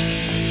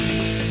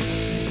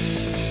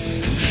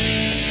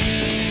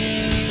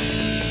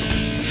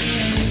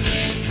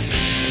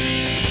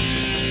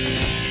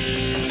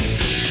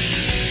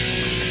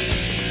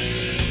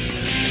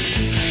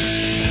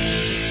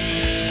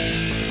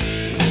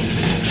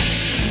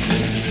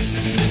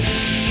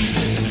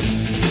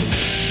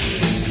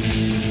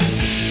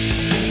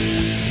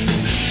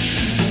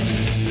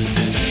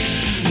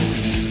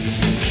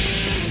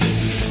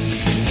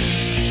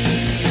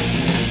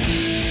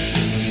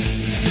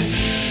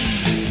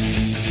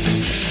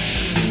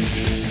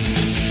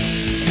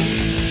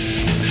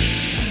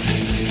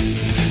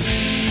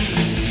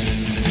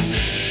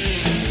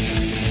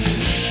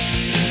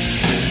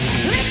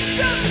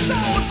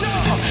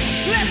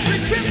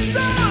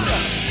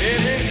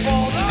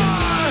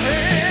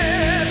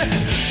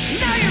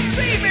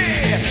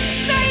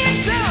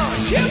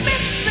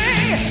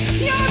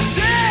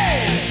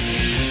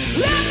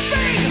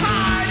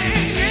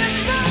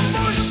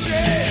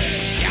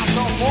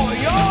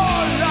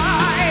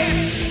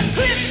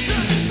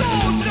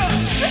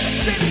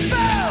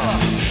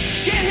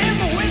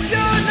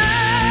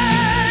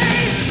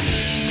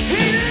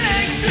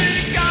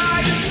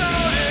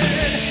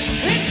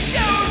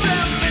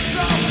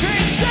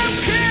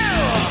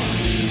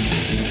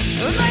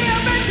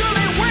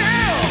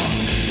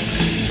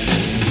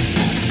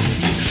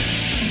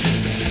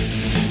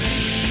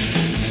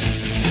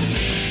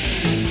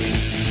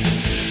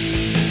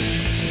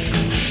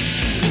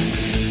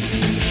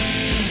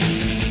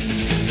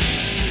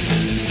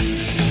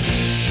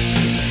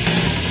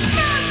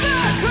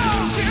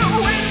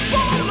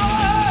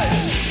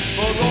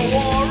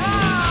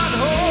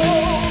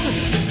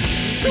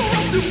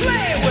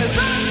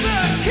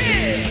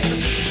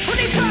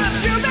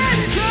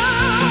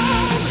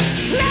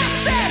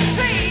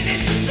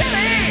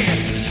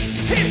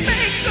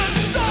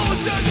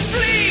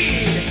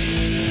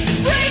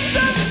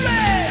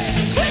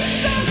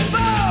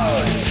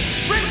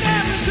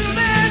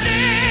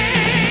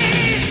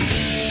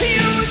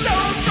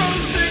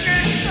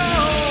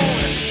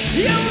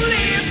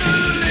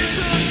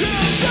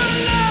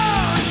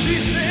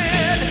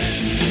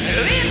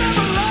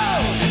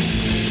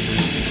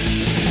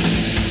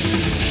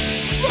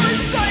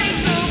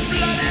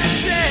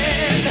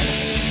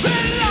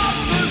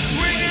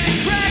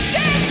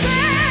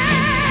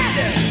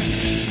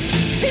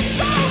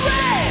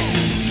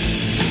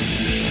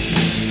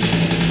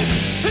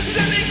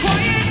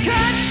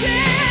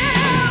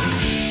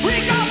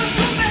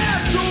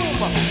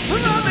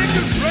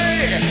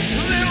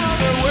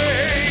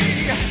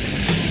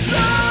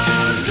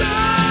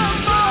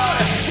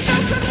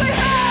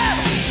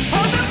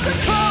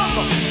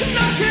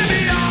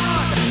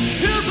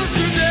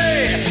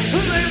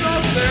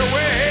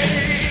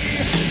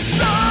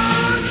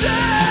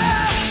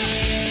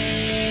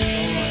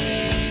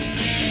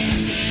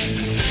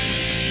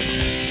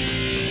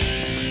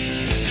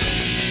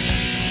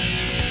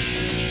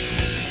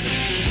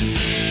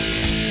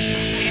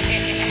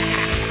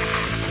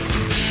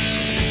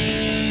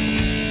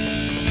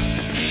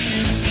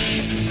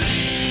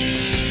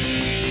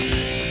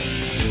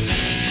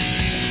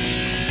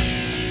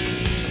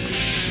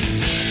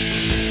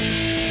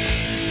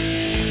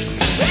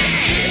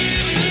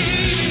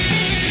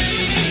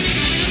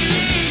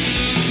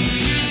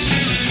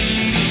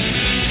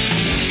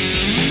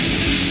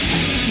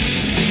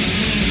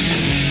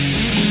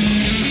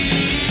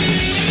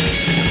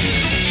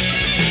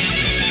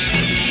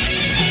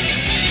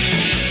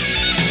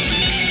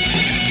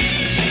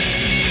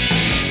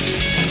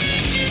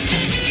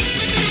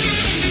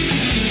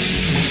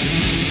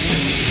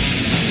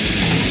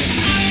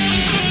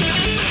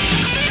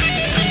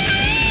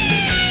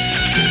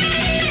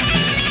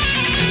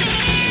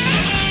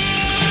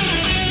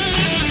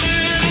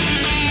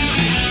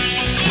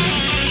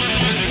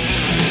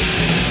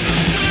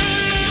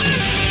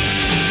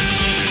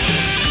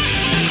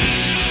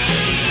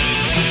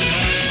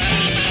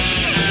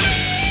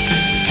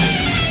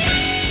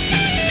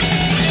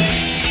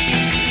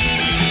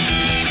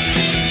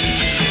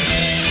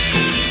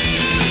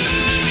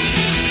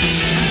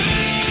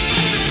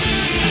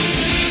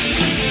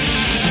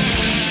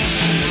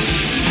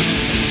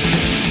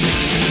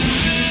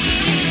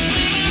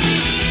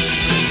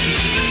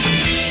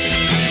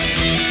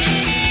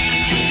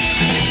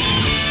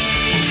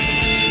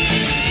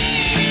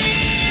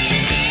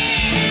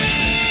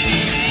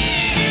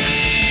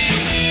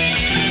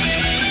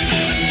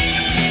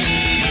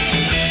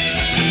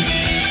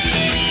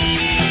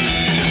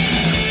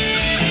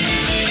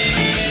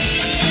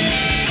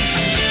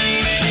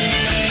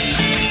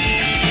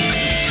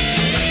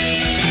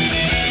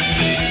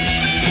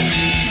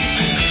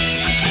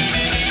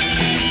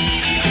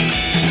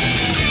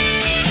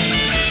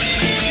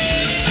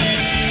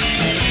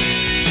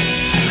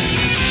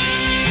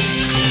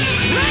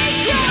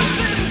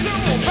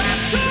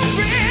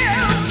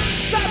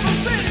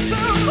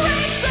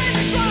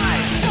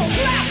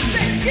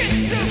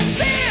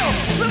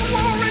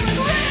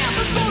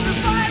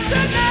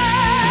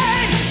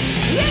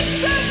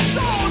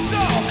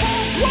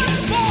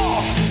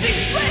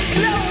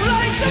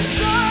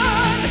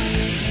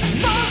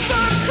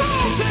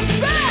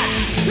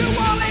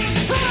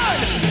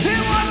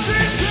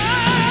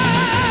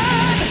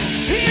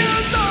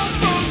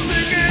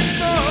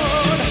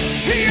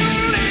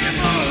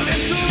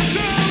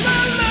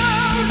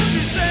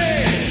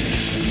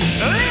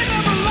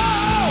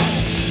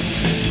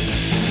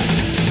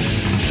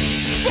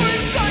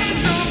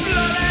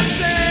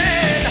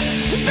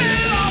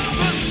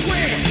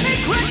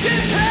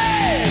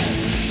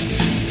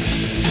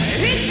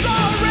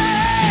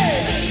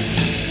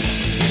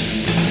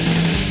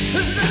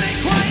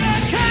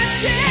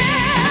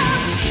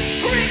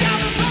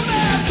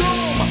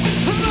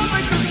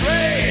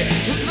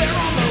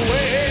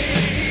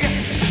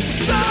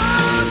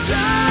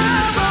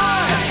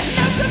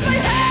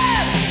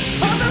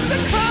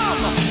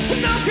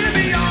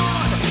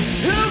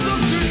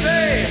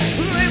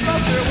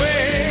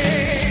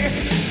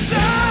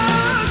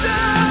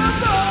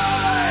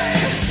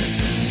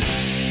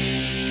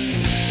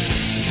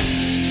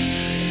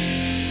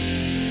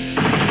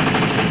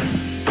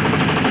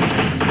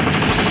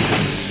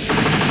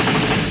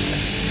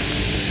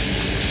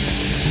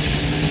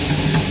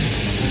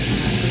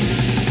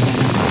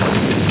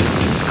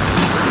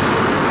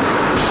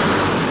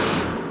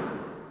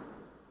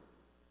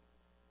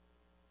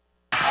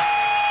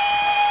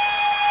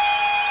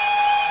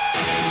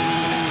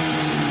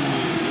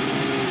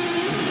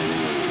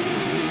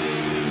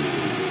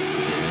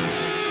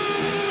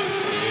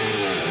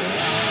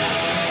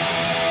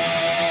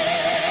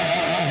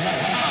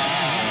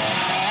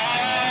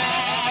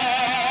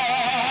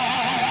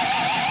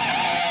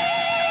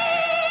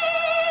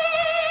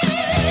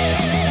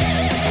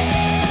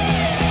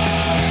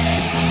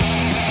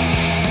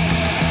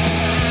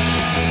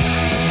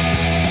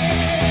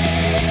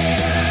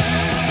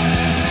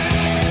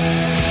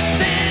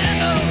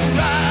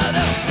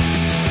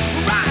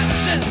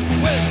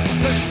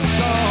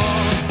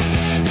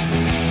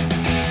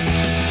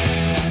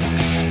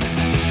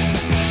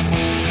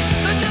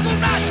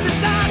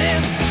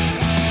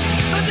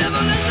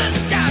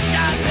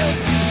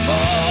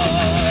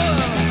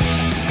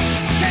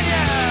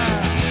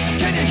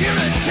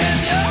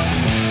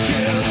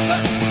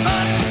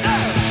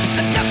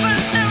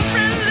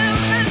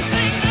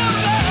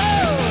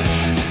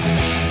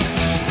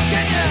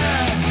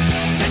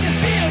 Can you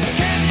see us?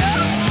 Can you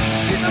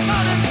see the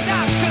morning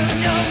sky? Can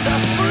you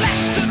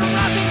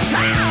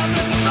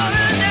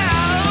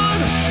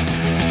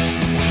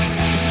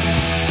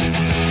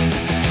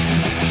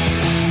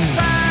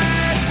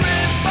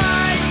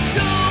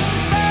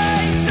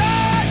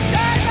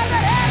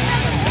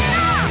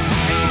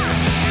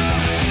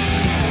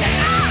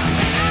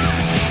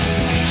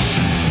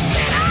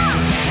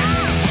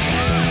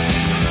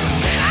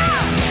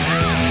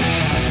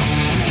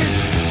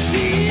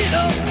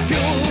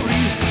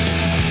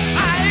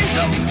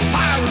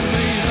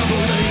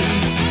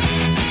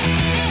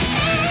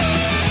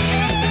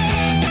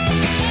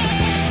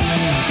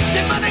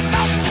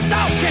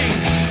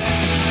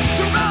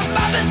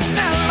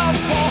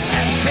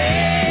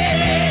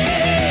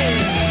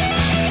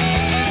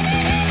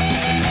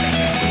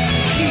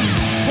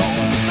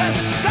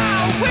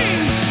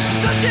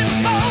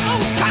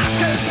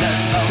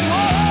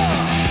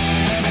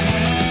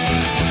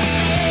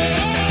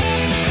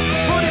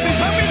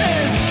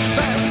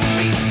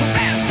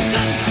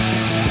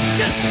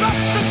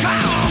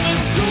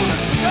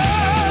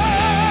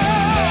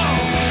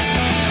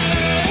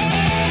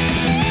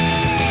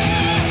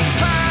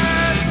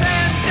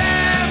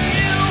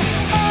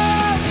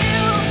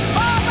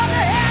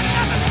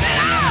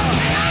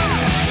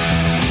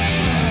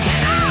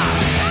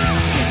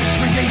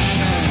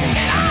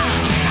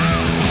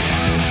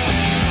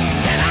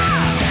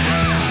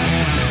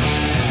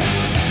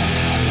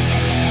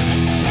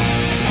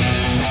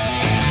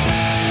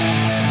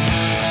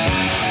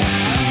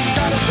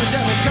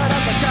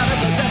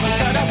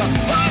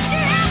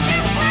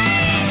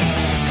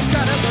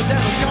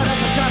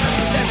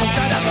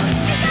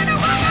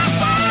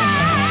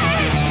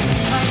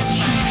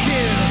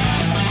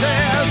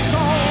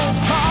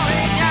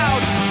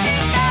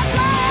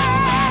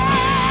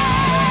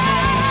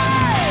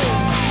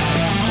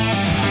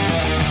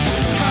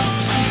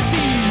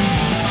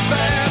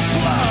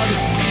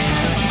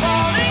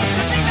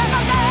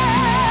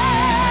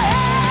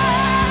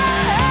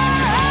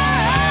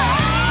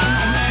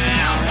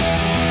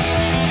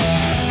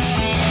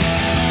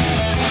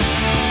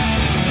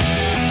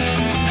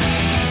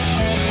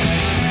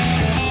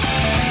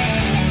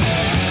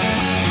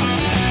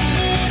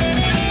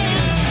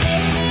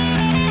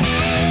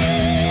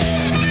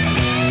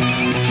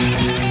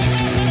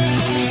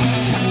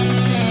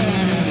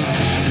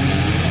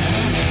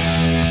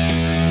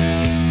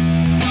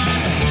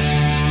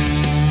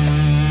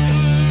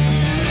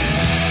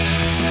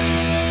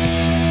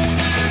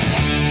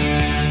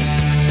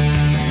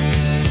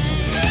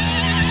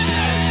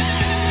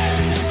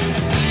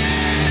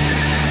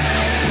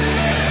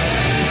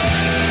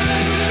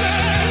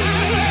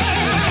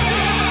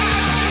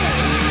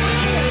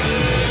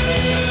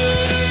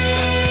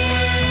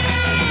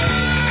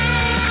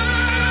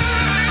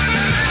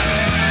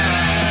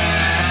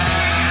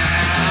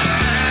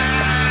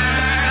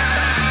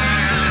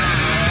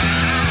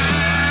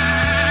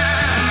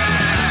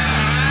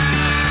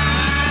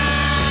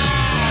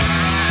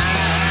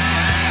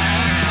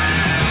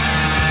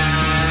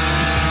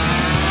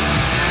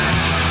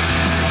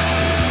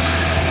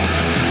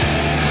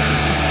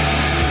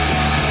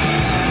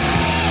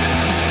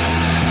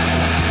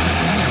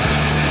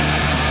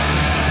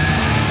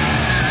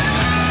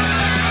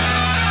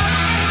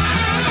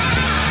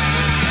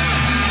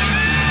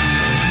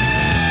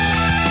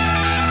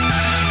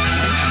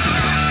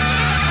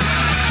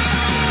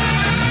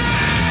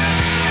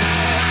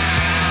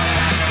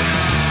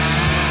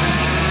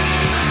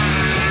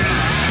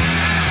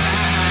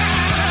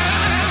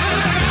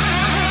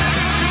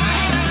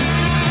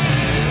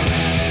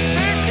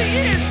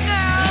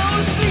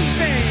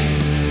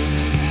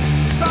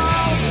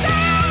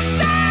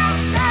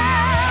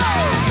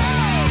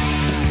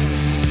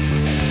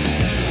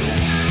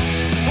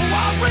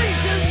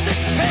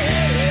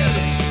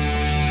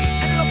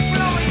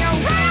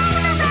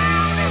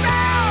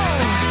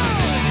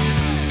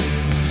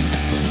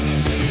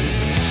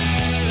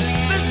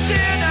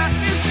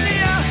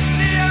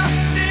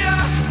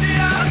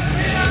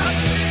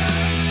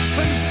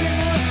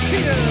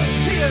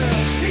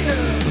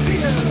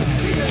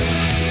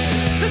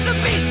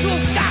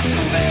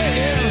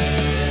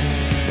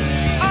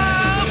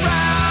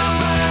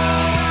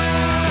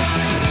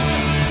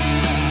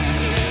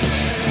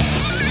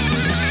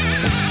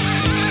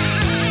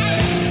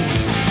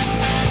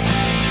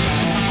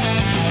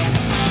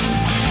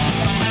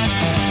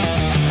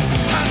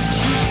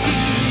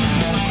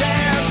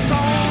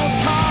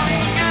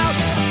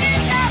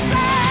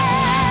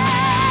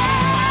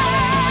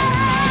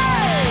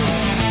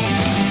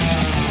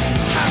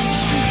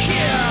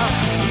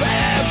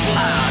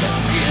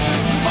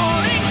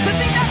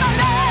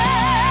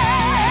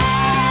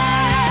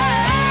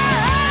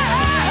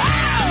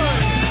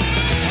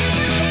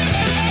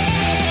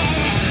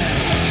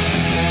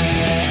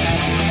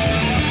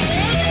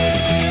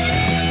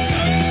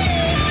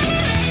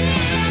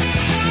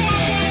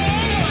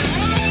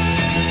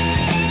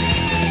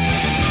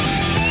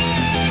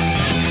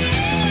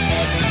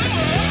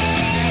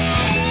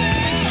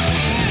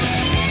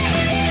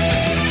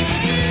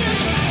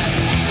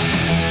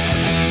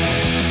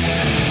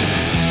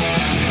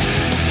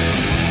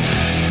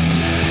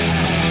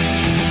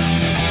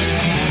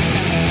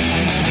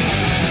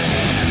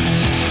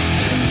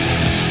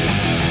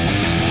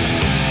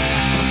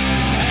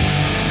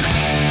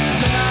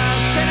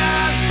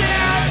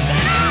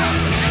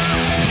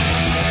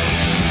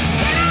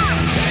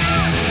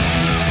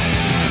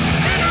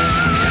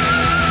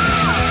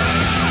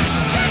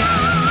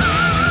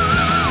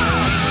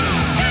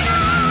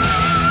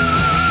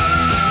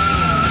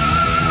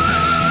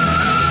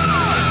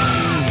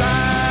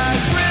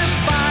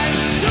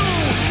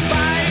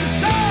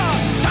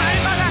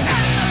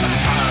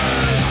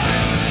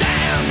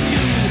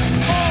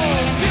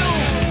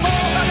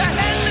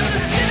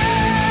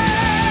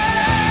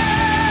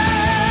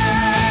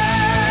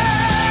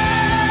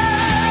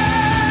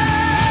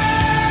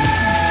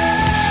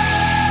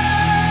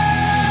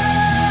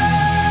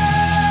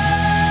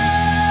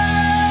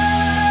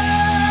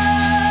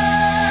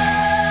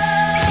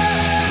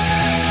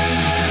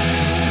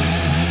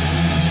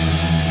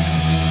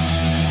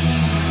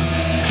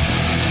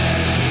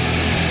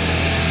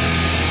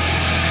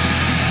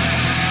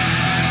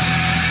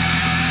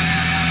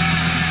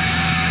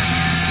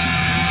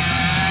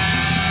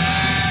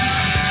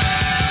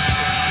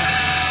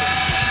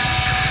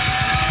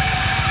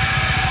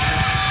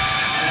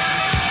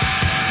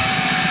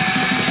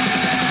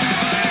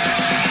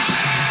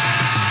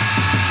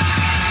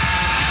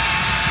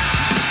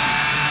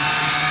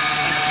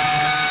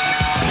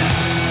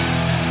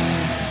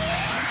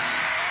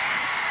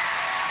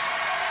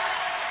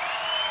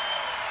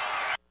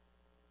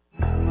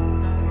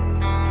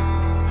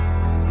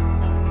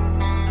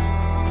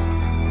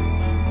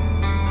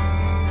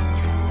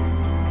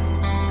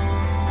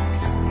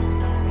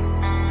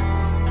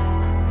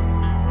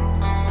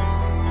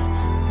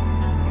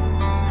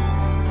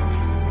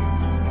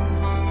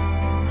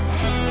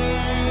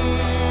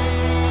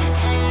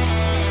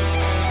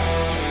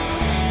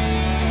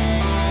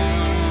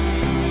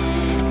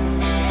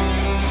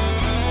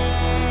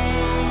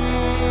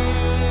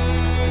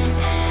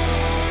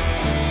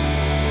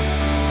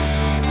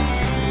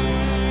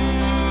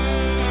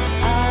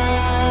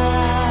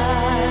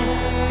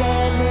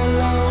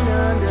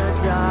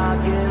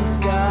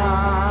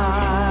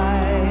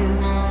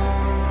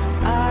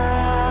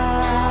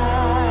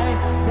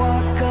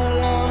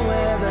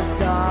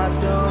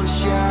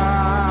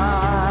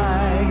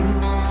shine.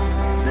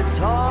 The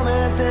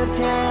torment that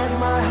tears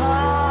my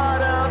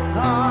heart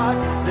apart,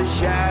 the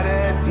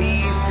shattered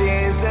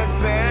pieces that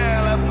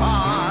fell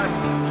apart.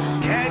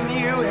 Can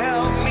you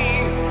help me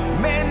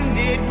mend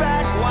it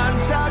back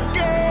once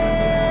again?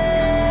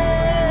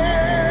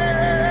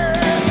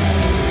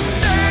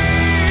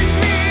 Save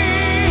me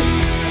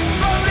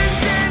from this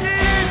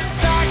endless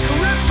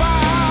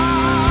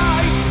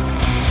sacrifice.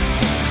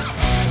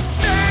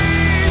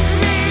 Save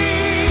me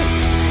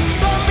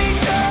from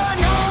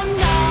eternal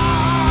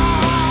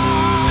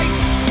night.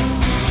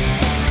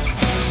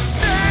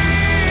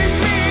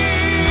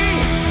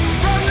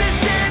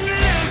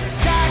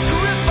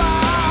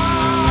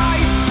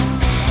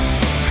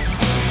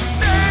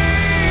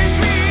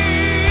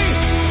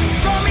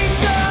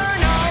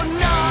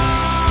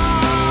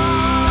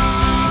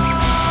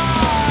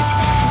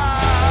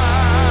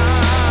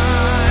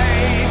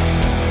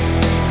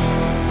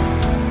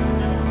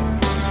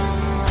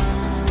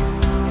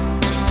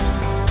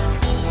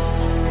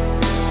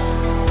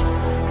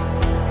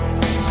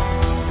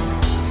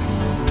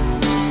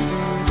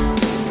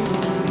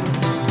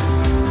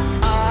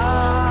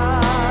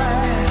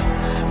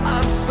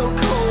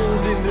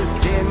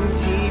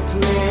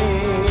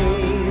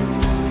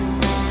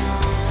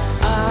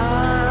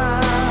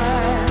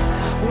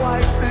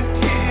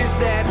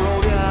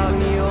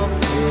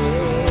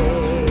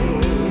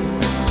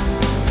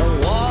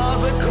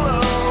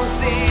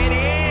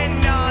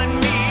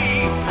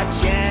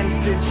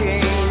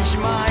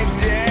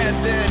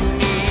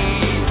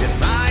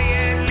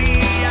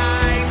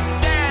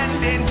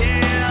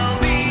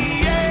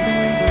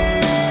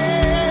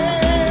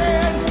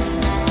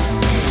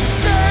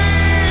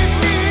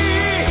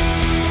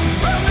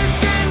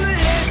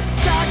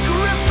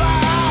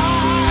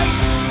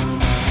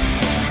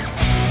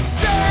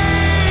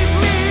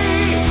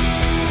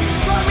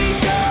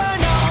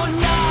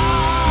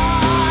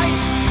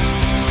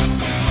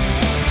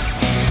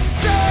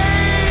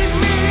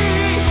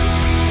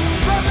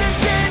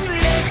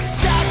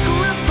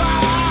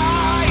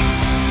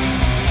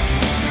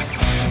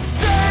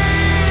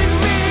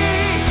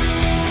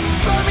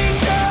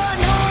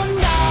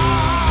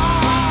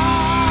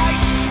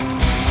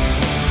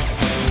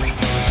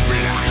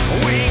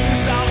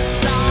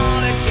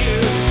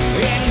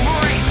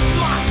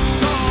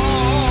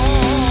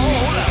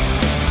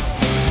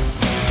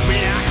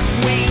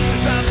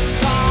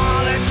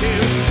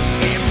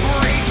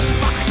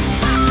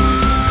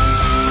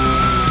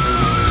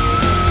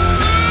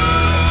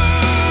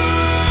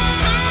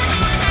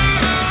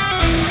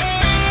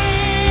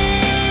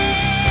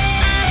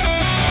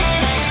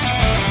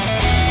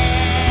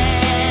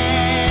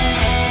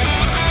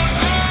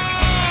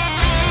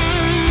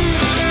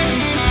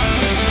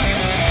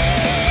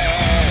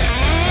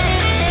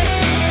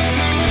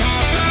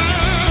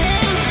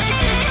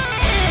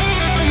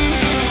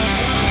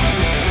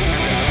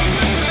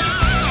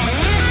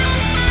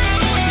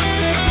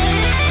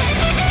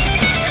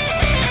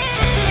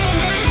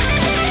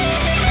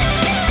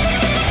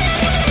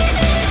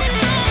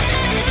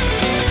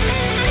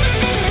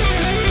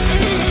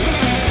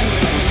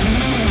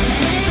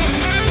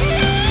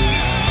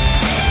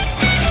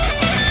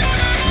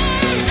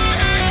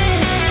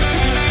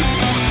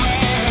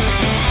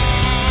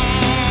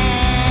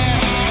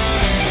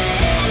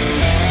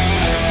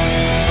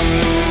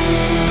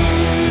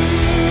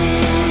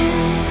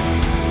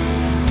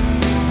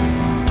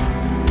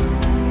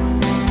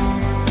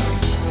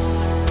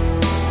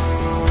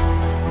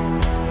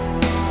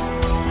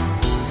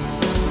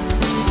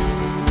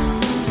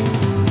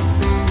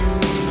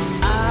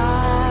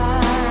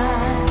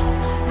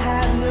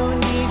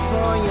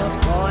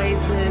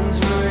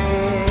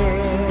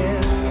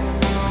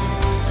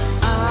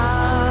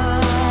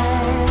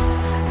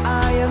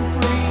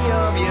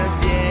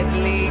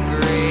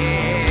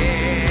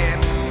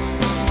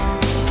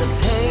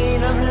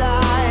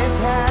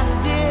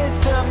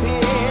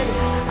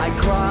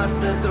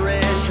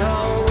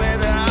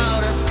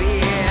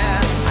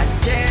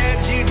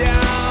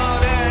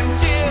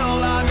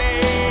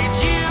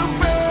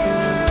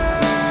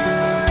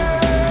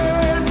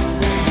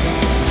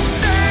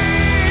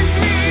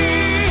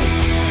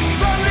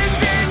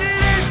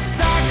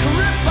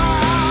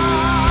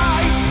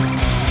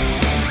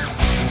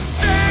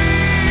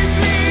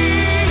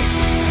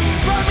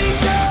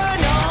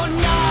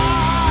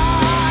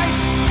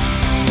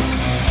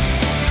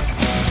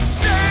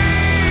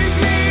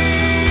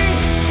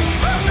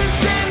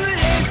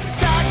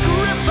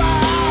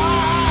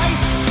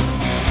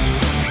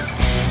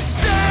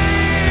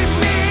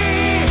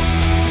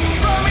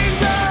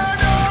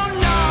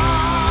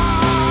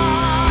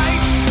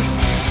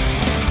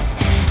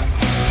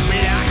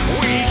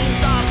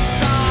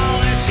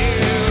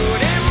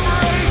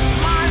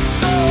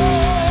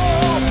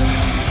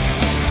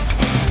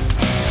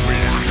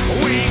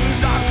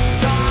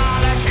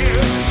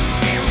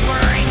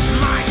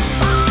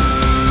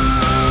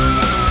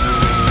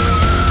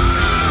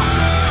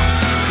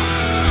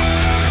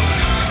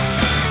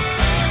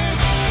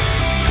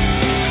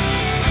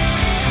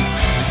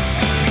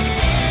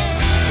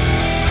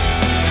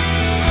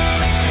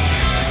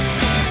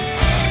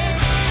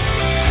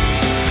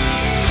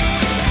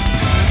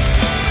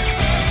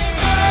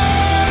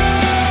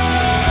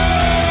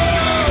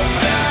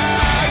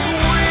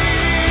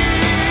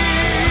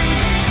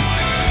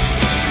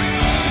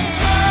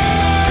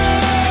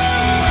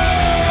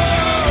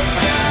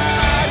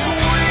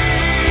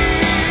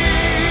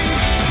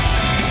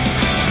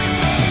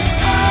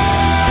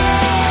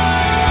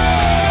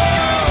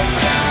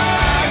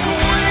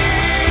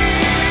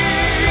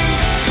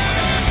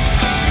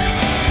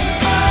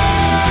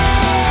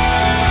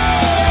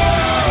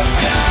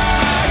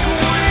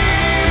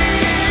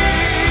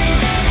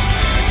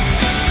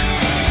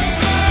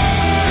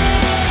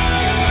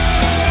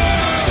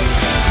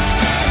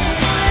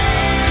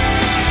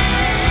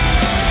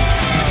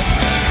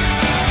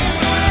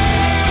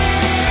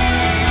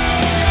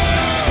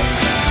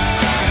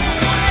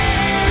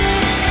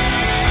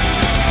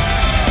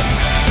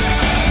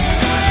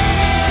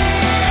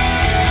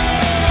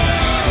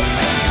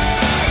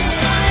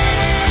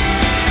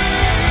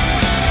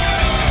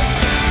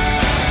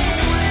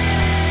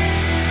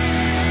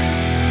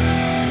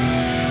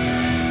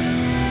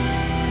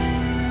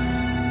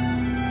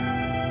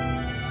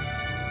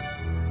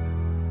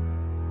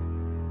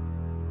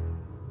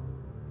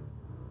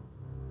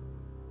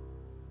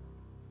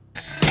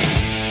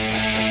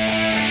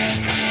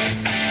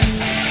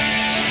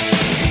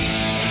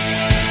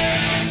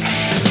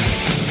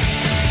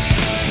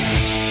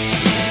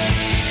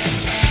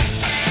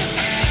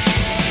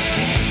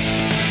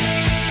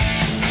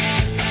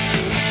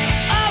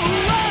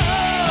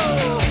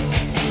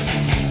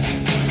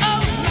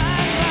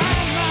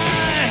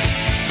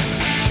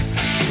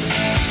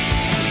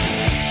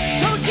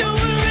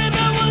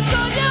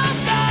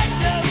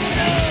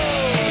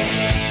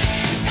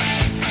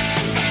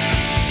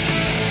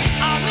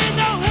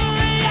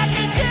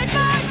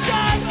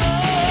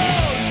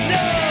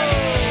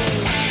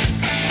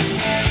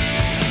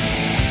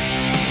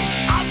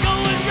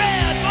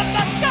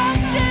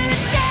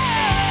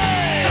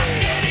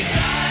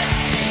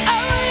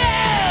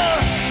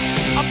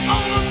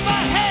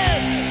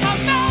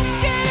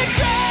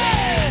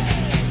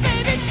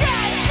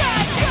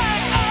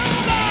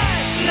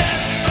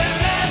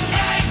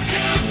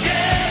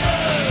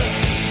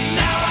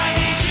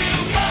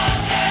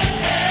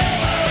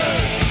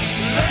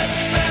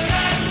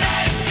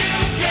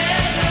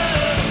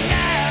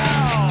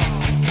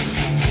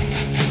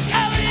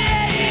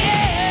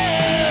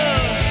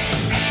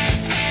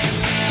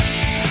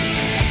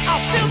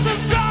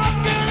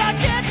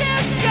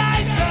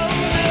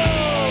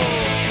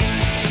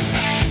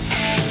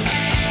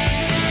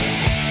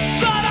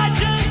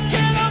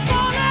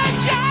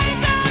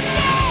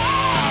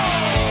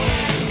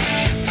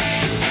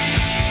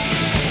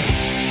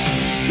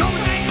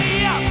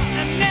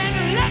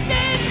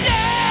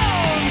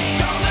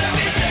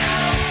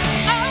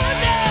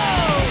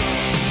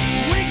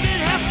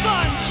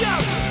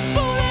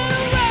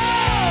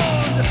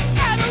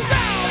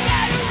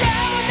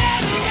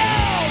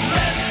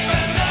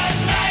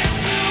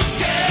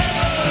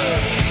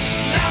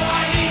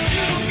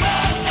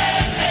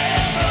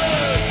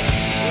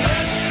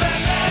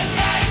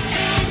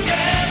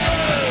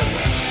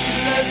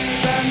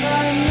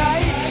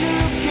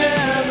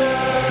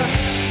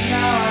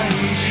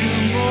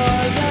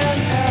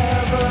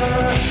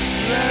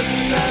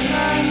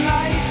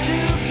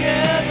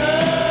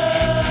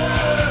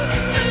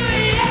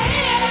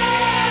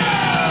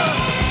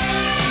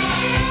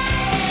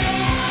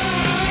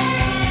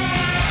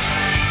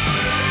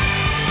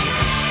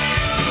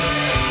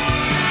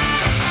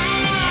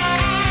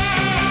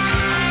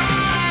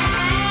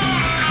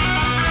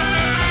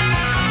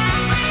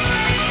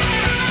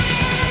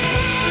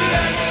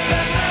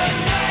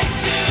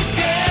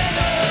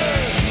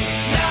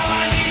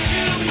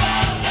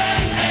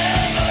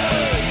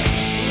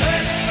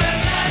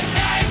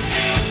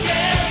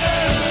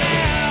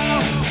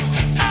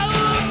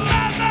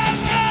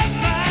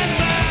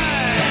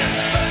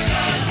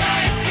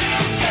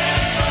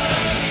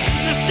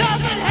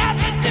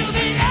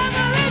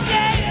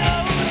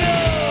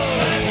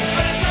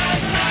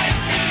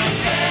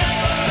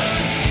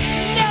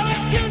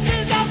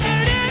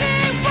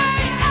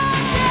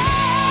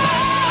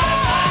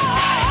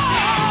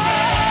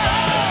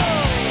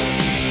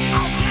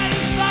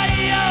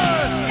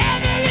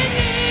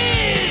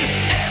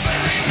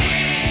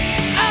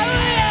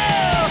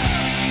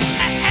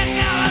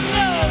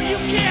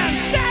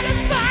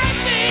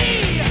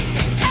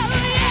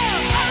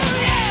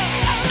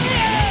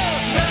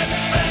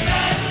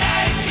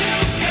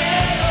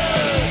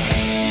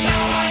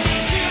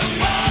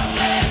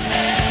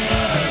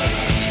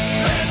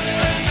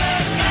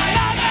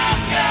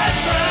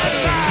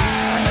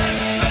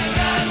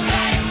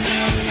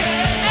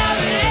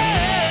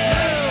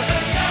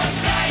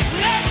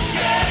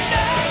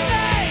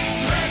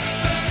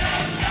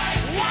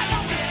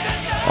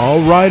 All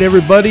right,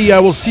 everybody. I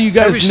will see you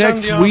guys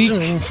next week.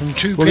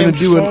 We're going to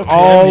do an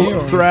all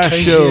thrash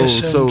show.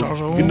 So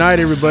good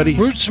night, everybody.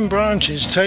 Roots and Branches.